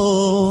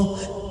שמו,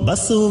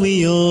 בסו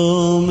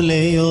מיום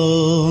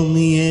ליום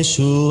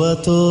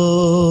ישועתו.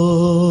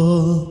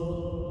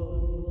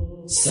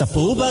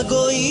 ספרו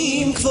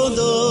בגויים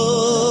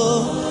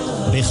כבודו,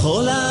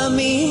 בכל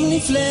העמים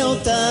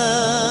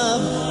נפלאותיו,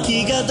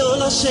 כי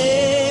גדול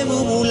השם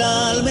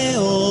ומולל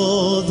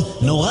מאוד,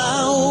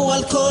 נורא הוא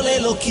על כל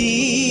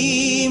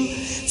אלוקים.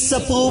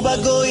 ספרו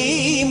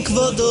בגויים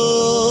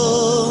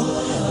כבודו,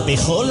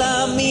 בכל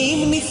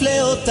העמים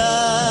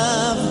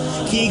נפלאותיו,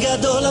 כי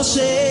גדול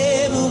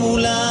השם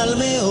ומולל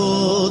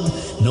מאוד,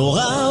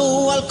 נורא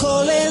הוא על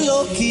כל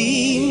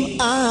אלוקים.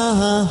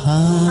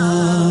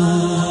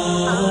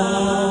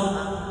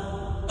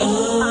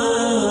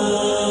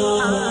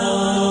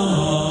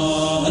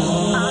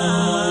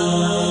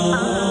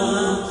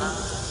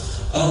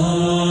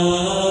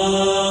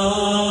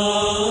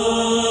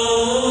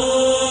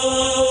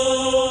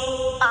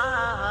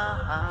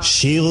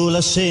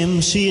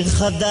 שיר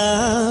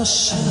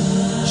חדש,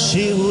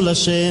 שירו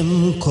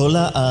לשם כל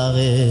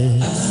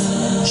הארץ,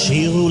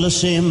 שירו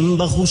לשם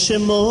ברכו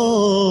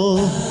שמו,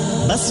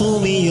 בסרו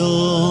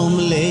מיום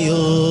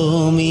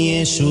ליום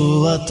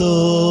ישועתו.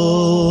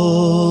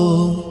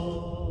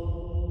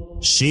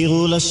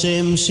 שירו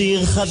לשם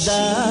שיר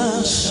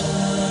חדש,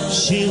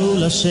 שירו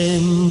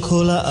לשם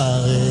כל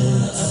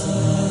הארץ,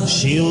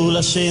 שירו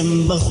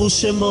לשם ברכו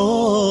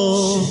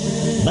שמו,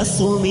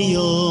 בסרו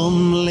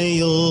מיום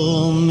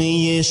ליום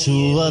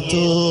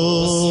ישועתו.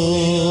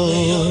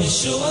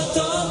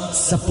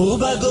 ספרו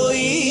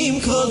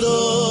בגויים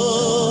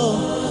כבודו,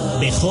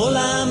 בכל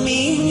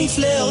העמים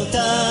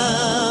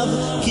נפלאותיו,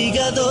 כי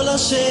גדול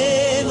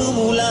השם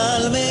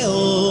ומולל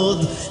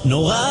מאוד,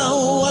 נורא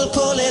הוא על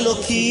כל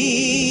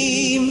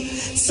אלוקים.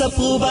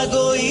 ספרו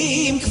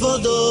בגויים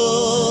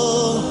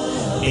כבודו,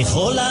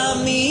 בכל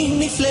העמים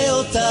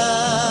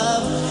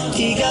נפלאותיו,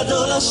 כי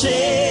גדול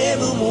השם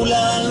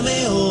ומולל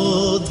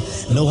מאוד,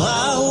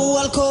 נורא הוא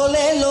על כל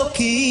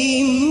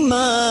אלוקים.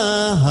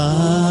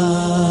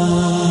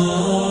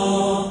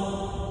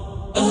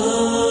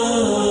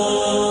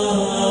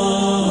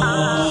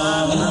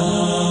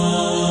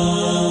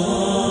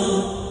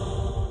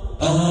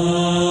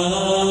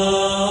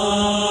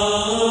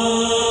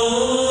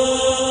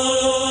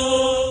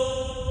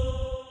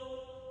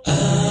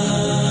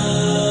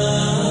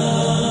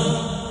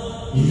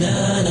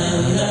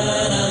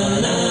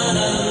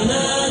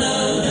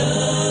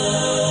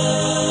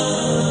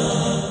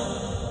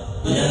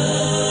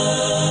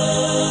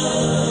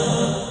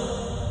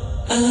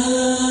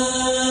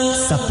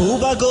 ספרו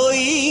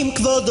בגויים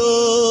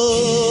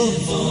כבודו,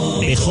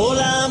 בכל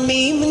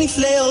העמים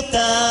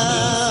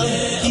נפלאותיו,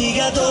 כי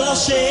גדול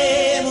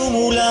השם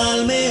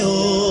ומולל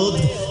מאוד,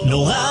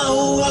 נורא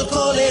הוא על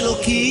כל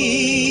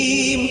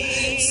אלוקים.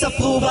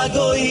 ספרו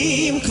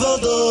בגויים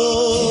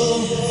כבודו,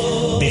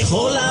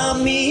 בכל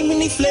העמים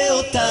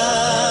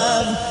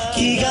נפלאותיו,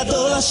 כי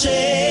גדול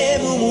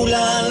השם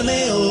ומולל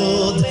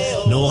מאוד,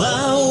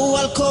 נורא הוא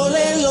על כל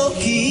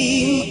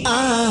אלוקים.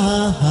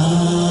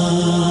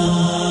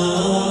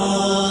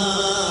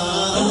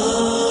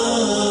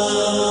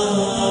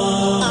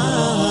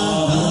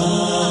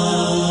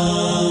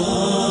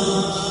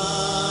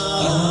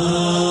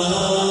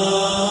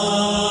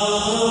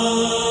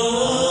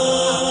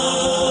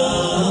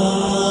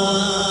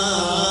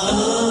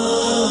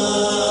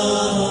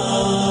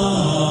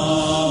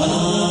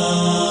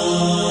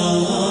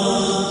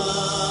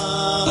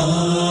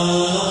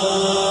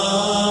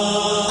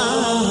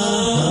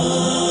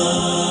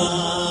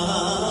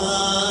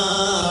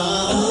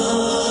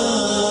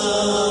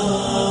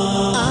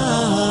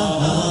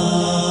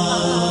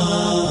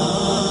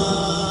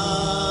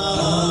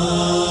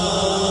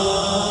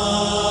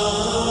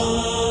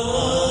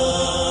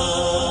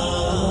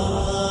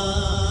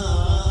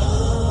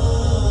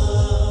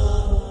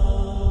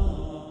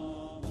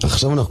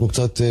 עכשיו אנחנו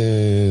קצת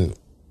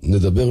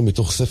נדבר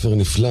מתוך ספר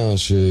נפלא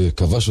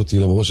שכבש אותי,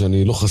 למרות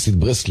שאני לא חסיד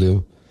ברסלב,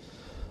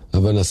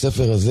 אבל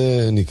הספר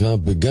הזה נקרא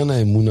בגן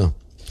האמונה.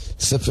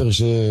 ספר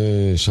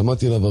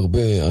ששמעתי עליו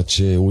הרבה עד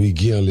שהוא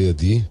הגיע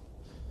לידי,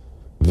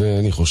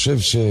 ואני חושב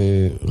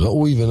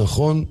שראוי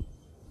ונכון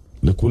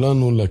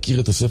לכולנו להכיר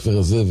את הספר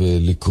הזה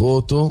ולקרוא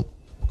אותו.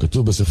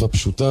 כתוב בשפה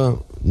פשוטה,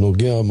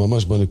 נוגע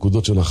ממש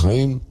בנקודות של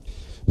החיים,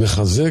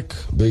 מחזק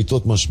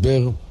בעיתות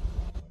משבר,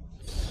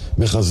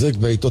 מחזק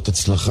בעיתות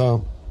הצלחה.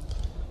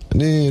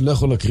 אני לא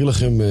יכול להקריא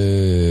לכם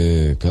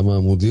כמה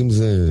עמודים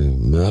זה,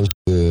 מעל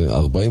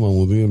 40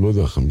 עמודים, לא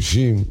יודע,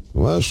 50,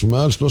 ממש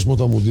מעל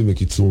 300 עמודים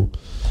בקיצור,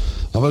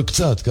 אבל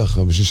קצת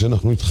ככה, בשביל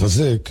שאנחנו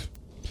נתחזק.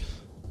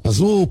 אז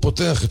הוא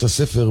פותח את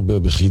הספר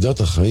בחידת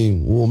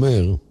החיים, הוא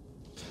אומר,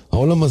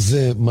 העולם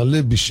הזה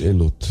מלא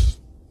בשאלות.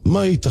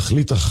 מהי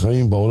תכלית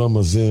החיים בעולם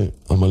הזה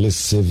המלא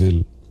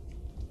סבל?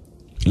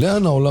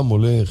 לאן העולם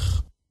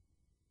הולך?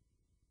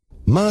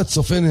 מה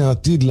הצופן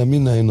העתיד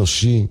למין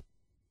האנושי?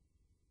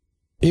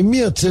 עם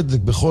מי הצדק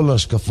בכל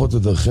ההשקפות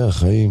ודרכי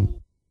החיים?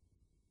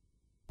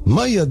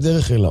 מהי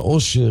הדרך אל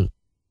האושר?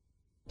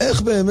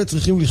 איך באמת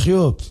צריכים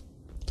לחיות?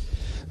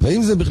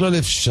 והאם זה בכלל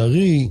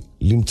אפשרי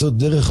למצוא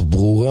דרך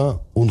ברורה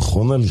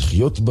ונכונה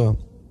לחיות בה?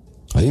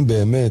 האם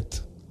באמת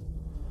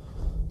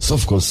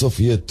סוף כל סוף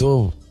יהיה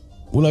טוב?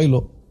 אולי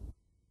לא.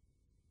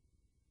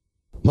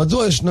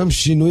 מדוע ישנם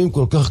שינויים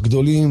כל כך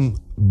גדולים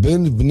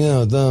בין בני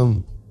האדם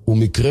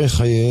ומקרה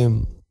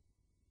חייהם?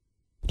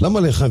 למה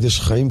לאחד יש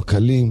חיים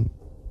קלים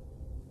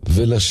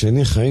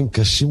ולשני חיים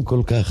קשים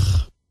כל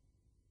כך?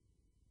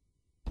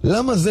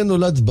 למה זה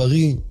נולד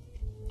בריא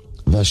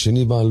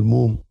והשני בעל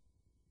מום?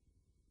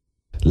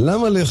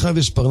 למה לאחד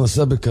יש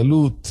פרנסה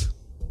בקלות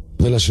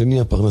ולשני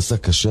הפרנסה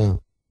קשה?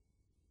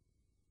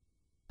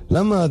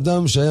 למה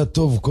האדם שהיה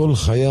טוב כל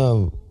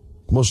חייו,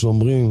 כמו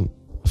שאומרים,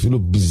 אפילו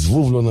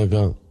בזבוב לא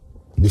נגע,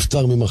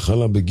 נפטר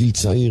ממחלה בגיל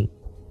צעיר,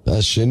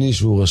 והשני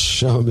שהוא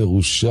רשע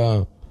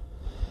מרושע,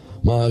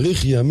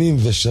 מעריך ימים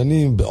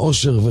ושנים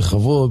באושר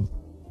וכבוד,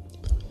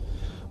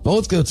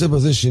 ועוד כיוצא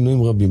בזה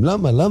שינויים רבים.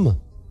 למה?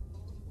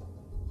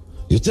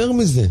 יותר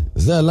מזה,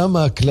 זה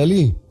הלמה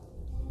הכללי.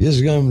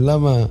 יש גם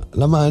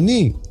למה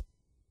אני.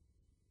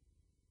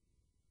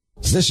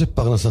 זה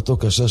שפרנסתו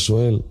קשה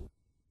שואל,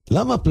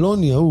 למה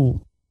פלוני ההוא,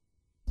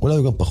 אולי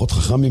הוא גם פחות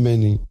חכם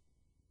ממני,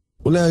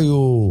 אולי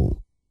הוא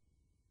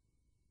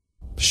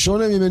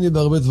שונה ממני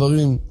בהרבה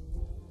דברים,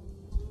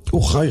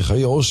 הוא חי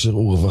חיי עושר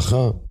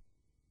ורווחה,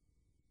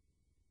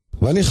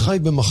 ואני חי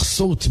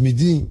במחסור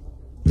תמידי,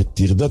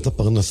 ותרדת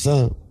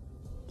הפרנסה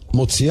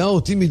מוציאה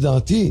אותי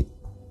מדעתי.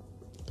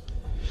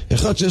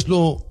 אחד שיש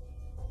לו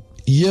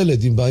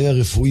ילד עם בעיה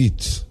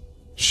רפואית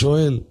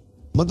שואל,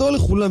 מדוע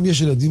לכולם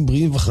יש ילדים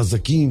בריאים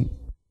וחזקים,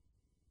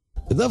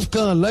 ודווקא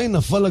עליי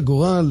נפל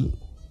הגורל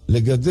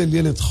לגדל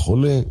ילד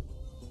חולה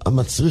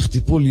המצריך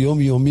טיפול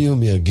יומי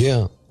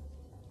ומייגע?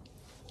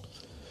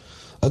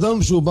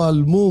 אדם שהוא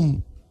בעל מום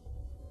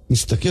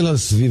מסתכל על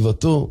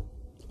סביבתו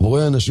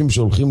ורואה אנשים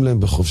שהולכים להם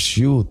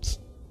בחופשיות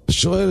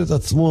ושואל את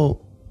עצמו,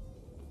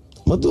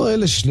 מדוע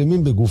אלה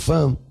שלמים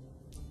בגופם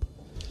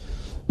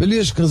ולי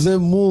יש כזה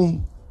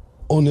מום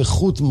או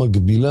נכות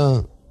מגבילה,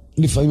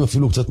 לפעמים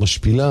אפילו קצת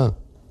משפילה?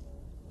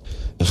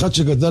 אחד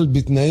שגדל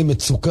בתנאי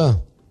מצוקה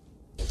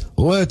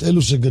רואה את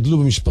אלו שגדלו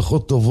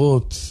במשפחות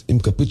טובות עם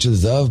כפית של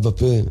זהב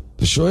בפה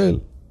ושואל,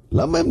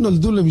 למה הם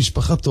נולדו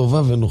למשפחה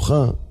טובה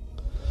ונוחה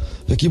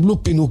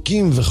וקיבלו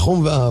פינוקים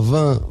וחום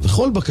ואהבה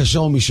וכל בקשה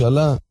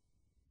ומשאלה,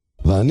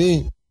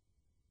 ואני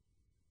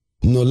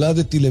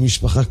נולדתי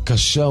למשפחה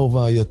קשה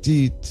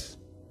ובעייתית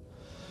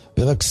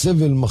ורק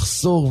סבל,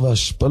 מחסור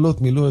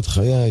והשפלות מילאו את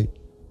חיי.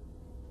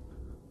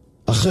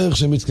 אחר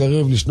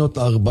שמתקרב לשנות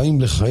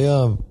 40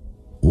 לחייו,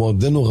 הוא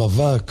עודנו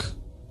רווק,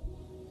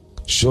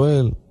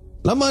 שואל,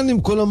 למה אני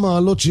עם כל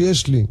המעלות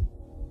שיש לי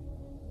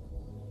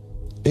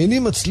איני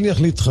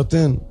מצליח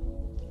להתחתן?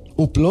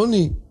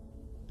 ופלוני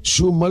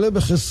שהוא מלא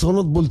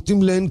בחסרונות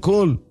בולטים לאין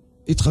כל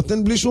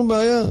התחתן בלי שום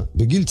בעיה,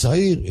 בגיל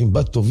צעיר, עם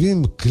בת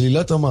טובים,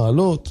 כלילת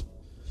המעלות.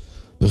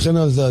 וכן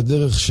על זה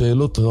הדרך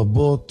שאלות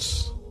רבות.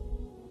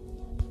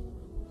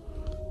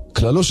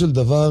 כללו של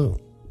דבר,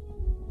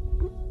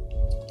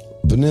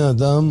 בני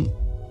אדם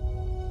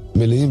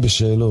מלאים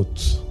בשאלות,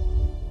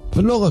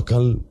 ולא רק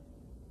על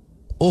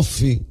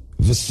אופי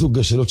וסוג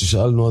השאלות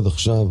ששאלנו עד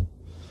עכשיו,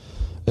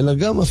 אלא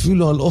גם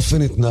אפילו על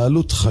אופן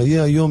התנהלות חיי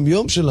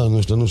היום-יום שלנו.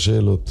 יש לנו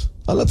שאלות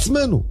על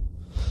עצמנו.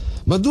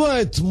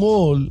 מדוע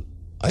אתמול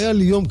היה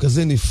לי יום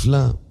כזה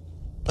נפלא,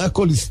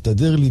 הכל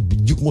הסתדר לי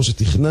בדיוק כמו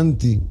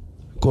שתכננתי,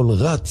 הכל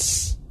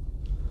רץ,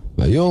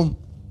 והיום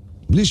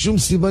בלי שום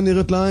סיבה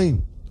נראית לעין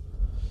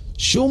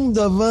שום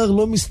דבר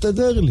לא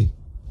מסתדר לי,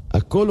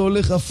 הכל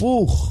הולך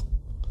הפוך.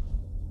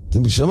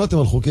 אתם שמעתם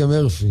על חוקי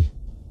מרפי,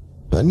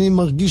 ואני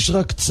מרגיש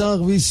רק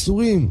צער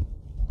ואיסורים.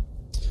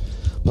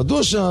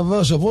 מדוע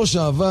שבוע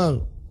שעבר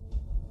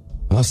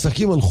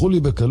העסקים הלכו לי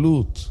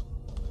בקלות,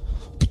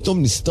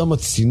 פתאום נסתם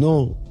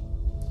הצינור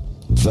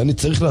ואני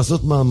צריך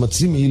לעשות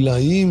מאמצים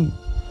עילאיים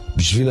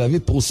בשביל להביא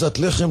פרוסת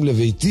לחם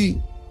לביתי?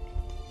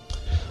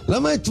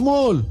 למה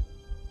אתמול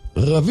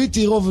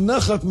רביתי רוב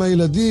נחת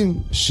מהילדים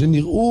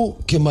שנראו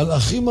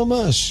כמלאכים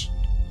ממש,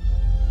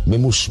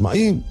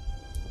 ממושמעים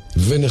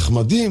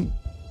ונחמדים,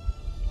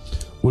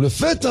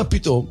 ולפתע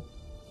פתאום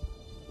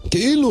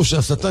כאילו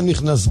שהשטן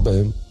נכנס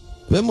בהם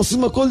והם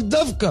עושים הכל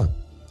דווקא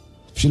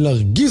בשביל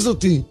להרגיז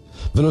אותי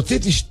ולהוציא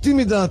את אשתי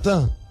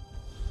מדעתה?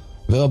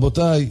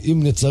 ורבותיי, אם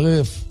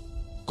נצרף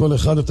כל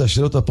אחד את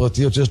השאלות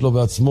הפרטיות שיש לו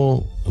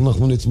בעצמו,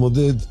 אנחנו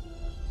נתמודד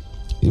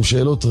עם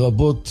שאלות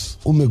רבות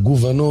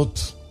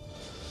ומגוונות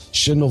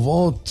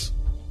שנובעות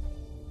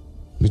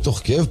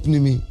מתוך כאב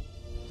פנימי,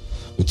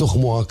 מתוך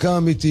מועקה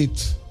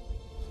אמיתית.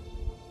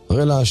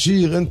 הרי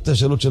לעשיר אין את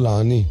השאלות של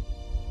העני,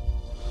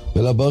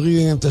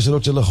 ולבריא אין את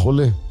השאלות של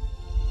החולה.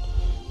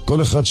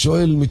 כל אחד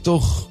שואל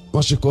מתוך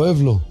מה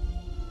שכואב לו.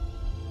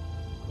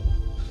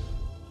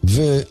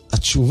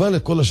 והתשובה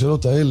לכל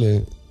השאלות האלה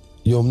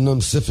היא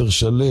אומנם ספר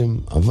שלם,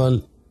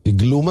 אבל היא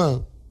גלומה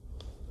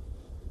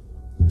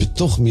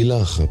בתוך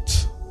מילה אחת,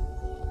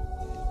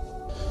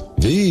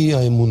 והיא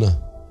האמונה.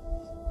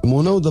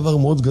 אמונה הוא דבר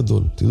מאוד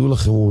גדול, תדעו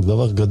לכם, הוא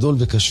דבר גדול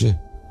וקשה,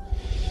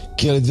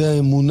 כי על ידי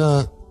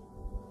האמונה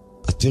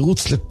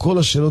התירוץ לכל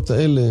השאלות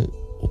האלה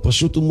הוא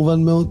פשוט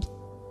ומובן מאוד.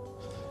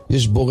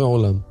 יש בורא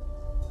עולם,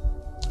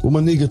 הוא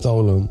מנהיג את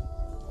העולם,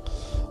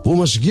 והוא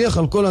משגיח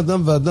על כל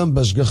אדם ואדם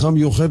בהשגחה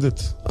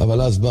מיוחדת.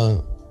 אבל אז בא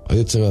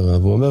היצר הרע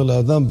והוא אומר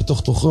לאדם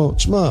בתוך תוכו,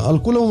 תשמע, על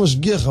כולם הוא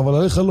משגיח אבל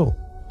עליך לא.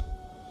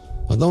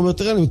 האדם אומר,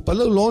 תראה, אני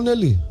מתפלל, הוא לא עונה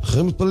לי,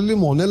 אחרים מתפללים,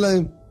 הוא עונה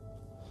להם,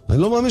 אני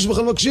לא מאמין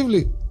שבכלל מקשיב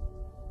לי.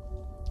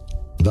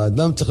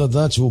 והאדם צריך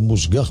לדעת שהוא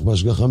מושגח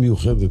בהשגחה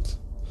מיוחדת,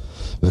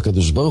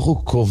 והקדוש ברוך הוא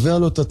קובע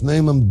לו את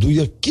התנאים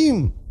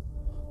המדויקים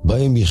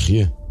בהם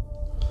יחיה,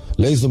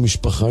 לאיזו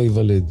משפחה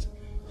ייוולד,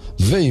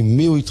 ועם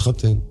מי הוא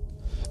יתחתן,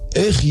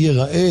 איך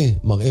ייראה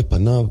מראה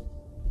פניו,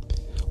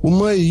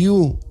 ומה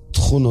יהיו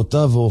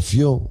תכונותיו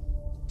ואופיו,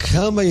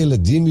 כמה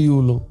ילדים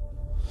יהיו לו,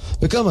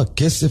 וכמה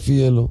כסף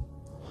יהיה לו,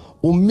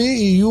 ומי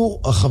יהיו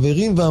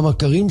החברים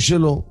והמכרים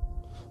שלו,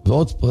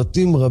 ועוד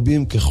פרטים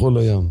רבים ככל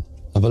הים.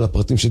 אבל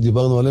הפרטים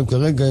שדיברנו עליהם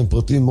כרגע הם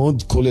פרטים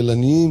מאוד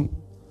כוללניים,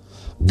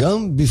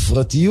 גם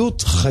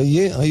בפרטיות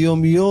חיי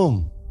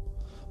היום-יום,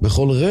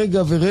 בכל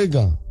רגע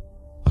ורגע,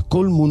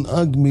 הכל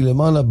מונהג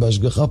מלמעלה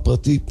בהשגחה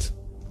פרטית.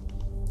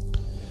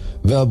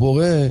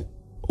 והבורא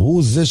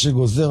הוא זה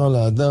שגוזר על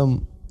האדם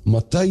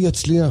מתי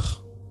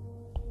יצליח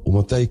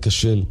ומתי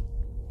ייכשל.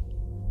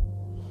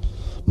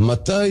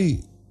 מתי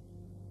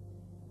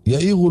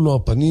יאירו לו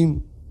הפנים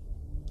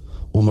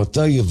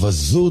ומתי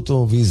יבזו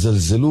אותו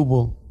ויזלזלו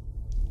בו.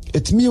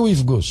 את מי הוא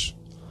יפגוש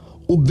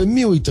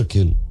ובמי הוא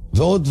יתקל,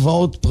 ועוד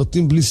ועוד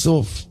פרטים בלי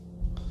סוף.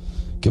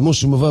 כמו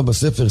שמובא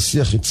בספר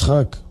שיח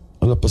יצחק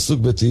על הפסוק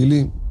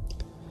בתהילים,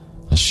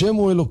 השם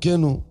הוא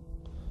אלוקינו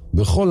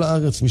בכל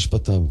הארץ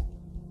משפטיו.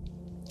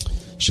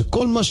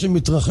 שכל מה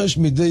שמתרחש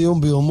מדי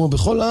יום ביומו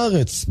בכל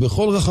הארץ,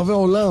 בכל רחבי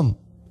העולם,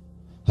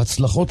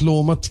 הצלחות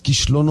לעומת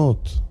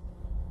כישלונות,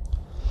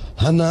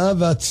 הנאה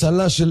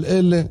והצלה של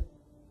אלה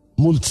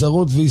מול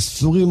צרות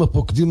ואיסורים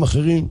הפוקדים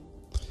אחרים,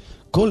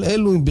 כל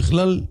אלו הם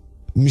בכלל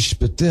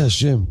משפטי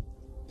השם,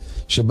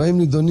 שבהם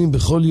נידונים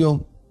בכל יום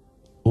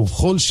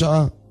ובכל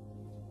שעה,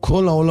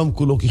 כל העולם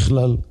כולו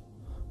ככלל,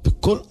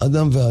 וכל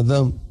אדם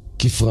ואדם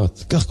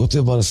כפרט. כך כותב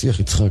בעל השיח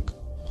יצחק.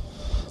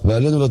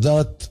 ועלינו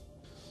לדעת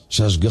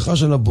שההשגחה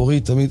של הבורא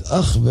היא תמיד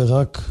אך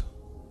ורק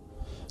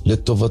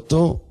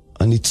לטובתו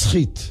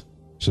הנצחית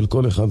של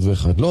כל אחד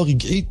ואחד. לא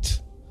הרגעית,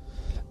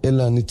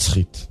 אלא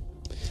הנצחית.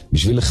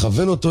 בשביל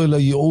לכוון אותו אל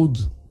הייעוד,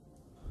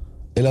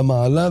 אל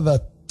המעלה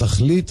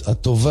והתכלית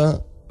הטובה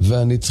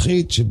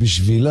והנצחית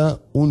שבשבילה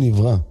הוא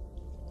נברא.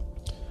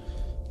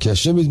 כי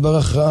השם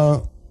יתברך ראה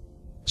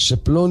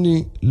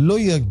שפלוני לא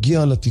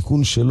יגיע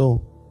לתיקון שלו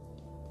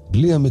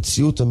בלי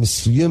המציאות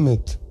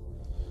המסוימת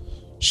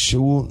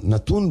שהוא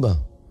נתון בה.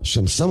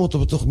 השם שם אותו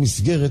בתוך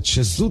מסגרת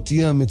שזו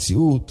תהיה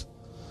המציאות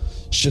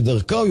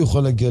שדרכה הוא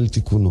יוכל להגיע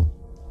לתיקונו.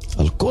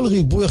 על כל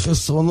ריבוי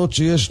החסרונות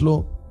שיש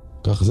לו,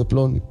 כך זה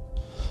פלוני.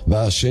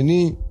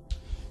 והשני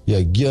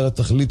יגיע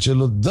לתכלית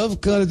שלו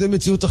דווקא על ידי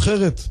מציאות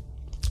אחרת,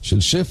 של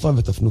שפע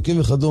ותפנוקים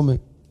וכדומה.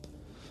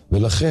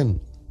 ולכן,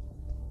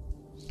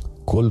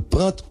 כל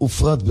פרט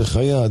ופרט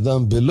בחיי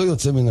האדם בלא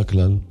יוצא מן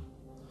הכלל,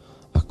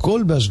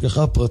 הכל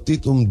בהשגחה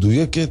פרטית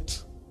ומדויקת,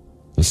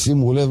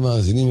 ושימו לב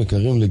מאזינים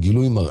יקרים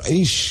לגילוי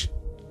מרעיש,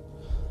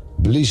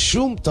 בלי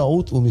שום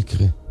טעות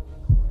ומקרה.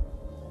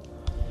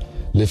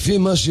 לפי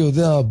מה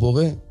שיודע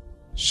הבורא,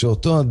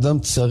 שאותו אדם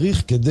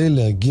צריך כדי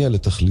להגיע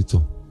לתכליתו.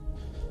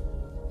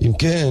 אם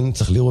כן,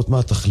 צריך לראות מה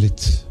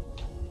התכלית.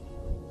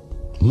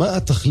 מה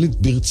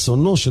התכלית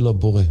ברצונו של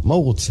הבורא? מה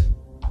הוא רוצה?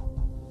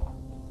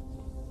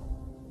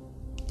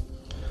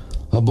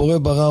 הבורא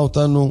ברא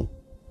אותנו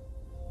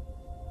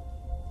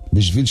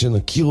בשביל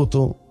שנכיר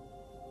אותו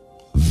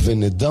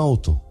ונדע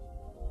אותו.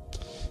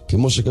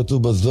 כמו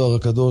שכתוב בזוהר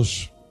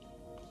הקדוש,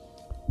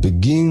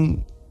 בגין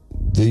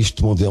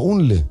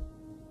דהשתמודעון לה,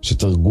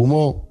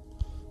 שתרגומו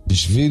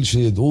בשביל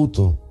שידעו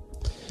אותו.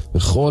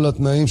 וכל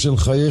התנאים של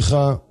חייך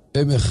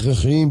הם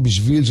הכרחיים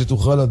בשביל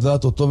שתוכל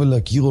לדעת אותו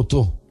ולהכיר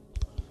אותו.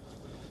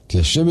 כי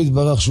השם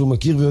יתברך שהוא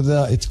מכיר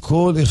ויודע את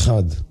כל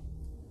אחד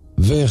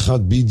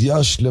ואחד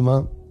בידיעה שלמה,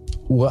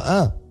 הוא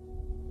ראה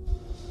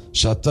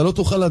שאתה לא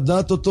תוכל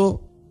לדעת אותו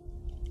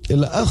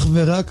אלא אך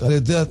ורק על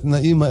ידי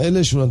התנאים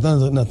האלה שהוא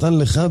נתן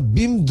לך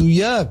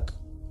במדויק,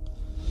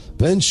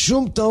 ואין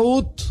שום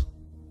טעות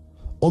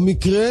או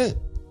מקרה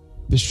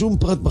בשום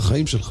פרט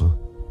בחיים שלך.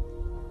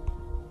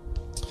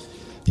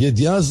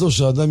 ידיעה זו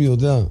שהאדם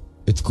יודע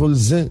את כל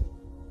זה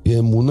היא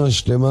אמונה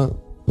שלמה,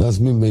 ואז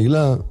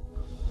ממילא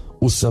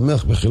הוא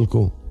שמח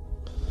בחלקו.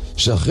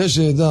 שאחרי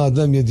שידע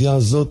האדם ידיעה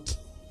זאת,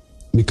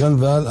 מכאן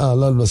והלאה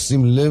עליו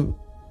לשים לב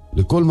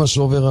לכל מה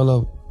שעובר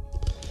עליו,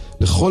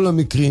 לכל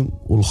המקרים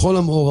ולכל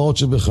המאורעות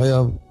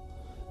שבחייו,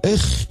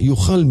 איך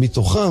יוכל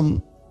מתוכם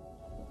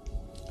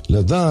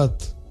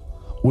לדעת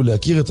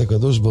ולהכיר את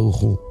הקדוש ברוך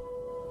הוא.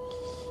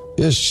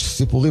 יש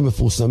סיפורים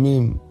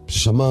מפורסמים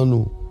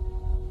ששמענו,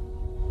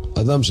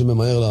 אדם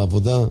שממהר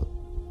לעבודה,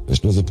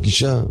 יש לו איזו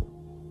פגישה,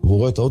 והוא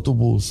רואה את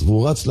האוטובוס,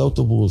 והוא רץ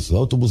לאוטובוס,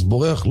 והאוטובוס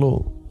בורח לו,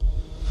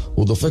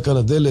 הוא דופק על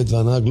הדלת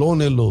והנהג לא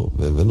עונה לו,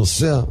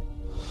 ונוסע.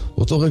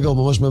 באותו רגע הוא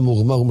ממש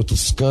ממורמר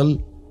ומתוסכל,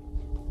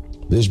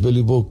 ויש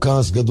בליבו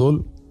כעס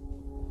גדול,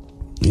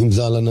 אם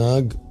זה על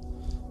הנהג,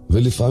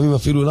 ולפעמים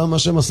אפילו למה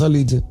השם עשה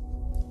לי את זה.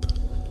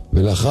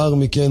 ולאחר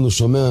מכן הוא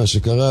שומע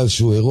שקרה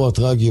איזשהו אירוע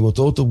טרגי עם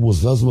אותו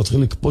אוטובוס, ואז הוא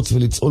מתחיל לקפוץ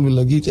ולצעול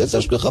ולהגיד, איזה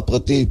השגחה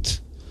פרטית,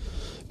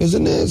 איזה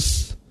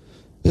נס,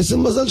 איזה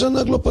מזל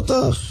שהנהג לא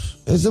פתח,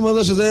 איזה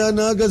מזל שזה היה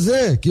הנהג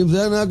הזה, כי אם זה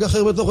היה נהג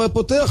אחר בתוך היה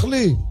פותח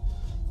לי.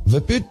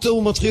 ופתאום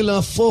הוא מתחיל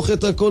להפוך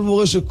את הכל,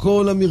 מורה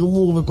שכל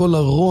המרמור וכל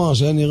הרוע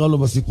שהיה נראה לו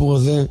בסיפור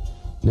הזה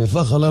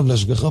נהפך עליו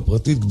להשגחה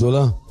פרטית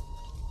גדולה.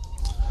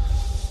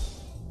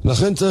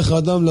 לכן צריך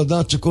האדם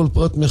לדעת שכל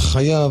פרט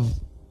מחייו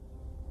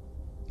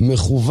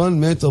מכוון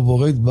מאת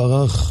הבורא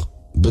יתברך,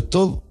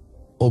 בטוב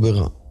או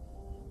ברע,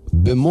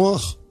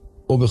 במוח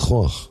או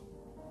בכוח.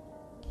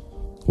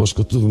 כמו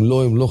שכתוב, אם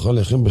לא ימלוך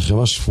עליכם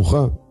בחמה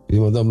שפוכה,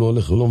 אם אדם לא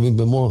הולך ולא מבין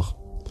במוח,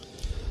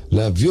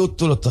 להביא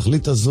אותו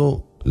לתכלית הזו,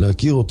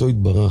 להכיר אותו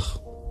יתברך.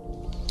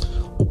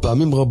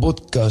 ופעמים רבות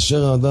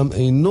כאשר האדם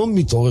אינו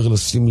מתעורר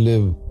לשים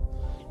לב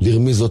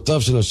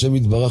לרמיזותיו של השם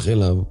יתברך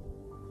אליו,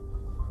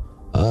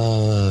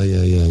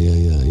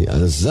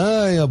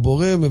 אזי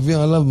הבורא מביא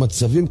עליו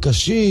מצבים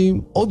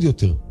קשים עוד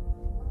יותר.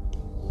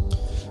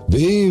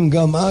 ואם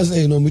גם אז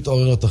אינו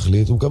מתעורר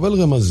התכלית, הוא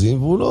מקבל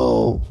רמזים והוא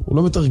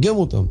לא מתרגם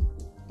אותם.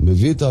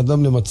 מביא את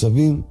האדם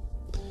למצבים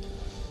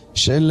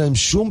שאין להם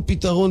שום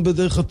פתרון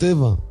בדרך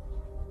הטבע.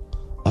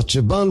 עד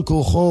שבעל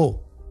כורחו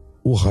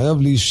הוא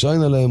חייב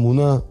להישען על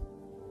האמונה,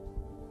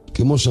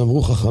 כמו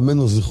שאמרו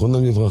חכמינו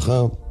זיכרונם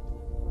לברכה,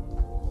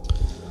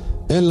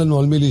 אין לנו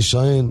על מי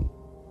להישען,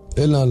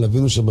 אלא על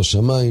אבינו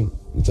שבשמיים.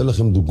 ניתן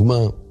לכם דוגמה.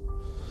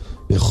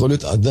 יכול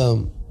להיות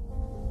אדם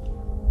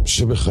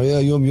שבחיי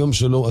היום יום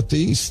שלו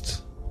אתאיסט,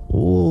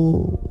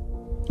 הוא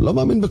לא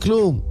מאמין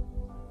בכלום,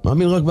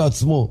 מאמין רק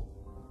בעצמו,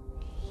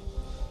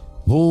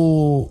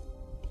 והוא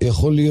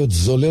יכול להיות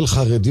זולל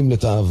חרדים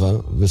לתאווה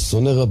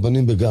ושונא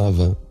רבנים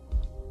בגאווה.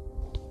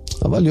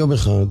 אבל יום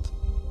אחד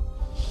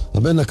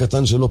הבן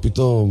הקטן שלו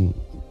פתאום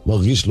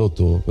מרגיש לא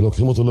טוב,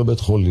 ולוקחים אותו לבית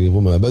חולים,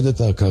 והוא מאבד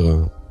את ההכרה,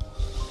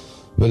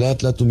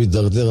 ולאט לאט הוא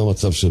מתדרדר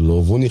המצב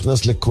שלו, והוא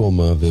נכנס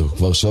לקומה,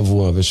 וכבר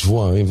שבוע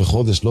ושבועיים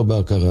וחודש לא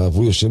בהכרה,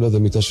 והוא יושב ליד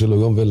המיטה שלו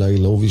יום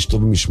ולילה, הוא ואשתו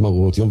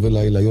במשמרות, יום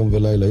ולילה, יום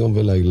ולילה, יום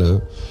ולילה.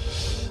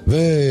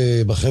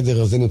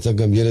 ובחדר הזה נמצא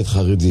גם ילד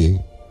חרדי,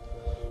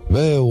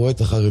 והוא רואה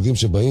את החרדים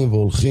שבאים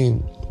והולכים,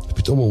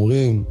 ופתאום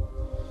אומרים,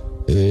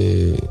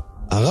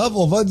 הרב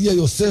עובדיה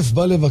יוסף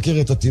בא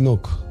לבקר את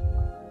התינוק,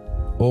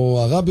 או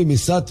הרבי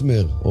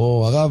מסטמר,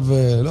 או הרב,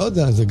 לא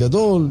יודע, זה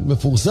גדול,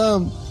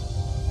 מפורסם.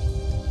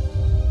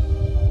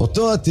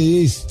 אותו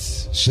אתאיסט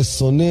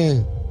ששונא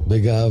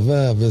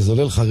בגאווה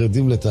וזולל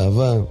חרדים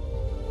לתאווה,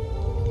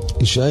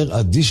 יישאר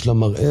אדיש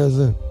למראה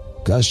הזה,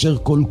 כאשר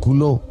כל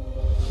כולו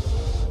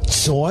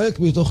צועק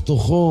מתוך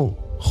תוכו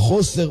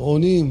חוסר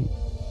אונים.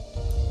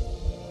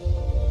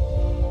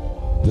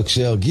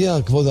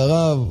 וכשירגיע כבוד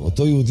הרב,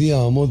 אותו יהודי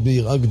יעמוד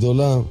ביראה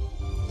גדולה,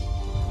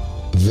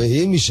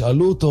 ואם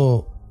ישאלו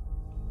אותו,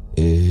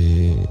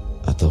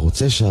 אתה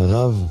רוצה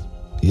שהרב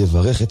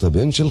יברך את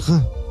הבן שלך?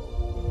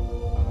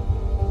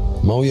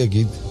 מה הוא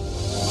יגיד?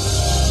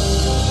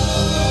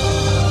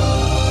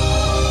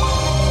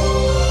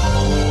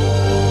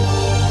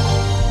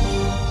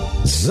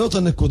 זאת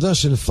הנקודה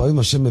שלפעמים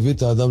השם מביא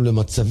את האדם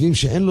למצבים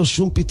שאין לו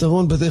שום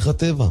פתרון בדרך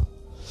הטבע.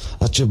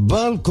 עד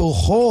שבעל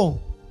כורחו,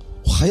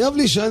 הוא חייב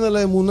להישען על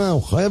האמונה,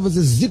 הוא חייב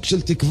איזה זיק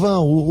של תקווה,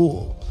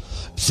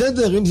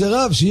 בסדר, אם זה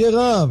רב, שיהיה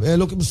רב,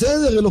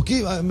 בסדר,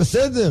 אלוקים,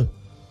 בסדר,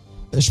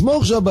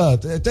 אשמור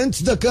שבת, תן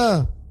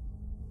צדקה.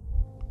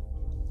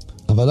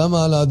 אבל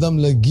למה על האדם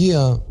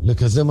להגיע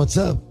לכזה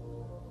מצב?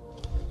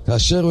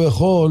 כאשר הוא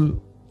יכול,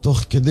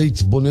 תוך כדי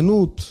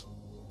התבוננות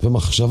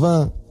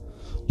ומחשבה,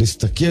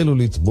 להסתכל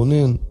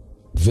ולהתבונן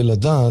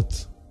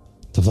ולדעת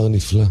דבר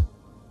נפלא.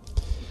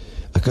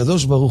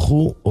 הקדוש ברוך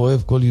הוא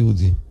אוהב כל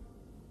יהודי.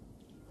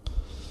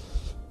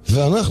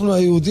 ואנחנו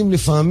היהודים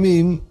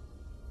לפעמים,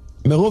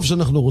 מרוב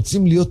שאנחנו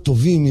רוצים להיות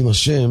טובים עם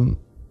השם,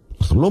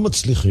 אנחנו לא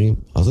מצליחים,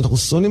 אז אנחנו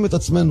שונאים את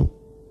עצמנו.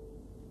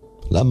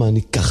 למה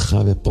אני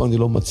ככה, ופה אני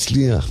לא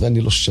מצליח,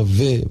 ואני לא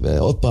שווה,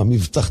 ועוד פעם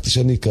הבטחתי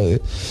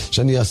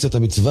שאני אעשה את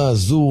המצווה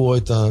הזו, או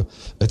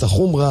את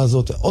החומרה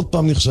הזאת, עוד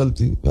פעם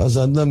נכשלתי, ואז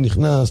האדם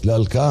נכנס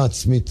להלקאה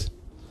עצמית.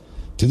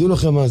 תדעו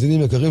לכם,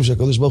 מאזינים יקרים,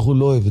 שהקדוש ברוך הוא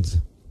לא אוהב את זה.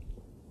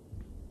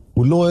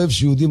 הוא לא אוהב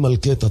שיהודי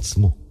מלכה את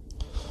עצמו.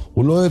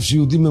 הוא לא אוהב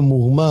שיהודי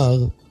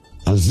ממורמר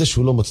על זה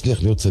שהוא לא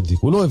מצליח להיות צדיק.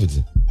 הוא לא אוהב את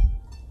זה.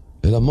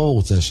 אלא מה הוא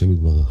רוצה השם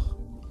יתברך?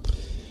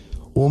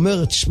 הוא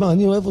אומר, תשמע,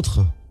 אני אוהב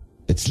אותך.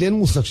 אצלי אין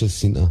מושג של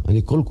שנאה,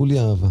 אני כל כולי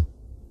אהבה.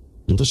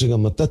 אני רוצה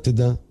שגם אתה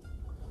תדע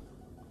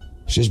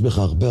שיש בך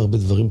הרבה הרבה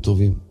דברים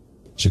טובים.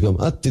 שגם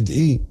את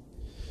תדעי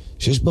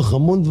שיש בך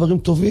המון דברים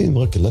טובים,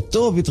 רק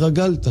לטוב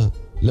התרגלת.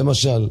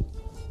 למשל,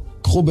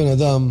 קחו בן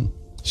אדם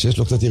שיש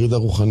לו קצת ירידה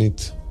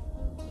רוחנית.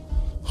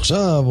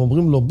 עכשיו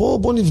אומרים לו,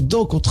 בוא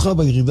נבדוק אותך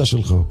בירידה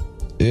שלך.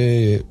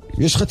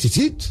 יש לך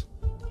ציצית?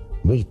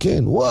 אומר,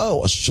 כן,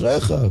 וואו,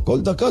 אשריך,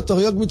 כל דקה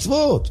תרי"ג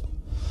מצוות.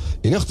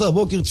 הנחת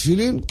הבוקר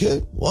תפילין? כן.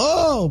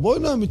 וואו, בואי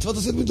נה, מצוות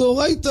עשית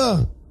מדאורייתא.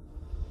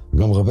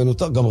 גם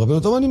רבנו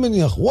תם אני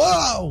מניח,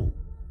 וואו!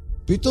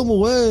 פתאום הוא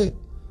רואה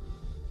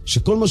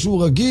שכל מה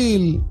שהוא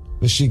רגיל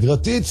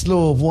ושגרתי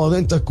אצלו, והוא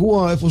עדיין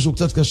תקוע איפה שהוא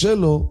קצת קשה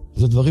לו,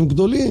 זה דברים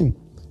גדולים.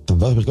 אתה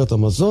מברך ברכת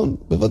המזון?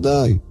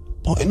 בוודאי.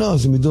 בואי נה,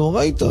 זה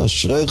מדאורייתא,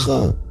 אשריך.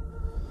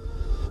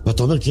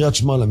 ואתה אומר קריאת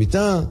שמע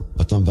למיטה,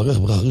 ואתה מברך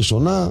ברכה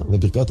ראשונה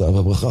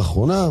וברכה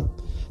האחרונה.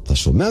 אתה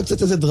שומע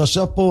קצת איזה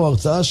דרשה פה,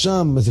 הרצאה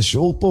שם, איזה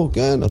שיעור פה,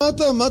 כן?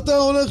 מה אתה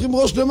הולך עם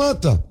ראש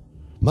למטה?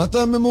 מה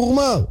אתה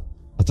ממורמר?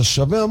 אתה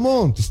שווה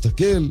המון,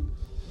 תסתכל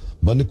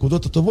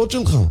בנקודות הטובות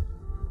שלך.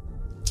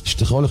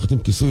 אשתך הולכת עם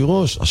כיסוי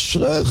ראש,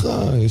 אשריך,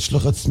 יש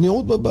לך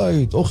צניעות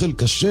בבית, אוכל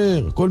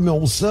כשר, הכל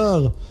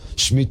מעוסר,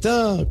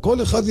 שמיטה,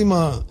 כל אחד עם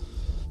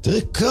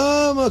תראה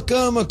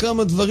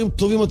כמה דברים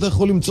טובים אתה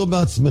יכול למצוא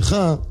בעצמך,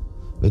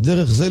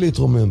 ודרך זה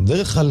להתרומם,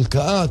 דרך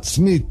הלקאה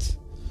עצמית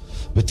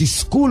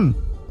ותסכול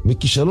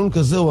מכישלון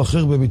כזה או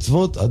אחר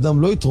במצוות,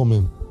 אדם לא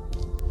יתרומם.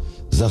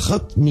 זה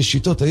אחת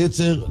משיטות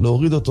היצר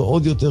להוריד אותו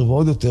עוד יותר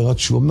ועוד יותר, עד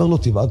שהוא אומר לו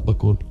תבעט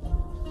בכל.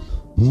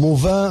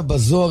 מובא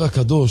בזוהר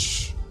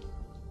הקדוש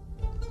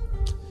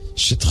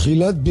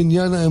שתחילת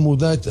בניין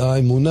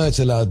האמונה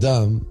אצל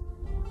האדם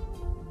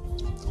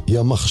היא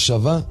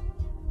המחשבה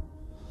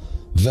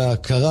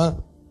וההכרה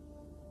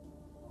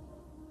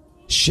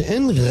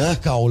שאין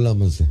רק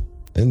העולם הזה.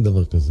 אין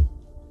דבר כזה.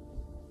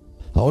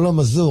 העולם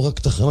הזה הוא רק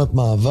תחנת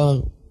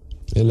מעבר,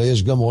 אלא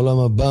יש גם עולם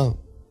הבא.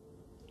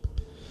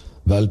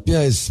 ועל פי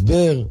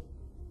ההסבר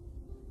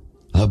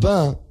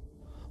הבא,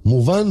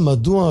 מובן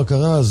מדוע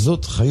ההכרה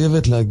הזאת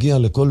חייבת להגיע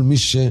לכל מי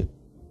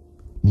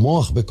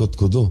שמוח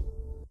בקודקודו.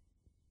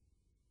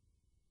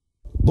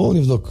 בואו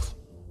נבדוק.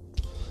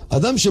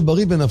 אדם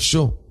שבריא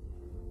בנפשו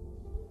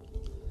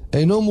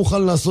אינו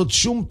מוכן לעשות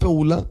שום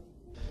פעולה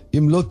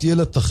אם לא תהיה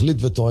לה תכלית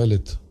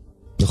ותועלת.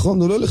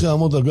 נכון? הוא לא הולך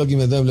לעמוד על גג עם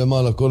ידיים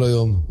למעלה כל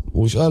היום.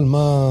 הוא ישאל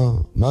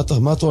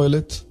מה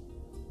התועלת?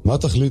 מה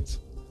התכלית?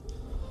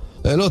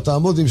 לא,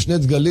 תעמוד עם שני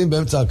דגלים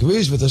באמצע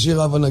הכביש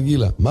ותשאיר אבא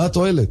נגילה. מה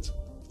התועלת?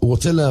 הוא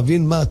רוצה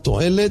להבין מה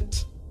התועלת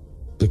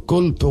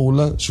בכל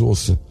פעולה שהוא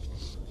עושה.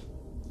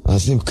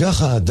 אז אם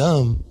ככה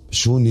האדם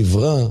שהוא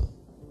נברא,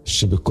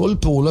 שבכל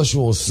פעולה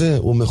שהוא עושה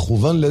הוא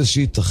מכוון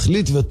לאיזושהי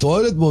תכלית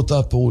ותועלת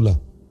באותה פעולה.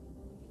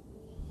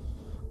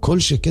 כל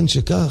שכן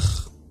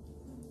שכך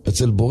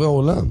אצל בורא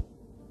עולם,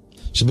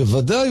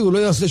 שבוודאי הוא לא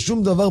יעשה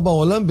שום דבר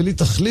בעולם בלי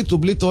תכלית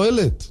ובלי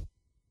תועלת.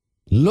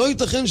 לא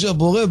ייתכן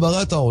שהבורא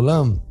ברא את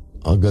העולם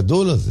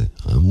הגדול הזה,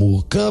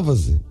 המורכב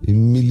הזה,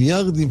 עם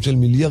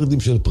מיליארדים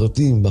של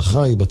פרטים,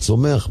 בחי,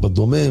 בצומח,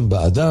 בדומם,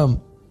 באדם,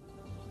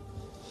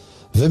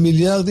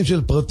 ומיליארדים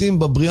של פרטים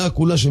בבריאה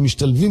כולה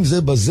שמשתלבים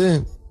זה בזה,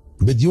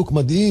 בדיוק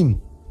מדהים,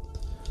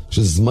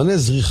 שזמני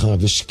זריחה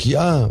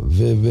ושקיעה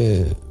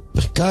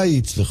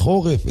וקיץ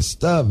וחורף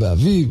וסתיו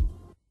ואביב.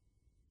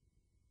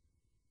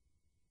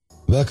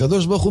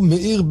 והקדוש ברוך הוא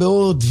מאיר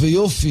בעוד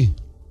ויופי,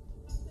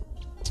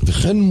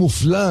 וכן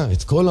מופלא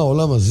את כל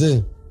העולם הזה,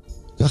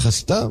 ככה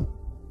סתם,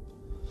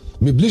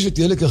 מבלי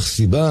שתהיה לכך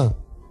סיבה,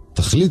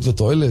 תכלית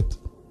ותועלת.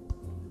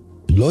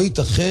 לא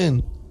ייתכן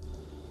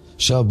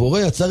שהבורא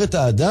יצר את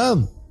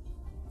האדם,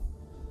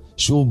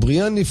 שהוא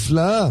בריאה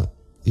נפלאה,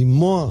 עם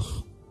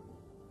מוח.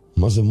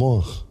 מה זה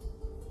מוח?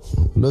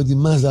 לא יודעים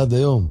מה זה עד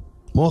היום.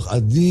 מוח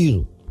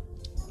אדיר,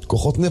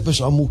 כוחות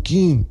נפש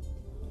עמוקים,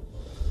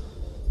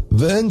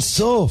 ואין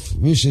סוף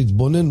מי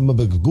שהתבונן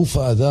בגוף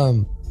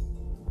האדם,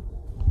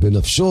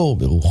 בנפשו,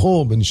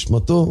 ברוחו,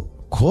 בנשמתו,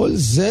 כל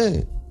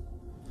זה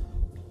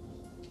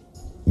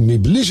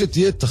מבלי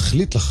שתהיה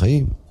תכלית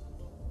לחיים.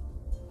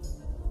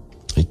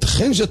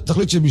 ייתכן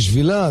שהתכלית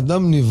שבשבילה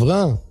האדם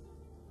נברא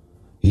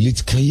היא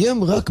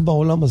להתקיים רק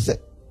בעולם הזה.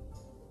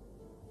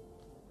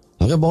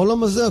 הרי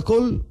בעולם הזה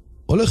הכל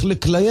הולך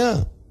לכליה,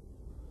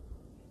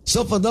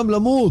 סוף אדם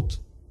למות.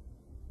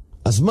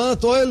 אז מה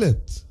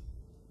התועלת?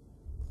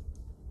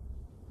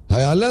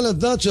 היעלה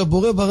לדעת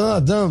שהבורא ברא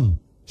אדם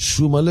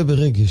שהוא מלא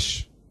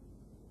ברגש,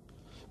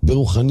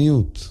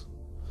 ברוחניות,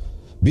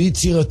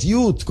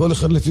 ביצירתיות, כל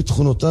אחד לפי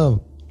תכונותיו,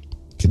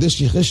 כדי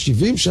שיחיה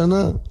 70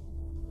 שנה,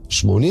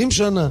 80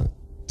 שנה,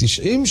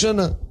 90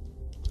 שנה,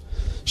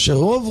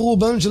 שרוב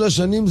רובן של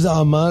השנים זה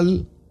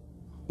עמל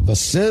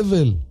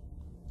וסבל.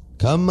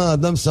 כמה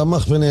אדם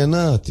שמח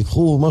ונהנה,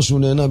 תיקחו משהו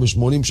נהנה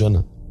ב80 שנה.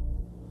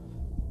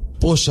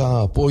 פה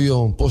שעה, פה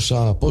יום, פה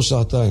שעה, פה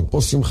שעתיים,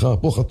 פה שמחה,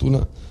 פה חתונה.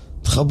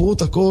 תחברו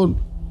את הכל.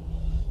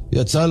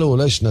 יצא לו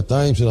אולי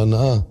 2 של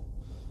הנאה.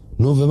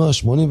 נו ומה,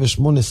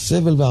 88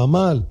 סבל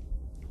ועמל.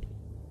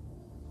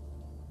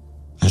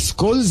 אז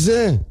כל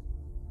זה,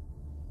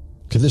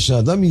 כדי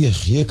שהאדם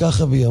יחיה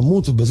ככה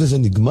וימות ובזה זה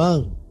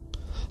נגמר,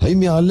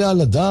 האם יעלה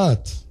על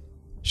הדעת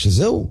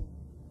שזהו?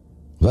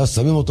 ואז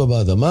שמים אותו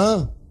באדמה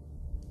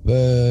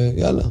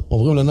ויאללה,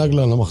 עוברים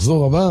לנגלה,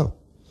 למחזור הבא.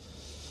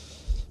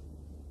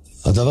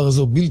 הדבר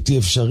הזה הוא בלתי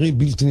אפשרי,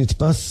 בלתי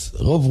נתפס.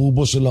 רוב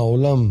רובו של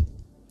העולם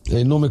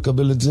אינו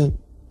מקבל את זה.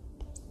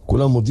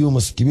 כולם הודיעו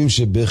מסכימים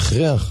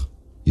שבהכרח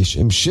יש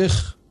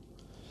המשך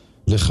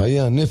לחיי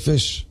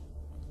הנפש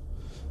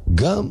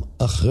גם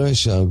אחרי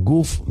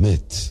שהגוף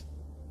מת,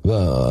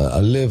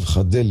 והלב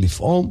חדל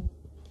לפעום,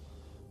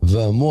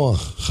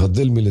 והמוח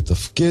חדל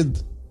מלתפקד,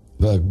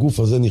 והגוף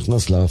הזה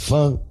נכנס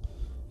לאפר.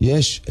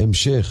 יש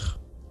המשך,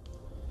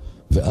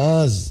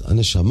 ואז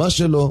הנשמה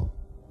שלו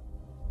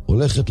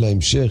הולכת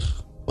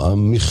להמשך.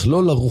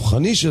 המכלול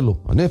הרוחני שלו,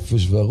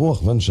 הנפש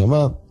והרוח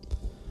והנשמה,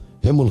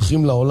 הם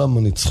הולכים לעולם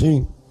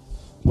הנצחי,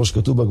 כמו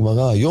שכתוב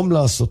בגמרא, היום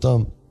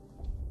לעשותם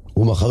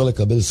ומחר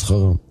לקבל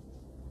שכרם.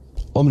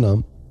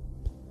 אמנם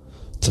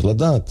צריך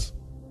לדעת,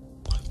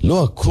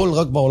 לא הכל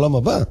רק בעולם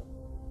הבא.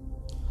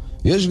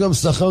 יש גם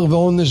שכר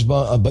ועונש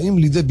הבאים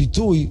לידי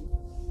ביטוי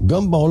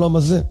גם בעולם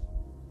הזה.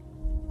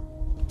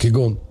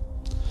 כגון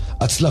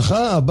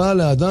הצלחה הבאה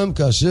לאדם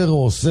כאשר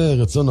הוא עושה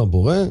רצון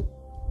הבורא,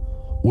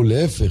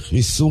 ולהפך,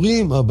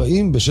 איסורים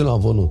הבאים בשל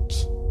עוונות.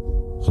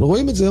 אנחנו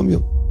רואים את זה יום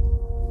יום.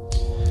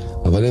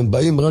 אבל הם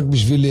באים רק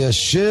בשביל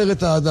ליישר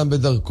את האדם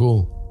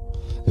בדרכו.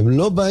 הם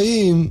לא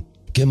באים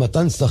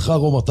כמתן שכר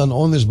או מתן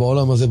עונש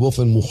בעולם הזה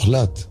באופן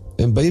מוחלט.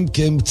 הם באים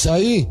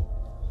כאמצעי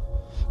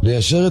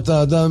ליישר את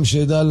האדם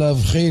שידע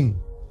להבחין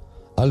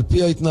על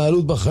פי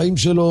ההתנהלות בחיים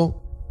שלו,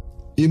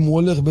 אם הוא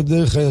הולך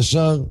בדרך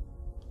הישר,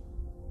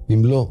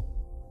 אם לא.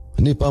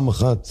 אני פעם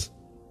אחת,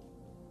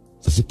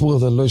 את הסיפור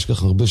הזה אני לא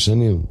אשכח הרבה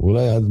שנים,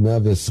 אולי עד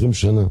 120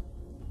 שנה.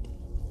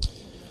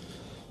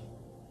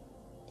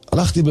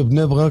 הלכתי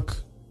בבני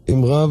ברק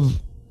עם רב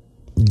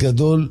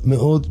גדול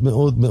מאוד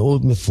מאוד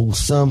מאוד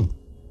מפורסם,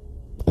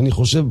 אני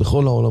חושב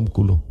בכל העולם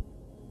כולו.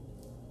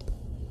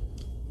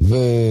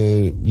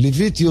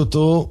 וליוויתי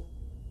אותו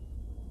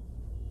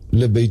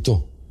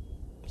לביתו.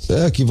 זה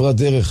היה כברת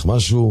דרך,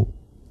 משהו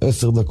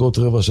 10 דקות,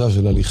 רבע שעה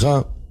של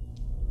הליכה.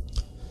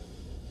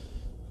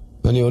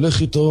 ואני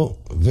הולך איתו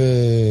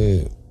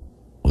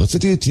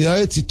ורציתי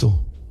להתייעץ איתו.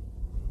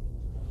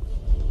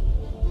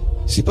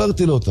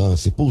 סיפרתי לו את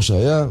הסיפור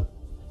שהיה,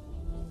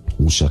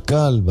 הוא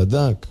שקל,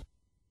 בדק.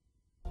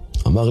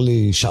 אמר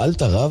לי,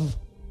 שאלת רב?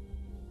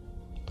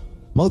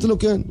 אמרתי לו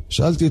כן,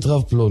 שאלתי את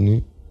רב פלוני,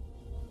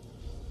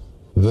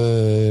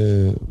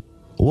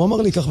 והוא אמר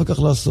לי כך וכך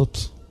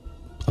לעשות.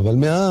 אבל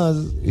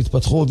מאז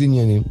התפתחו עוד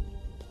עניינים.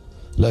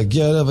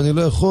 להגיע אליו אני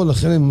לא יכול,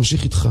 לכן אני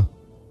ממשיך איתך.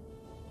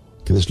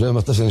 כדי שלא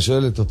ימצא שאני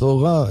שואל את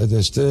אותו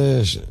את שתי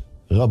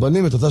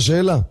רבנים את אותה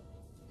שאלה.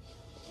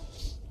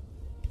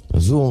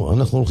 אז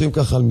אנחנו הולכים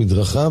ככה על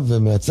מדרכה,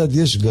 ומהצד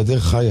יש גדר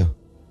חיה.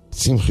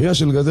 צמחייה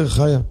של גדר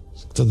חיה.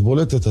 קצת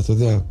בולטת, אתה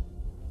יודע.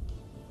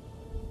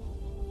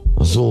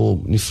 אז הוא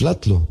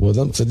נפלט לו, הוא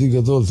אדם צדיק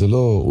גדול,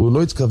 הוא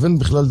לא התכוון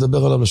בכלל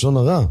לדבר עליו לשון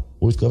הרע.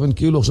 הוא התכוון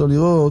כאילו עכשיו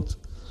לראות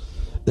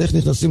איך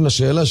נכנסים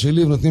לשאלה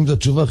שלי ונותנים את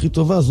התשובה הכי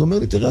טובה. אז הוא אומר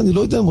לי, תראה, אני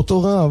לא יודע אם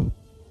אותו רב,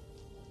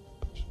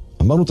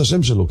 אמרנו את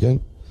השם שלו, כן?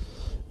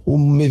 הוא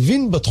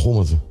מבין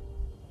בתחום הזה.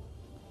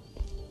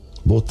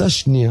 באותה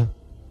שנייה,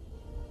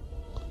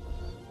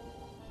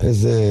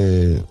 איזה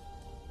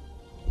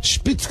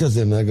שפיץ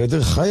כזה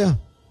מהגדר חיה,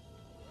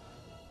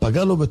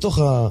 פגע לו בתוך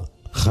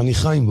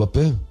החניכיים בפה,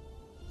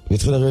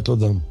 והתחיל לראות לו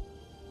דם.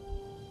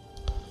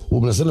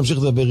 הוא מנסה להמשיך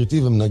לדבר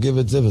איתי ומנגב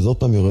את זה, וזה עוד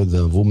פעם יורד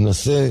דם. והוא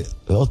מנסה,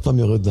 ועוד פעם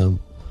יורד דם.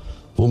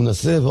 והוא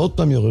מנסה, ועוד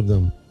פעם יורד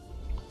דם.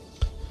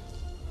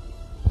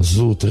 אז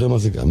הוא, תראה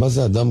מה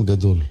זה אדם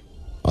גדול.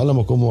 על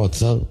המקום הוא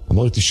עצר,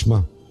 אמר לי, תשמע,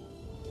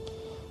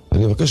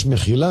 אני מבקש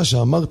מחילה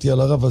שאמרתי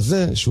על הרב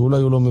הזה,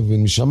 שאולי הוא לא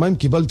מבין. משמיים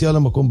קיבלתי על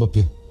המקום בפה.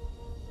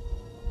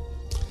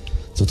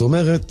 זאת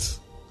אומרת,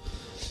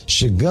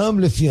 שגם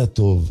לפי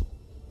הטוב,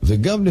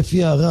 וגם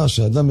לפי הרע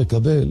שאדם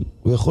מקבל,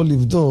 הוא יכול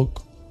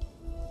לבדוק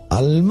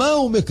על מה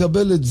הוא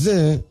מקבל את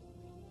זה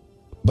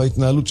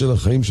בהתנהלות של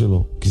החיים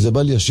שלו, כי זה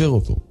בא ליישר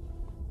אותו.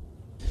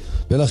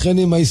 ולכן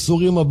אם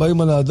האיסורים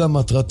הבאים על האדם,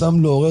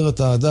 מטרתם לעורר את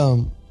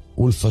האדם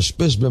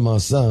ולפשפש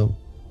במעשיו,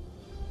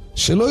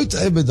 שלא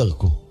יטעה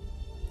בדרכו.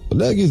 הוא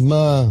לא יגיד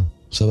מה,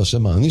 עכשיו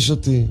השם מעניש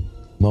אותי,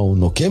 מה הוא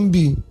נוקם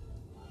בי.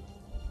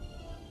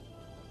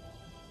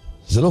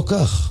 זה לא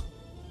כך.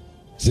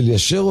 זה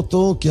ליישר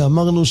אותו, כי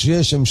אמרנו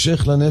שיש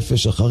המשך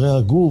לנפש אחרי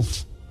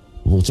הגוף,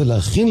 הוא רוצה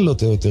להכין לו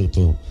יותר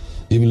טוב.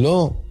 אם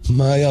לא,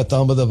 מה היה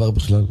הטעם בדבר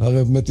בכלל?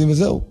 הרי מתים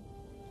וזהו.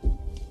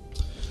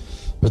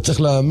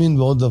 וצריך להאמין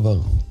בעוד דבר.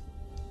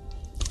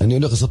 אני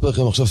הולך לספר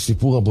לכם עכשיו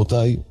סיפור,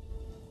 רבותיי.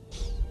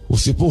 הוא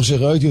סיפור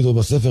שראיתי אותו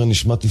בספר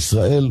נשמת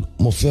ישראל,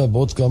 מופיע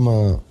בעוד כמה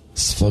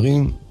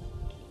ספרים.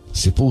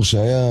 סיפור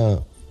שהיה,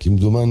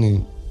 כמדומני,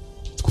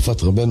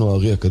 תקופת רבנו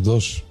הארי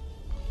הקדוש.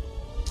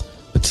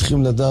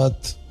 וצריכים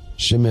לדעת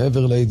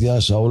שמעבר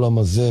לידיעה שהעולם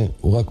הזה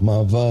הוא רק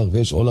מעבר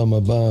ויש עולם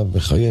הבא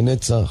וחיי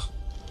נצח,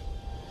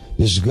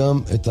 יש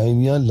גם את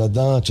העניין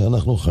לדעת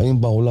שאנחנו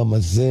חיים בעולם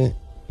הזה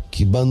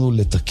כי באנו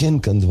לתקן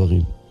כאן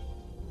דברים.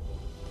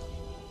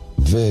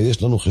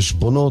 ויש לנו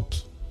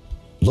חשבונות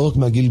לא רק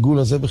מהגלגול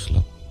הזה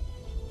בכלל.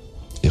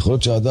 יכול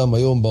להיות שהאדם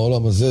היום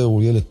בעולם הזה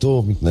הוא ילד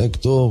טוב, מתנהג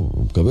טוב,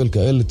 הוא מקבל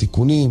כאלה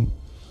תיקונים.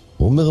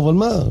 הוא אומר, אבל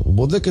מה? הוא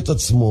בודק את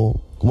עצמו,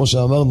 כמו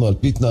שאמרנו, על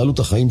פי התנהלות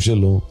החיים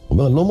שלו. הוא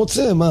אומר, אני לא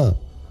מוצא, מה?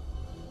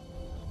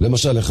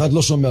 למשל, אחד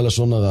לא שומע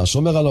לשון הרע,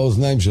 שומר על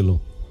האוזניים שלו.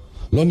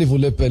 לא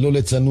ניבולי פה, לא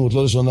ליצנות,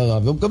 לא לשון הרע,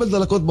 והוא מקבל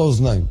דלקות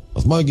באוזניים.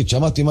 אז מה יגיד,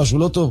 שמעתי משהו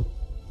לא טוב?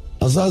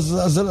 אז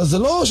זה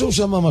לא שהוא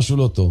שמע משהו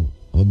לא טוב.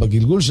 אבל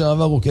בגלגול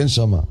שעבר הוא כן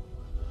שמע.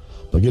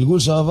 בגלגול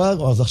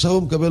שעבר, אז עכשיו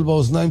הוא מקבל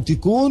באוזניים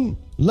תיקון,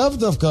 לאו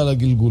דווקא על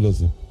הגלגול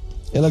הזה,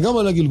 אלא גם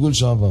על הגלגול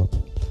שעבר.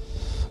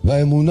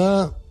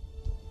 והאמונה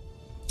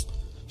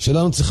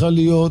שלנו צריכה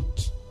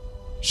להיות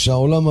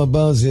שהעולם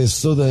הבא זה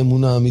יסוד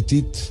האמונה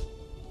האמיתית,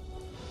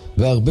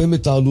 והרבה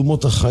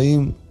מתעלומות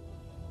החיים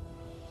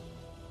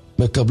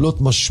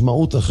מקבלות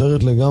משמעות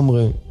אחרת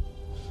לגמרי,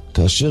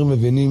 כאשר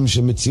מבינים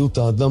שמציאות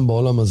האדם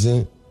בעולם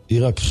הזה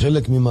היא רק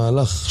חלק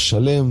ממהלך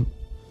שלם,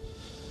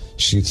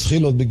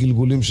 שהתחיל עוד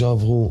בגלגולים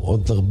שעברו,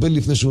 עוד הרבה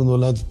לפני שהוא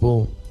נולד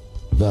פה,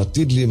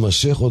 ועתיד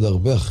להימשך עוד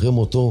הרבה אחרי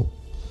מותו,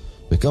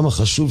 וכמה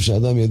חשוב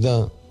שאדם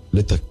ידע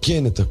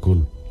לתקן את הכל.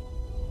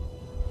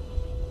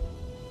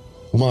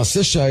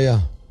 ומעשה שהיה,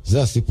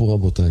 זה הסיפור,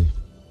 רבותיי.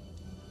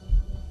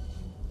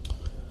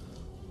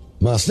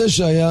 מעשה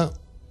שהיה,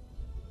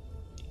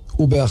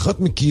 ובאחת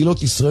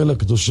מקהילות ישראל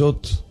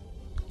הקדושות,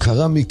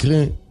 קרה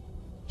מקרה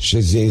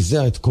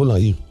שזעזע את כל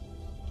העיר.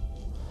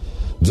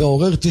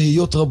 ועורר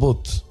תהיות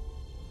רבות,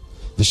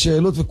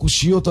 ושאלות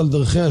וקושיות על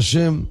דרכי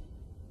השם,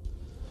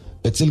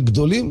 אצל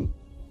גדולים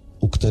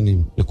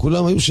וקטנים.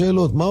 לכולם היו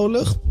שאלות, מה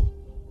הולך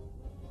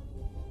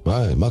פה?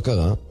 מה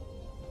קרה?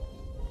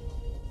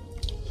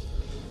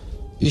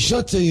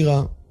 אישה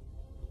צעירה,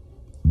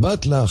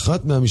 בת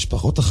לאחת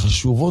מהמשפחות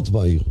החשובות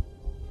בעיר,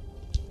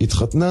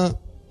 התחתנה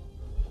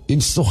אם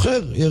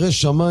סוחר ירא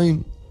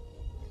שמיים,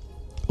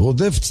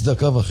 רודף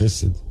צדקה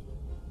וחסד.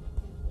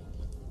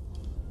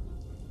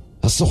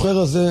 הסוחר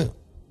הזה,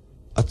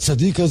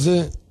 הצדיק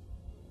הזה,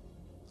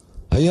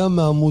 היה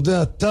מעמודי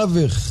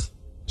התווך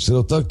של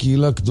אותה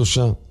קהילה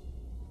קדושה.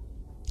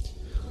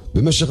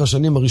 במשך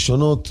השנים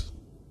הראשונות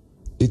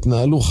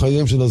התנהלו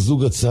חייהם של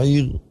הזוג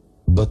הצעיר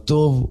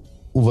בטוב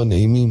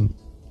ובנעימים.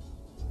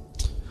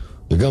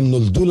 וגם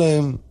נולדו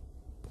להם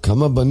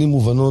כמה בנים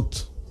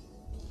ובנות.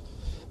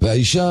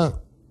 והאישה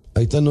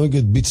הייתה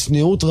נוהגת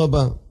בצניעות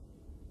רבה,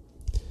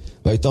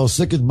 והייתה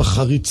עוסקת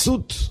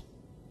בחריצות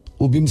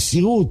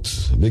ובמסירות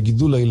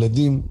בגידול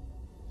הילדים,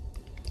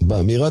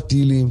 באמירת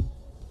תהילים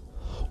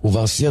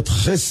ובעשיית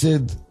חסד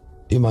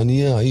עם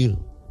עניי העיר.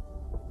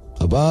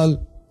 הבעל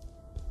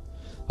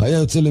היה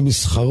יוצא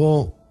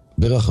למסחרו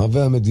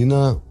ברחבי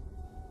המדינה,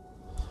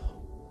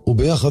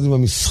 וביחד עם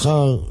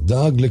המסחר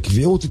דאג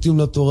לקביעות עתים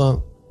לתורה.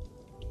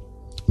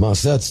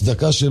 מעשה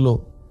הצדקה שלו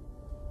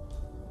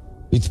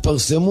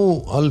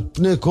התפרסמו על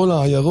פני כל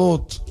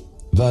העיירות,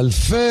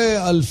 ואלפי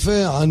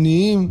אלפי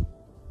עניים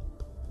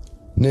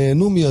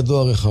נהנו מידו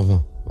הרחבה.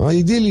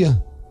 האידיליה,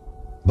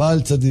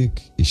 בעל צדיק,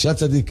 אישה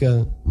צדיקה,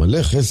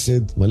 מלא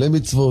חסד, מלא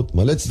מצוות,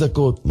 מלא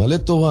צדקות, מלא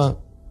תורה,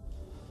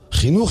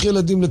 חינוך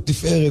ילדים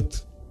לתפארת.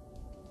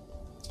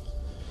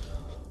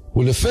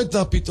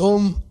 ולפתע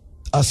פתאום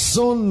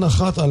אסון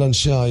נחת על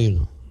אנשי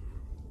העיר.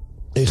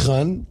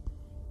 היכן?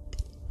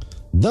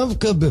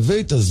 דווקא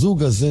בבית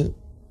הזוג הזה,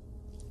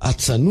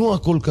 הצנוע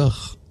כל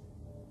כך,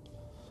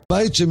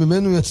 בית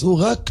שממנו יצאו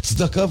רק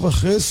צדקה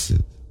וחסד,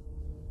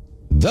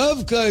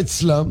 דווקא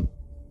אצלם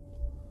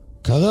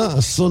קרה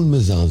אסון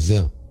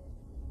מזעזע.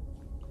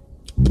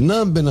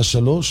 בנם בן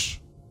 3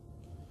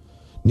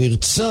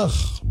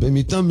 נרצח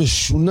במיטה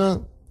משונה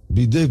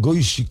בידי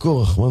גוי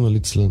שיקור, רחמנא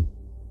ליצלן.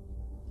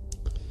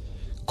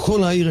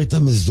 כל העיר הייתה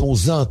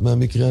מזועזעת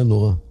מהמקרה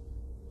הנורא.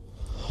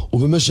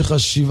 ובמשך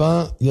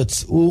השבעה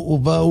יצאו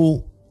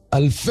ובאו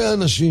אלפי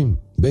אנשים,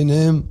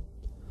 ביניהם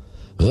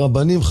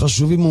רבנים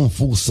חשובים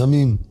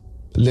ומפורסמים,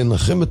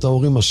 לנחם את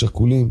ההורים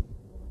השכולים.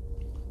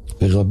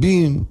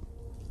 ורבים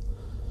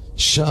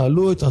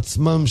שאלו את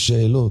עצמם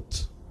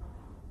שאלות.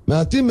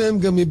 מעטים מהם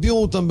גם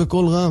הביאו אותם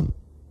בקול רם.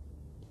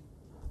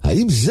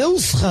 האם זהו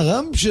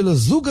שכרם של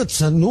הזוג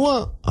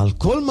הצנוע על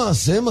כל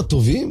מעשיהם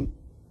הטובים?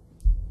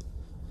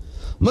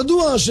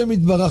 מדוע השם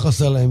יתברך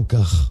עשה להם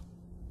כך?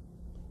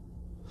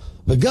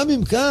 וגם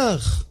אם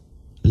כך,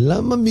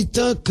 למה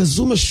מיטה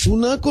כזו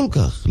משונה כל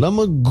כך?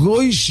 למה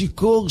גוי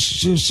שיקור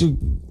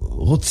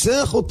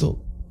שרוצח אותו?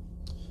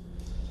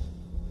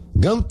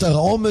 גם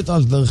תרעומת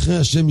על דרכי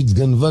השם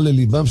התגנבה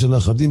לליבם של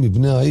אחדים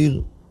מבני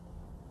העיר.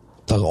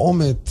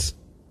 תרעומת,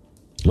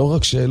 לא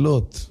רק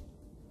שאלות,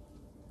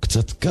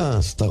 קצת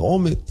כעס,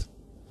 תרעומת,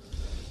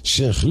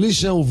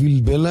 שהחלישה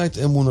ובלבלה את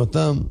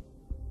אמונתם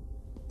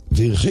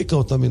והרחיקה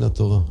אותם מן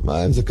התורה.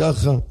 מה אם זה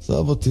ככה?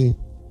 סב אותי.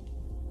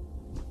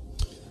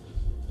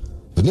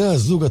 בני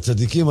הזוג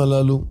הצדיקים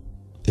הללו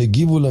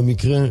הגיבו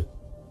למקרה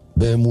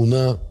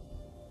באמונה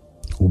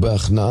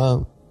ובהכנעה,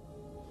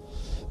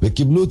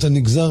 וקיבלו את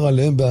הנגזר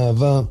עליהם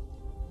באהבה,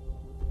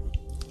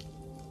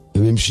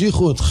 הם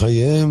המשיכו את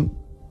חייהם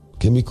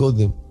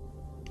כמקודם.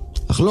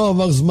 אך לא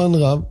עבר זמן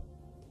רב,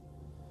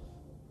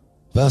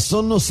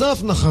 ואסון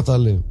נוסף נחת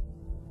עליהם.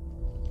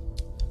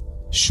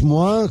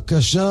 שמועה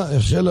קשה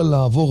החלה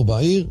לעבור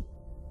בעיר.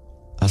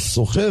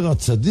 הסוחר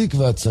הצדיק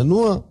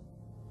והצנוע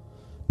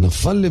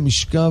נפל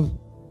למשכב,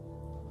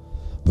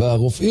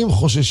 והרופאים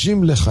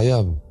חוששים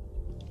לחייו.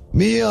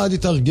 מיד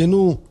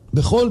התארגנו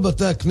בכל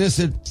בתי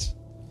הכנסת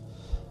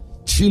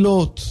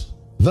תפילות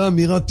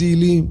ואמירת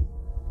תהילים.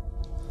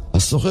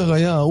 הסוחר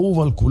היה אהוב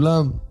על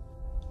כולם,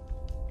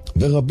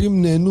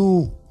 ורבים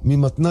נהנו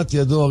ממתנת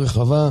ידו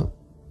הרחבה.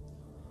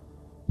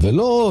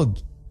 ולא עוד,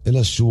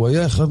 אלא שהוא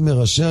היה אחד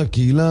מראשי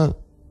הקהילה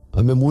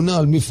הממונה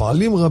על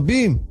מפעלים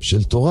רבים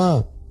של תורה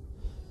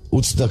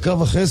וצדקה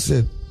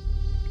וחסד.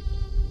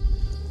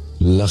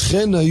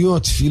 לכן היו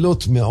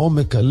התפילות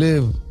מעומק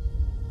הלב,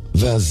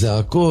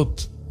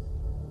 והזעקות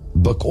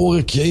בקעו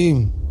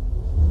רקיעים.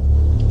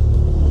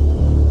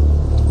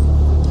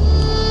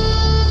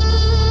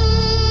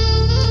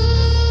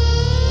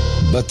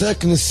 בתי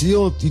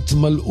הכנסיות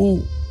התמלאו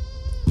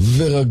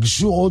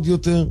ורגשו עוד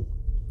יותר,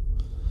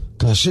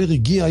 כאשר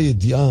הגיעה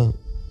הידיעה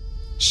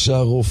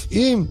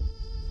שהרופאים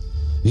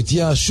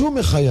התייאשו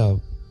מחייו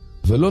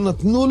ולא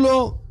נתנו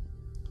לו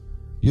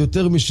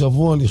יותר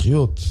משבוע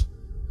לחיות.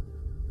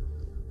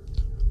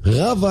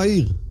 רב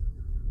העיר,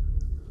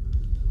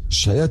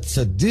 שהיה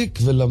צדיק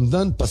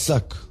ולמדן,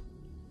 פסק,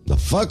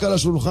 דפק על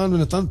השולחן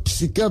ונתן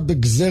פסיקה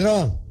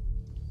בגזרה: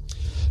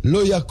 לא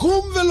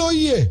יקום ולא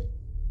יהיה,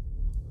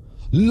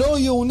 לא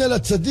יעונה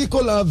לצדיק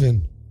או לאבן,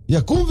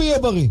 יקום ויהיה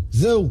בריא,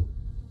 זהו.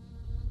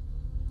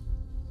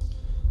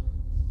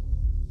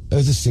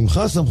 איזה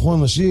שמחה שמחו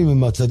אנשים,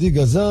 אם הצדיק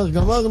גזר,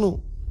 גמרנו.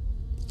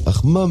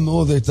 אך מה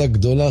מאוד הייתה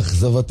גדולה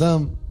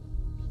אכזבתם,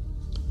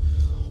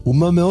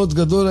 ומה מאוד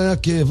גדול היה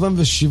כאבם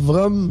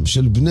ושברם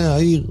של בני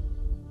העיר,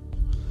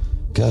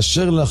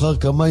 כאשר לאחר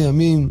כמה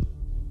ימים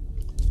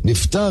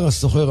נפטר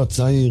הסוחר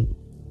הצעיר,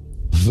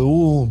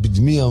 והוא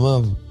בדמי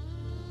ימיו.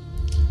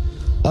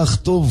 אך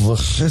טוב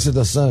וחסד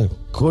עשה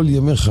כל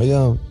ימי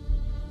חייו.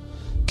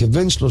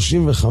 כבן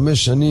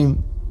 35 שנים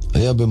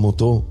היה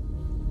במותו.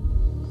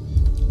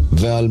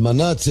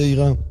 והאלמנה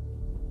הצעירה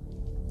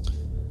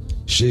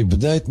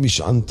שאיבדה את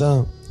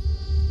משענתה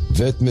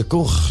ואת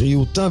מקור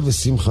חיותה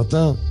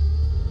ושמחתה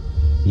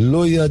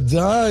לא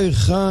ידעה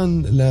היכן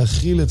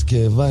להכיל את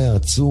כאבה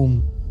העצום.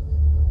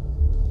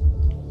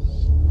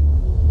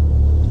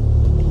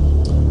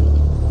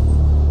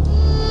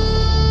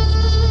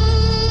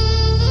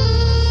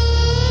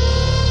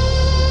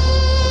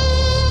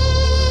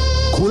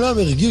 כולם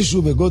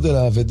הרגישו בגודל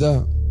האבדה,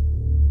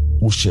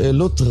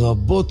 ושאלות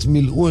רבות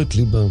מילאו את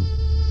ליבם.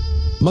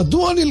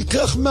 מדוע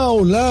נלקח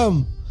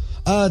מהעולם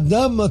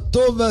האדם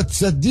הטוב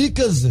והצדיק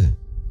הזה?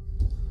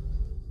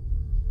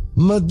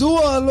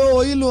 מדוע לא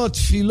הועילו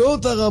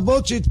התפילות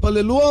הרבות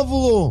שהתפללו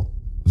עבורו?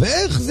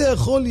 ואיך זה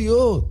יכול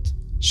להיות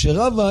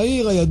שרב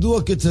העיר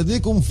הידוע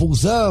כצדיק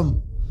ומפורסם,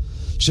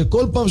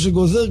 שכל פעם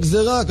שגוזר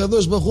גזרה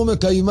הקדוש ברוך הוא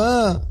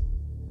מקיימה,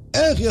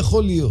 איך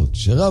יכול להיות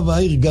שרב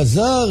העיר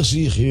גזר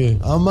שיחיה,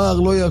 אמר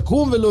לא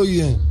יקום ולא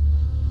יהיה,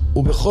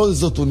 ובכל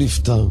זאת הוא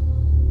נפטר?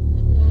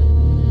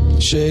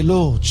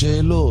 שאלות,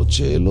 שאלות,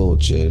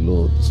 שאלות,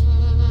 שאלות.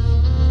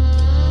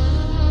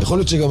 יכול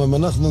להיות שגם אם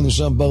אנחנו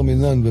נשם בר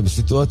מינן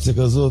ובסיטואציה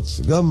כזאת,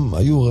 גם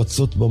היו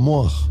רצות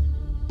במוח,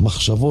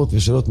 מחשבות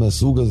ושאלות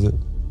מהסוג הזה.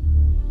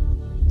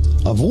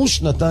 עברו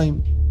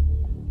 2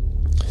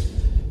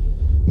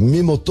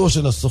 ממותו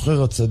של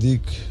הסוחר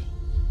הצדיק,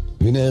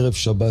 והנה ערב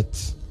שבת.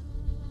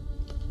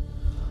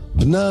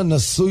 בנה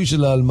הנשוי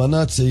של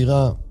האלמנה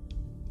הצעירה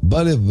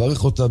בא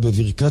לברך אותה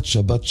בברכת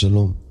שבת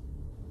שלום.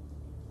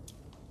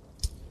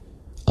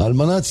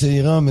 האלמנה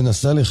הצעירה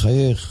מנסה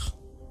לחייך,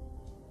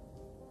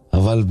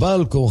 אבל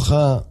בעל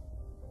כורחה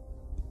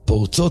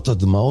פורצות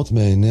הדמעות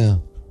מעיניה.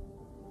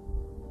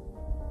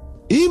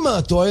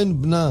 אמא,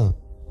 טוען בנה,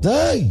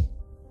 די!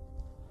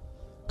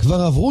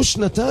 כבר עברו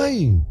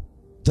 2,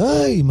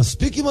 די,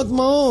 מספיק עם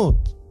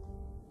הדמעות.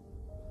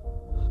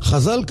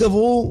 חז"ל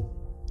קבעו,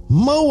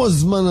 מהו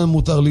הזמן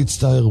המותר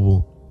להצטער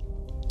בו?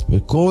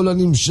 וכל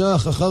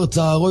הנמשך אחר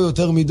צערו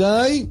יותר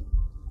מדי,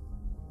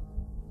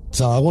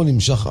 צערו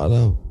נמשך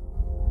עליו.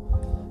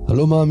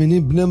 הלא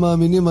מאמינים בני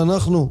מאמינים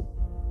אנחנו.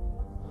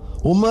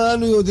 ומה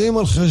אנו יודעים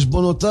על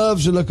חשבונותיו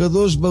של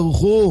הקדוש ברוך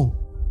הוא?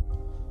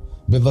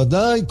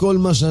 בוודאי כל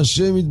מה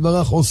שהשם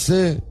יתברך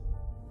עושה,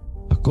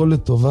 הכל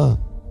לטובה.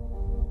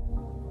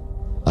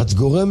 את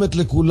גורמת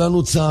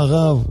לכולנו צער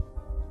רב.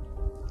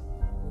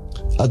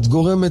 את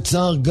גורמת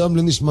צער גם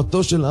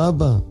לנשמתו של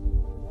אבא.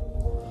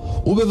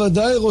 הוא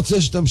בוודאי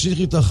רוצה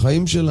שתמשיכי את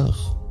החיים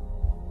שלך.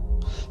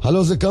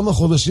 הלא זה כמה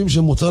חודשים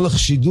שמוצא לך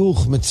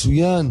שידוך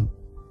מצוין,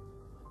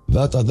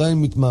 ואת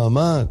עדיין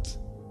מתמהמת.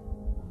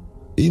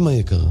 אמא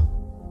יקרה,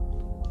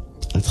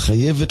 את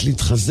חייבת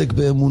להתחזק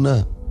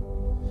באמונה,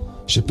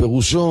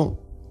 שפירושו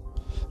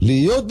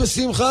להיות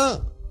בשמחה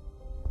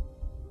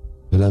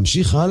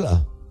ולהמשיך הלאה.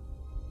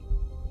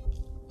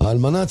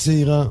 האלמנה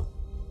הצעירה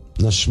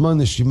נשמה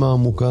נשימה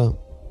עמוקה.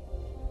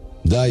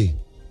 די,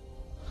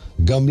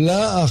 גם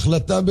לה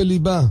ההחלטה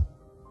בליבה.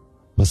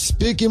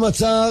 מספיק עם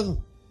הצער,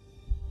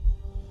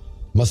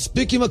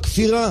 מספיק עם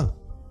הכפירה.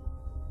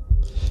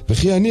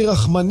 וכי אני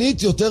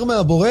רחמנית יותר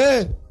מהבורא?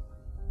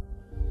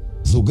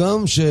 זו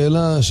גם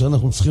שאלה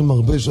שאנחנו צריכים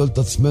הרבה לשאול את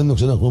עצמנו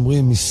כשאנחנו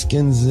אומרים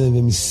מסכן זה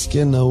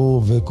ומסכן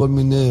ההוא וכל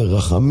מיני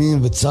רחמים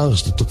וצער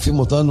שתוקפים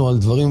אותנו על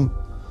דברים.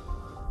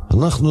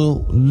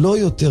 אנחנו לא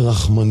יותר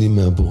רחמנים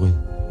מהבורא.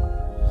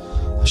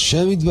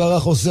 השם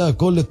יתברך עושה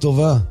הכל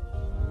לטובה.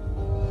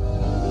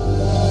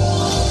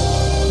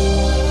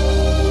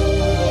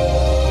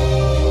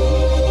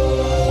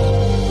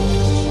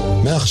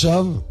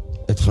 מעכשיו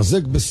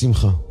אתחזק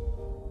בשמחה.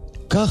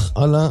 כך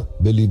עלה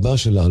בליבה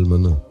של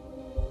האלמנה.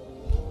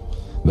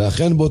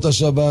 ואכן באותה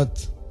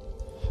שבת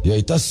היא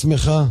הייתה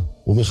שמחה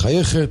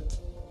ומחייכת.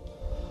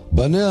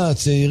 בניה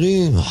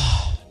הצעירים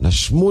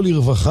נשמו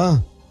לרווחה.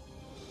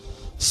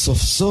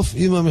 סוף סוף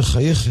אמא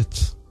מחייכת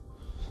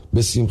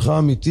בשמחה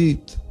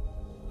אמיתית,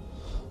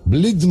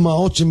 בלי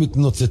דמעות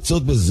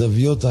שמתנוצצות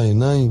בזוויות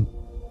העיניים.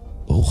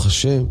 ברוך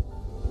השם,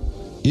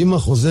 אמא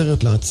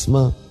חוזרת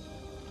לעצמה.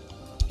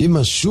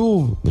 אמא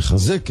שוב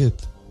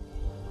מחזקת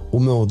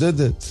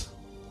ומעודדת.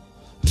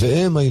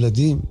 והם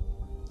הילדים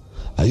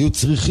היו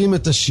צריכים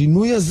את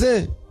השינוי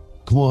הזה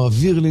כמו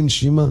אוויר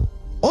לנשימה.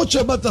 עוד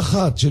שבת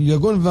אחת של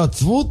יגון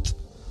ועצבות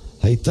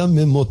הייתה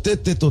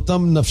ממוטטת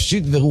אותם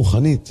נפשית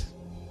ורוחנית.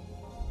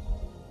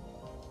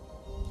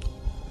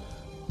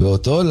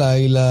 באותו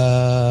לילה,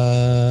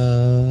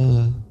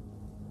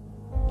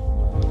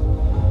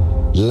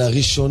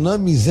 לראשונה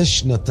מזה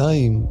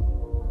 2,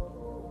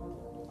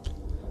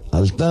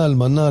 עלתה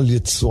אלמנה על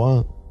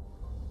יצועה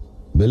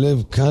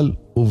בלב קל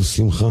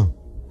ובשמחה.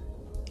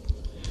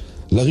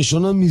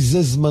 לראשונה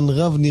מזה זמן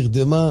רב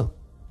נרדמה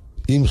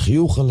עם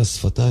חיוך על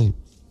השפתיים.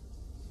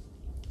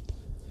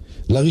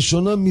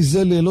 לראשונה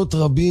מזה לילות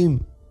רבים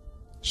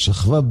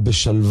שכבה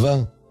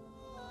בשלווה,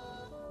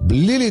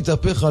 בלי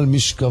להתהפך על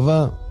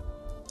משכבה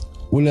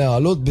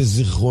ולהעלות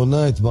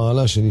בזיכרונה את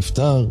בעלה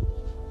שנפטר,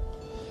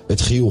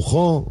 את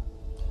חיוכו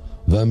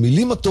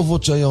והמילים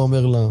הטובות שהיה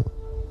אומר לה,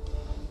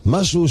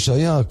 משהו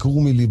שהיה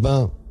עקור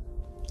מליבה,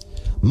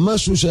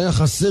 משהו שהיה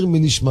חסר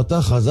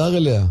מנשמתה חזר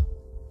אליה,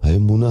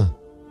 האמונה.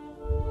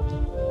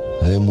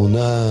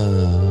 האמונה.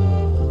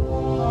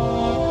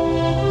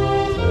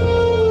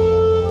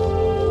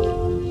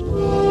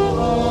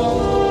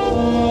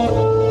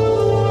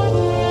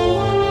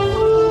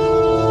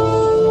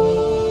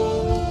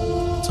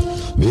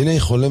 והנה היא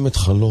חולמת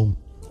חלום,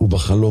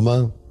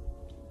 ובחלומה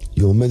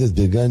היא עומדת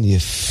בגן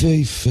יפה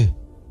יפה,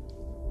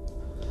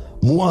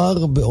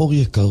 מואר באור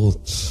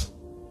יקרות.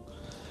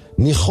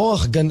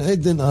 ניחוח גן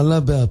עדן עלה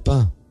באפה,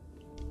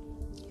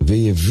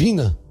 והיא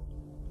הבינה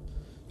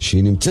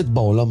שהיא נמצאת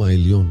בעולם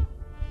העליון.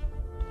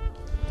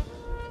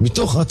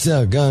 מתוך עצי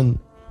הגן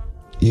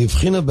היא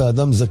הבחינה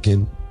באדם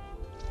זקן,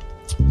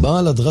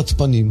 בעל הדרת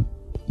פנים,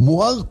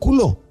 מואר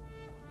כולו.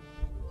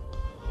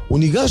 הוא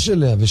ניגש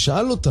אליה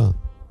ושאל אותה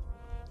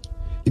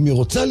אם היא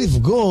רוצה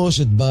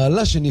לפגוש את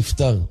בעלה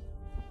שנפטר.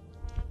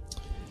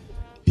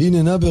 היא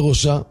נענה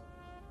בראשה,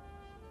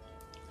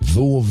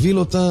 והוא הוביל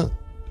אותה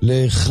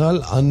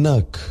להיכל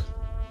ענק,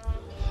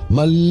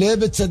 מלא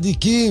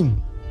בצדיקים,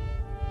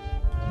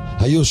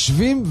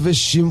 היושבים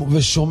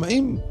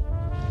ושומעים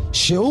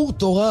שיעור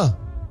תורה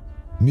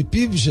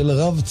מפיו של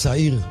רב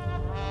צעיר.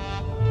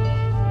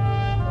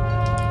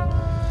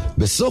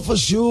 בסוף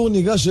השיעור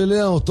ניגש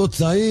אליה אותו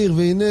צעיר,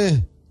 והנה,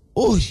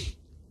 אוי,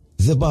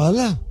 זה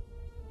בעלה.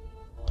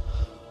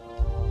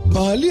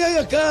 בעלי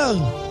היקר,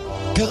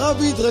 קרא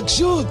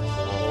בהתרגשות.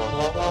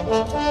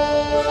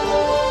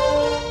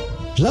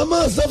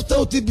 למה עזבת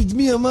אותי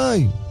בדמי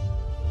ימיי?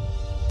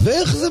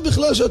 ואיך זה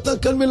בכלל שאתה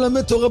כאן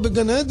מלמד תורה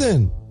בגן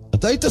עדן?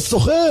 אתה היית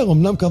סוחר,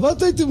 אמנם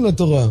קבעת איתי מן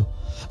התורה,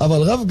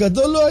 אבל רב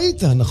גדול לא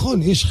היית,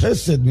 נכון? איש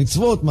חסד,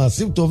 מצוות,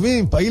 מעשים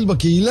טובים, פעיל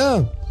בקהילה.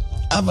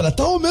 אבל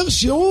אתה אומר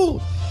שיעור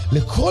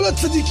לכל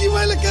הצדיקים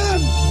האלה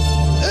כאן?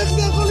 איך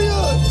זה יכול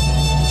להיות?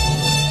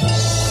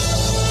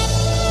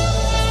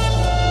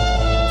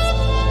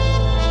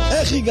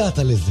 איך הגעת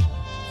לזה?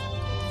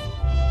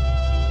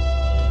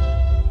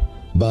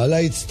 בעלה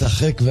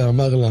הצטחק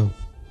ואמר לה,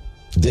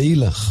 דעי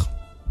לך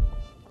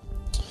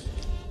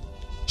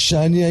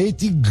שאני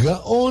הייתי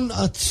גאון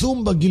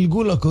עצום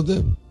בגלגול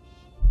הקודם.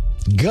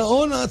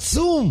 גאון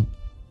עצום.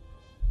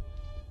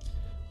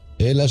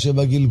 אלא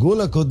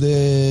שבגלגול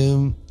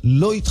הקודם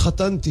לא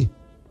התחתנתי.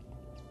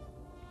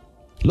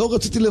 לא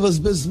רציתי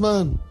לבזבז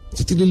זמן.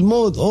 רציתי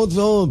ללמוד עוד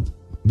ועוד.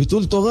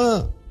 ביטול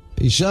תורה.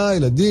 אישה,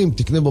 ילדים,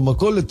 תקנה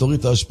במכולת, תוריד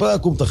את ההשפעה,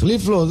 קום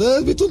תחליף לו. זה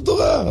ביטול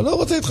תורה. אני לא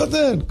רוצה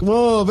להתחתן.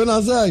 כמו בן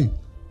עזאי.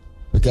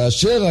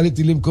 וכאשר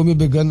עליתי למקומי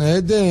בגן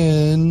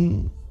עדן,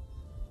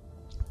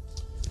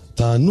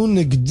 טענו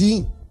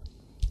נגדי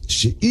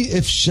שאי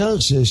אפשר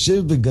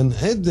שישב בגן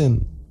עדן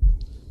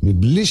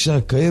מבלי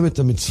שאקיים את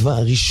המצווה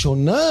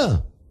הראשונה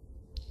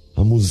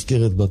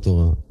המוזכרת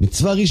בתורה.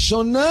 מצווה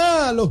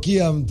ראשונה לא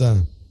קיימת.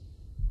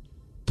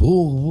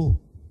 פור ורבו.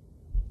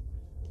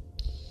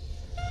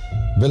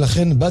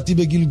 ולכן באתי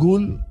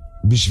בגלגול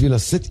בשביל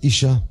לשאת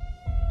אישה,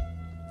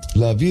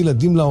 להביא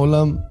ילדים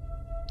לעולם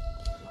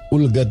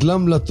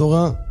ולגדלם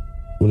לתורה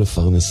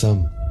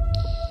ולפרנסם.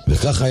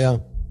 וכך היה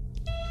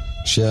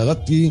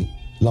שירדתי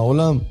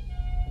לעולם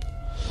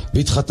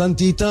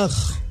והתחתנתי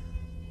איתך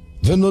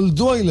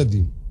ונולדו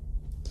הילדים,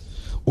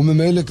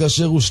 וממילא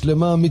כאשר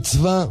הושלמה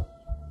המצווה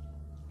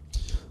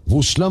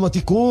והושלם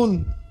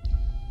התיקון,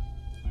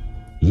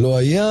 לא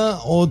היה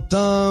עוד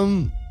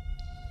טעם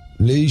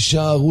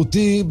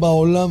להישארותי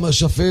בעולם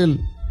השפל.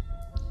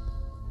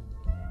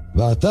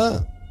 ועתה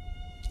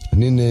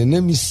אני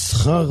נהנה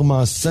משכר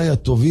מעשיי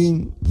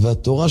הטובים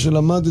והתורה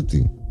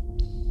שלמדתי.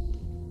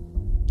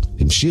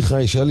 המשיכה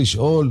האישה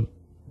לשאול,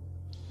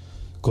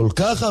 כל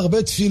כך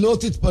הרבה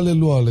תפילות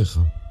התפללו עליך,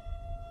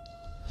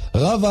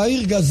 רב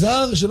העיר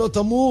גזר שלא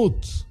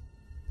תמות,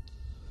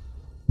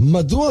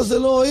 מדוע זה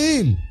לא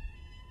הועיל?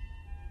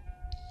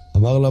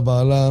 אמר לה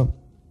בעלה,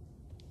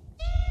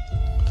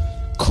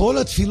 כל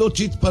התפילות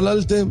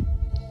שהתפללתם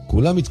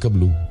כולם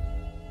התקבלו,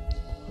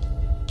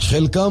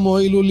 חלקם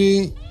הועילו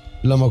לי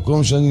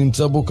למקום שאני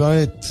נמצא בו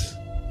כעת,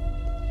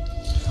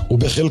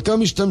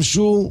 ובחלקם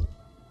השתמשו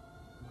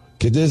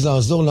כדי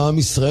לעזור לעם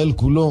ישראל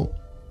כולו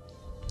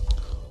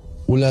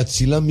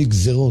ולהצילה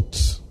מגזרות.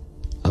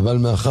 אבל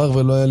מאחר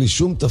ולא היה לי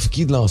שום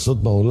תפקיד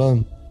לעשות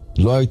בעולם,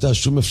 לא הייתה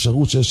שום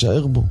אפשרות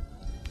שישאר בו,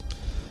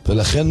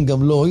 ולכן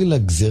גם לא הועילה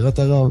גזירת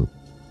הרב.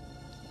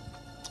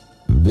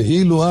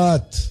 ואילו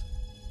את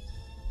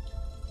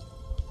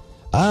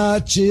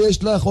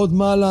שיש לך עוד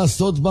מה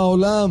לעשות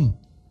בעולם,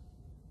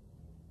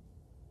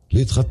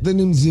 להתחתן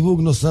עם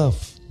זיווג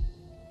נוסף,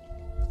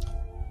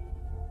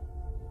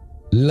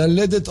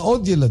 ללדת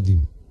עוד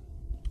ילדים,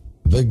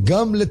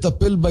 וגם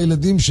לטפל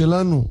בילדים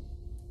שלנו,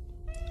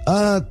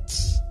 את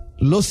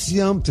לא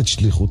סיימת את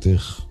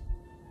שליחותך,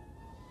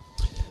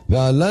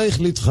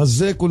 ועלייך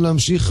להתחזק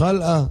ולהמשיך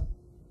הלאה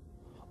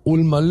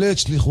ולמלא את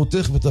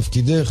שליחותך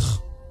ותפקידך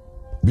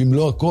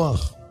במלוא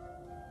הכוח.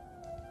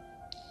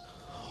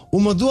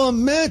 ומדוע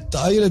מת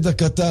הילד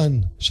הקטן?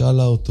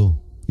 שאלה אותו.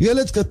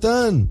 ילד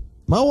קטן,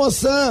 מה הוא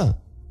עשה?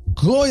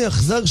 כה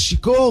יחזר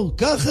שיכור,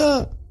 ככה?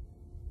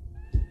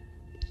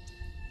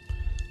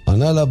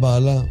 ענה לה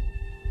בעלה,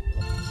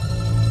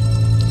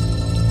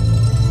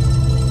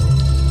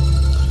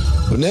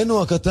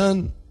 בננו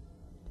הקטן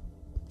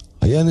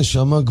היה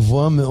נשמה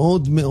גבוהה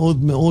מאוד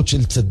מאוד מאוד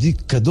של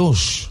צדיק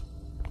קדוש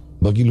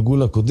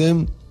בגלגול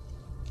הקודם.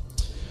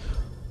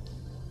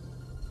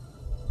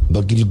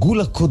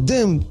 בגלגול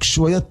הקודם,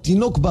 כשהוא היה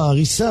תינוק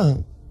בעריסה,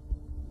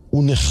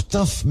 הוא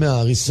נחטף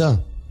מהעריסה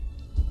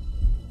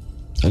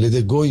על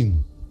ידי גויים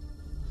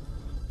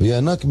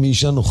וינק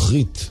מאישה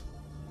נוכרית.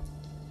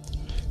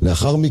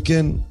 לאחר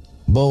מכן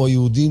באו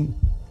היהודים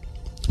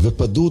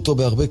ופדו אותו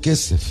בהרבה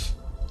כסף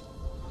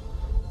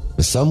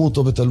ושמו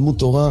אותו בתלמוד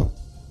תורה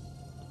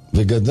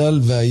וגדל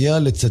והיה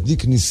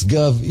לצדיק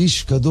נשגב,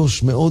 איש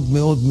קדוש מאוד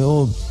מאוד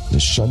מאוד,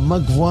 נשמה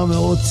גבוהה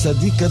מאוד,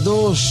 צדיק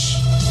קדוש.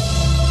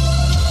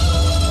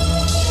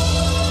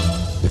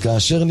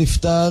 וכאשר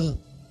נפטר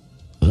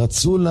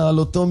רצו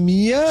להעלותו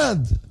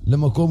מיד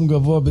למקום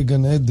גבוה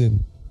בגן עדן,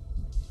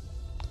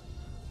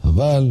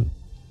 אבל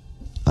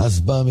אז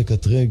בא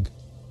המקטרג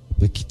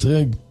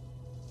וקטרג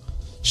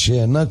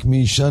שינק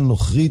מאישה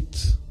נוכרית,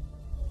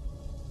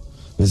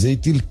 וזה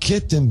הטיל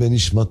כתם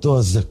בנשמתו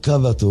הזכה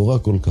והטהורה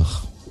כל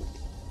כך.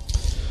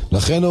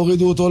 לכן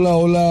הורידו אותו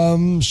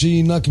לעולם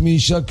שינק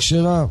מאישה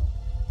כשרה,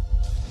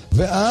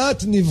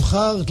 ואת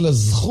נבחרת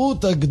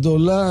לזכות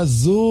הגדולה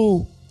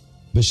הזו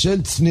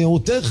בשל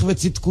צניעותך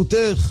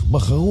וצדקותך,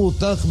 בחרו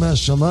אותך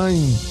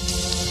מהשמיים.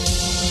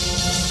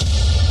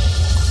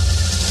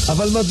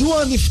 אבל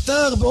מדוע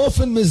נפטר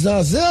באופן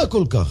מזעזע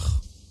כל כך?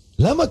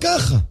 למה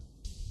ככה?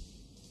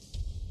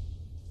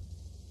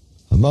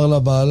 אמר לה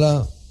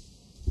בעלה,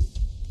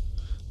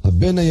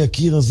 הבן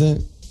היקיר הזה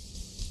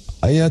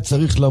היה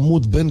צריך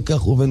למות בין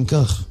כך ובין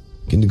כך,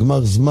 כי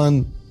נגמר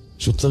זמן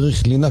שהוא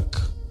צריך לינק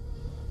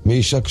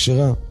מאישה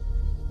כשרה.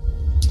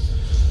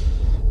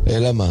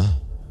 אלא מה?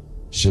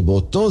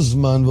 שבאותו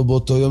זמן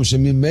ובאותו יום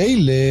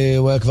שממילא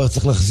הוא היה כבר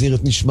צריך להחזיר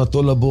את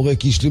נשמתו לבורא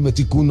כי השלים את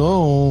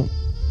תיקונו,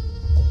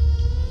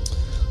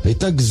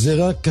 הייתה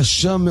גזרה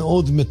קשה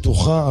מאוד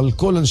מתוחה על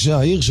כל אנשי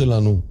העיר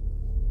שלנו.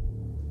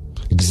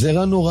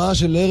 גזרה נוראה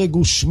של הרג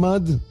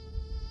ושמד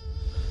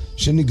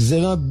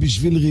שנגזרה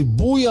בשביל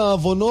ריבוי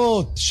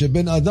העוונות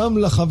שבין אדם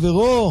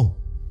לחברו,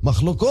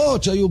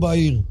 מחלוקות שהיו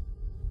בעיר.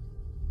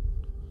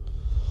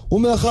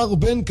 ומאחר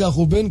בין כך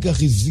ובין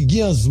כך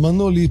הגיע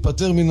זמנו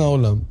להיפטר מן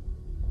העולם,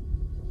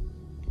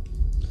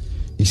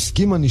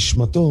 הסכימה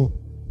נשמתו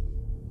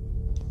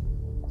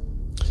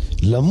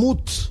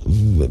למות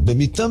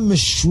במיטה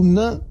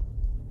משונה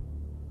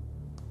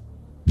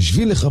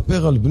בשביל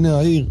לכפר על בני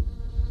העיר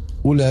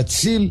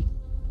ולהציל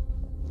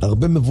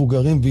הרבה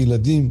מבוגרים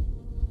וילדים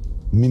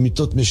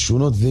ממיטות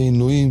משונות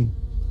ועינויים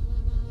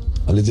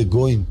על ידי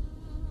גויים.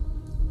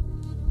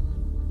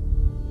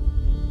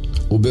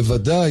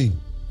 ובוודאי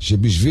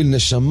שבשביל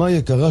נשמה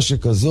יקרה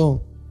שכזו,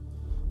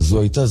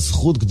 זו הייתה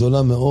זכות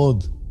גדולה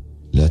מאוד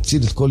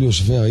להציל את כל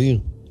יושבי העיר.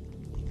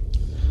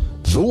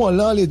 והוא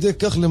עלה על ידי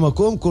כך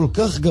למקום כל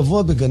כך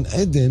גבוה בגן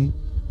עדן,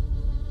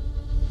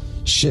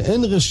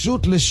 שאין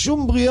רשות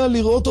לשום בריאה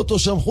לראות אותו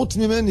שם חוץ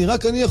ממני,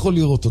 רק אני יכול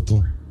לראות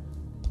אותו,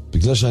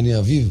 בגלל שאני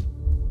אביו.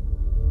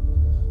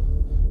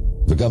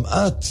 וגם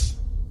את,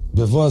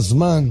 בבוא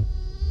הזמן,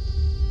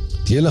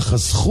 תהיה לך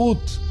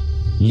הזכות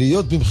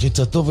להיות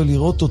במחיצתו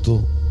ולראות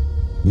אותו,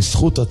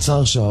 בזכות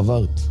הצער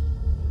שעברת.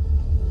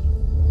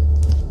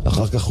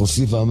 אחר כך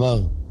הוסיף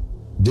ואמר,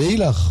 דעי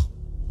לך,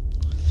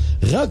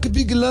 רק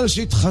בגלל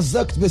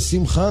שהתחזקת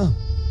בשמחה,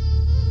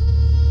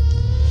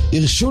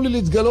 הרשו לי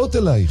להתגלות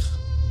אלייך.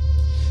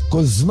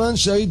 כל זמן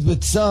שהיית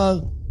בצער,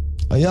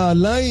 היה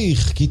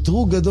עלייך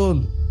כתרו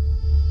גדול,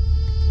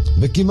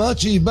 וכמעט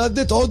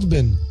שאיבדת עוד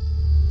בן.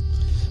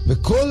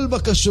 וכל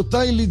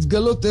בקשותיי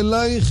להתגלות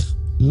אלייך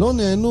לא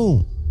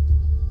נענו.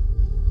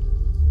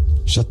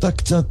 שתה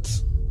קצת,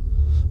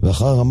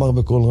 ואחר אמר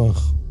בקול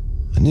רך,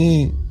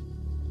 אני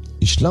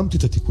השלמתי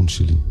את התיקון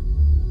שלי,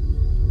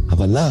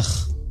 אבל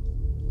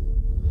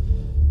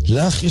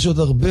לך יש עוד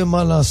הרבה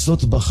מה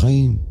לעשות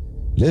בחיים.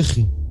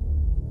 לכי,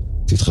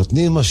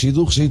 תתחתני עם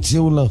השידוך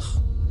שהציעו לך,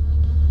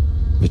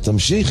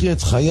 ותמשיכי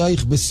את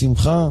חייך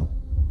בשמחה.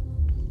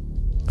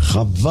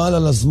 חבל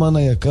על הזמן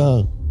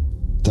היקר,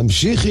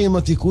 תמשיכי עם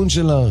התיקון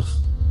שלך.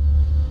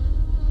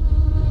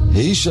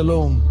 היי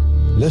שלום,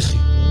 לכי.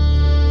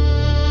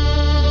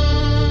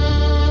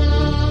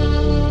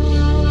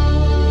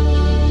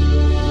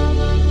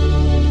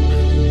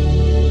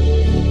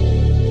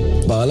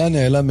 בעלה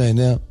נעלה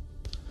מעיניה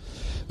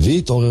והיא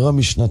התעוררה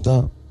משנתה.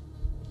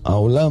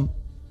 העולם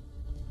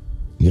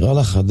נראה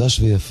לה חדש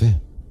ויפה.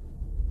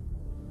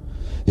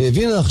 היא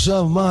הבינה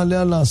עכשיו מה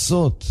עליה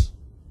לעשות,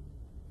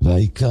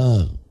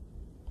 והעיקר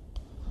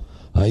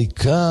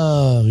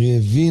היא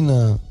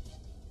הבינה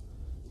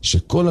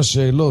שכל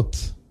השאלות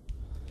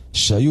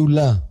שהיו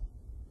לה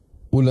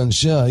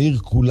ולאנשי העיר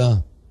כולה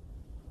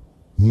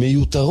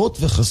מיותרות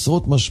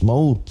וחסרות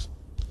משמעות,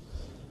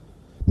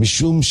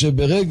 משום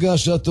שברגע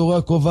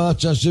שהתורה קובעת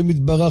שהשם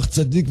יתברך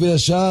צדיק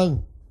וישר,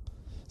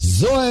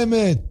 זו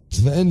האמת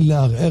ואין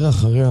לערער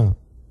אחריה.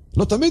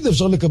 לא תמיד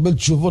אפשר לקבל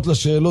תשובות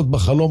לשאלות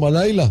בחלום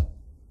הלילה.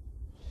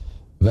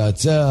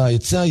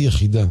 והעצה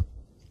היחידה,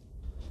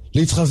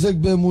 להתחזק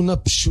באמונה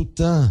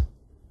פשוטה,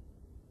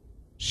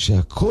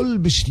 שהכל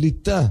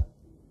בשליטה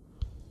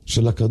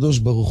של הקדוש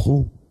ברוך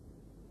הוא,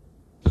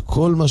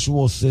 וכל מה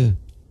שהוא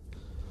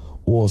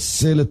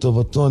עושה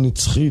לטובתו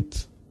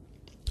הנצחית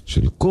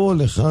של כל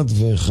אחד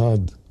ואחד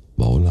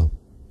בעולם.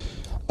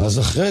 אז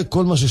אחרי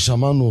כל מה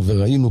ששמענו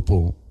וראינו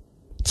פה,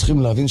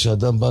 צריכים להבין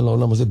שהאדם בא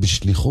לעולם הזה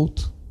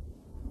בשליחות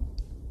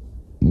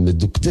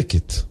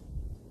מדוקדקת.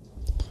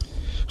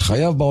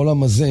 חייו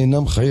בעולם הזה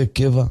אינם חיי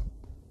קבע,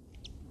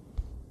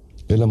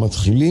 אלא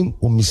מתחילים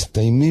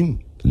ומסתיימים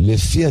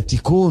לפי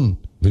התיקון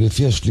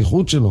ולפי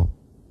השליחות שלו.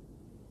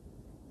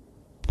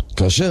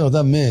 כאשר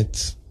אדם מת,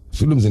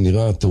 אפילו אם זה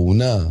נראה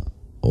תאונה,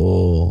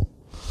 או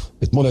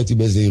אתמול הייתי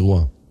באיזה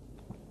אירוע,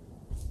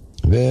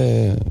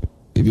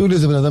 והביאו לי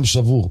איזה בן אדם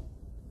שבור.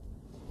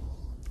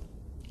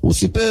 הוא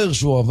סיפר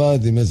שהוא עבד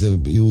עם איזה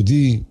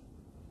יהודי,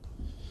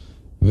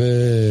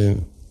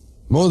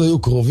 ומאוד היו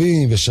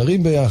קרובים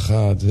ושרים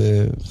ביחד,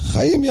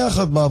 וחיים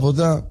יחד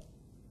בעבודה.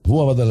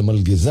 והוא עבד על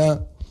המלגזה,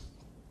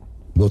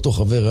 ואותו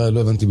חבר היה, לא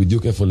הבנתי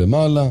בדיוק איפה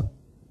למעלה.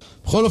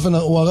 בכל אופן,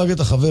 הוא הרג את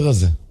החבר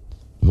הזה,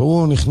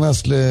 והוא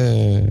נכנס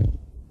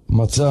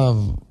למצב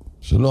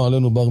שלא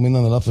עלינו בר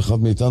מינן על אף אחד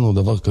מאיתנו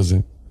דבר כזה.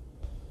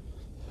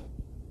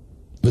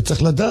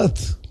 וצריך לדעת,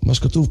 מה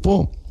שכתוב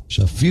פה,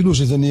 שאפילו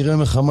שזה נראה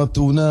מחמת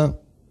תאונה,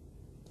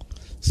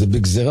 זה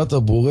בגזרת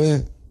הבורא,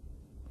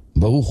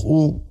 ברוך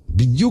הוא,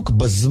 בדיוק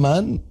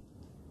בזמן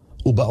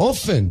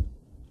ובאופן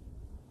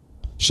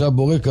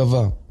שהבורא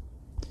קבע.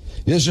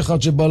 יש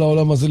אחד שבא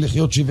לעולם הזה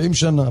לחיות 70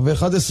 שנה,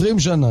 ואחד 20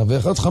 שנה,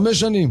 ואחד 5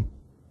 שנים,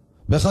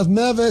 ואחד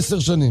 110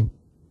 שנים.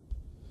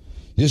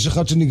 יש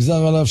אחד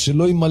שנגזר עליו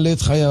שלא ימלא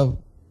את חייו,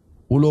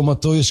 הוא לא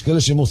מתו. יש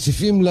כאלה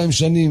שמוסיפים להם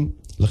שנים,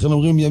 לכן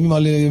אומרים ימים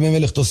על ימי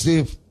מלך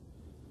תוסיף.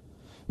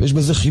 ויש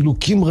בזה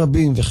חילוקים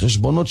רבים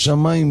וחשבונות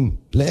שמיים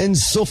לאין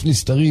סוף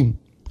נסתרים,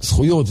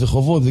 זכויות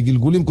וחובות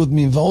וגלגולים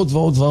קודמים ועוד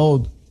ועוד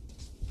ועוד.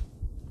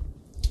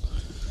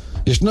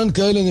 ישנן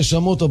כאלה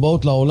נשמות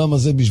הבאות לעולם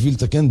הזה בשביל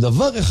לתקן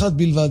דבר אחד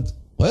בלבד.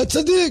 הוא היה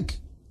צדיק,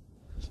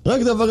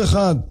 רק דבר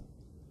אחד.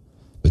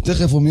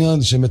 ותכף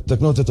ומיד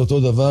שמתקנות את אותו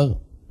דבר,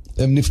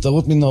 הן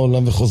נפטרות מן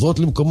העולם וחוזרות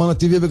למקומן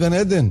הטבעי בגן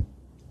עדן.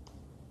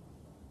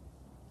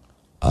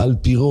 על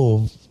פי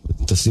רוב,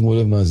 תשימו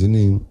לב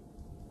מאזינים,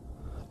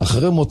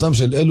 אחרי מותם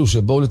של אלו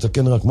שבאו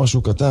לתקן רק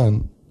משהו קטן,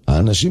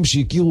 האנשים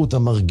שהכירו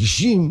אותם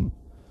מרגישים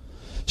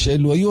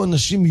שאלו היו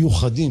אנשים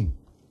מיוחדים,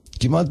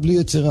 כמעט בלי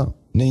יצרה,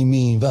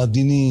 נעימים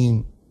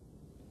ועדינים.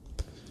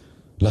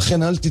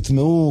 לכן אל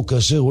תתמעו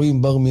כאשר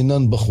רואים בר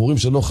מינן בחורים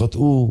שלא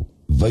חטאו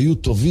והיו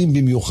טובים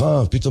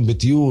במיוחד, פתאום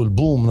בטיול,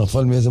 בום,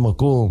 נפל מאיזה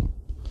מקום,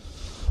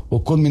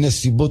 או כל מיני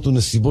סיבות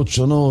ונסיבות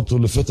שונות, או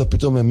לפתע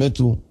פתאום הם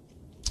מתו.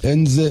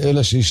 אין זה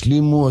אלא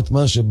שהשלימו את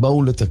מה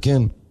שבאו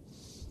לתקן.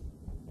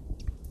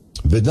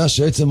 ודע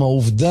שעצם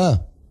העובדה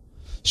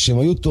שהם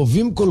היו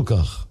טובים כל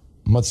כך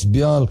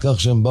מצביעה על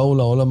כך שהם באו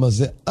לעולם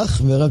הזה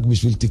אך ורק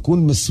בשביל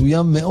תיקון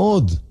מסוים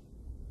מאוד.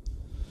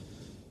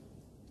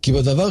 כי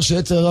בדבר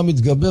שיצר הרע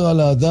מתגבר על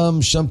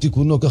האדם, שם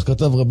תיקונו, כך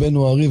כתב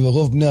רבנו הארי,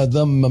 ורוב בני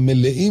אדם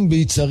המלאים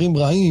ביצרים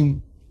רעים,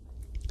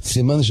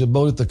 סימן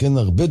שבאו לתקן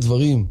הרבה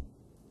דברים.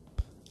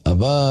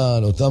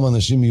 אבל אותם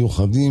אנשים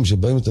מיוחדים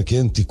שבאים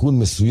לתקן תיקון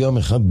מסוים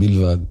אחד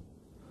בלבד.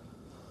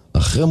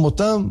 אחרי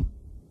מותם,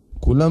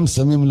 כולם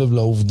שמים לב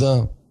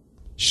לעובדה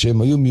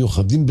שהם היו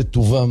מיוחדים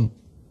בטובם,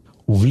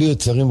 ובלי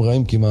יצרים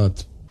רעים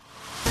כמעט.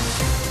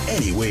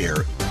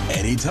 Anywhere,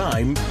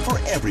 anytime, for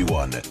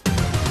everyone.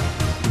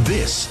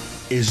 This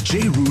is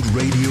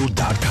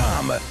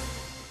JRootRadio.com.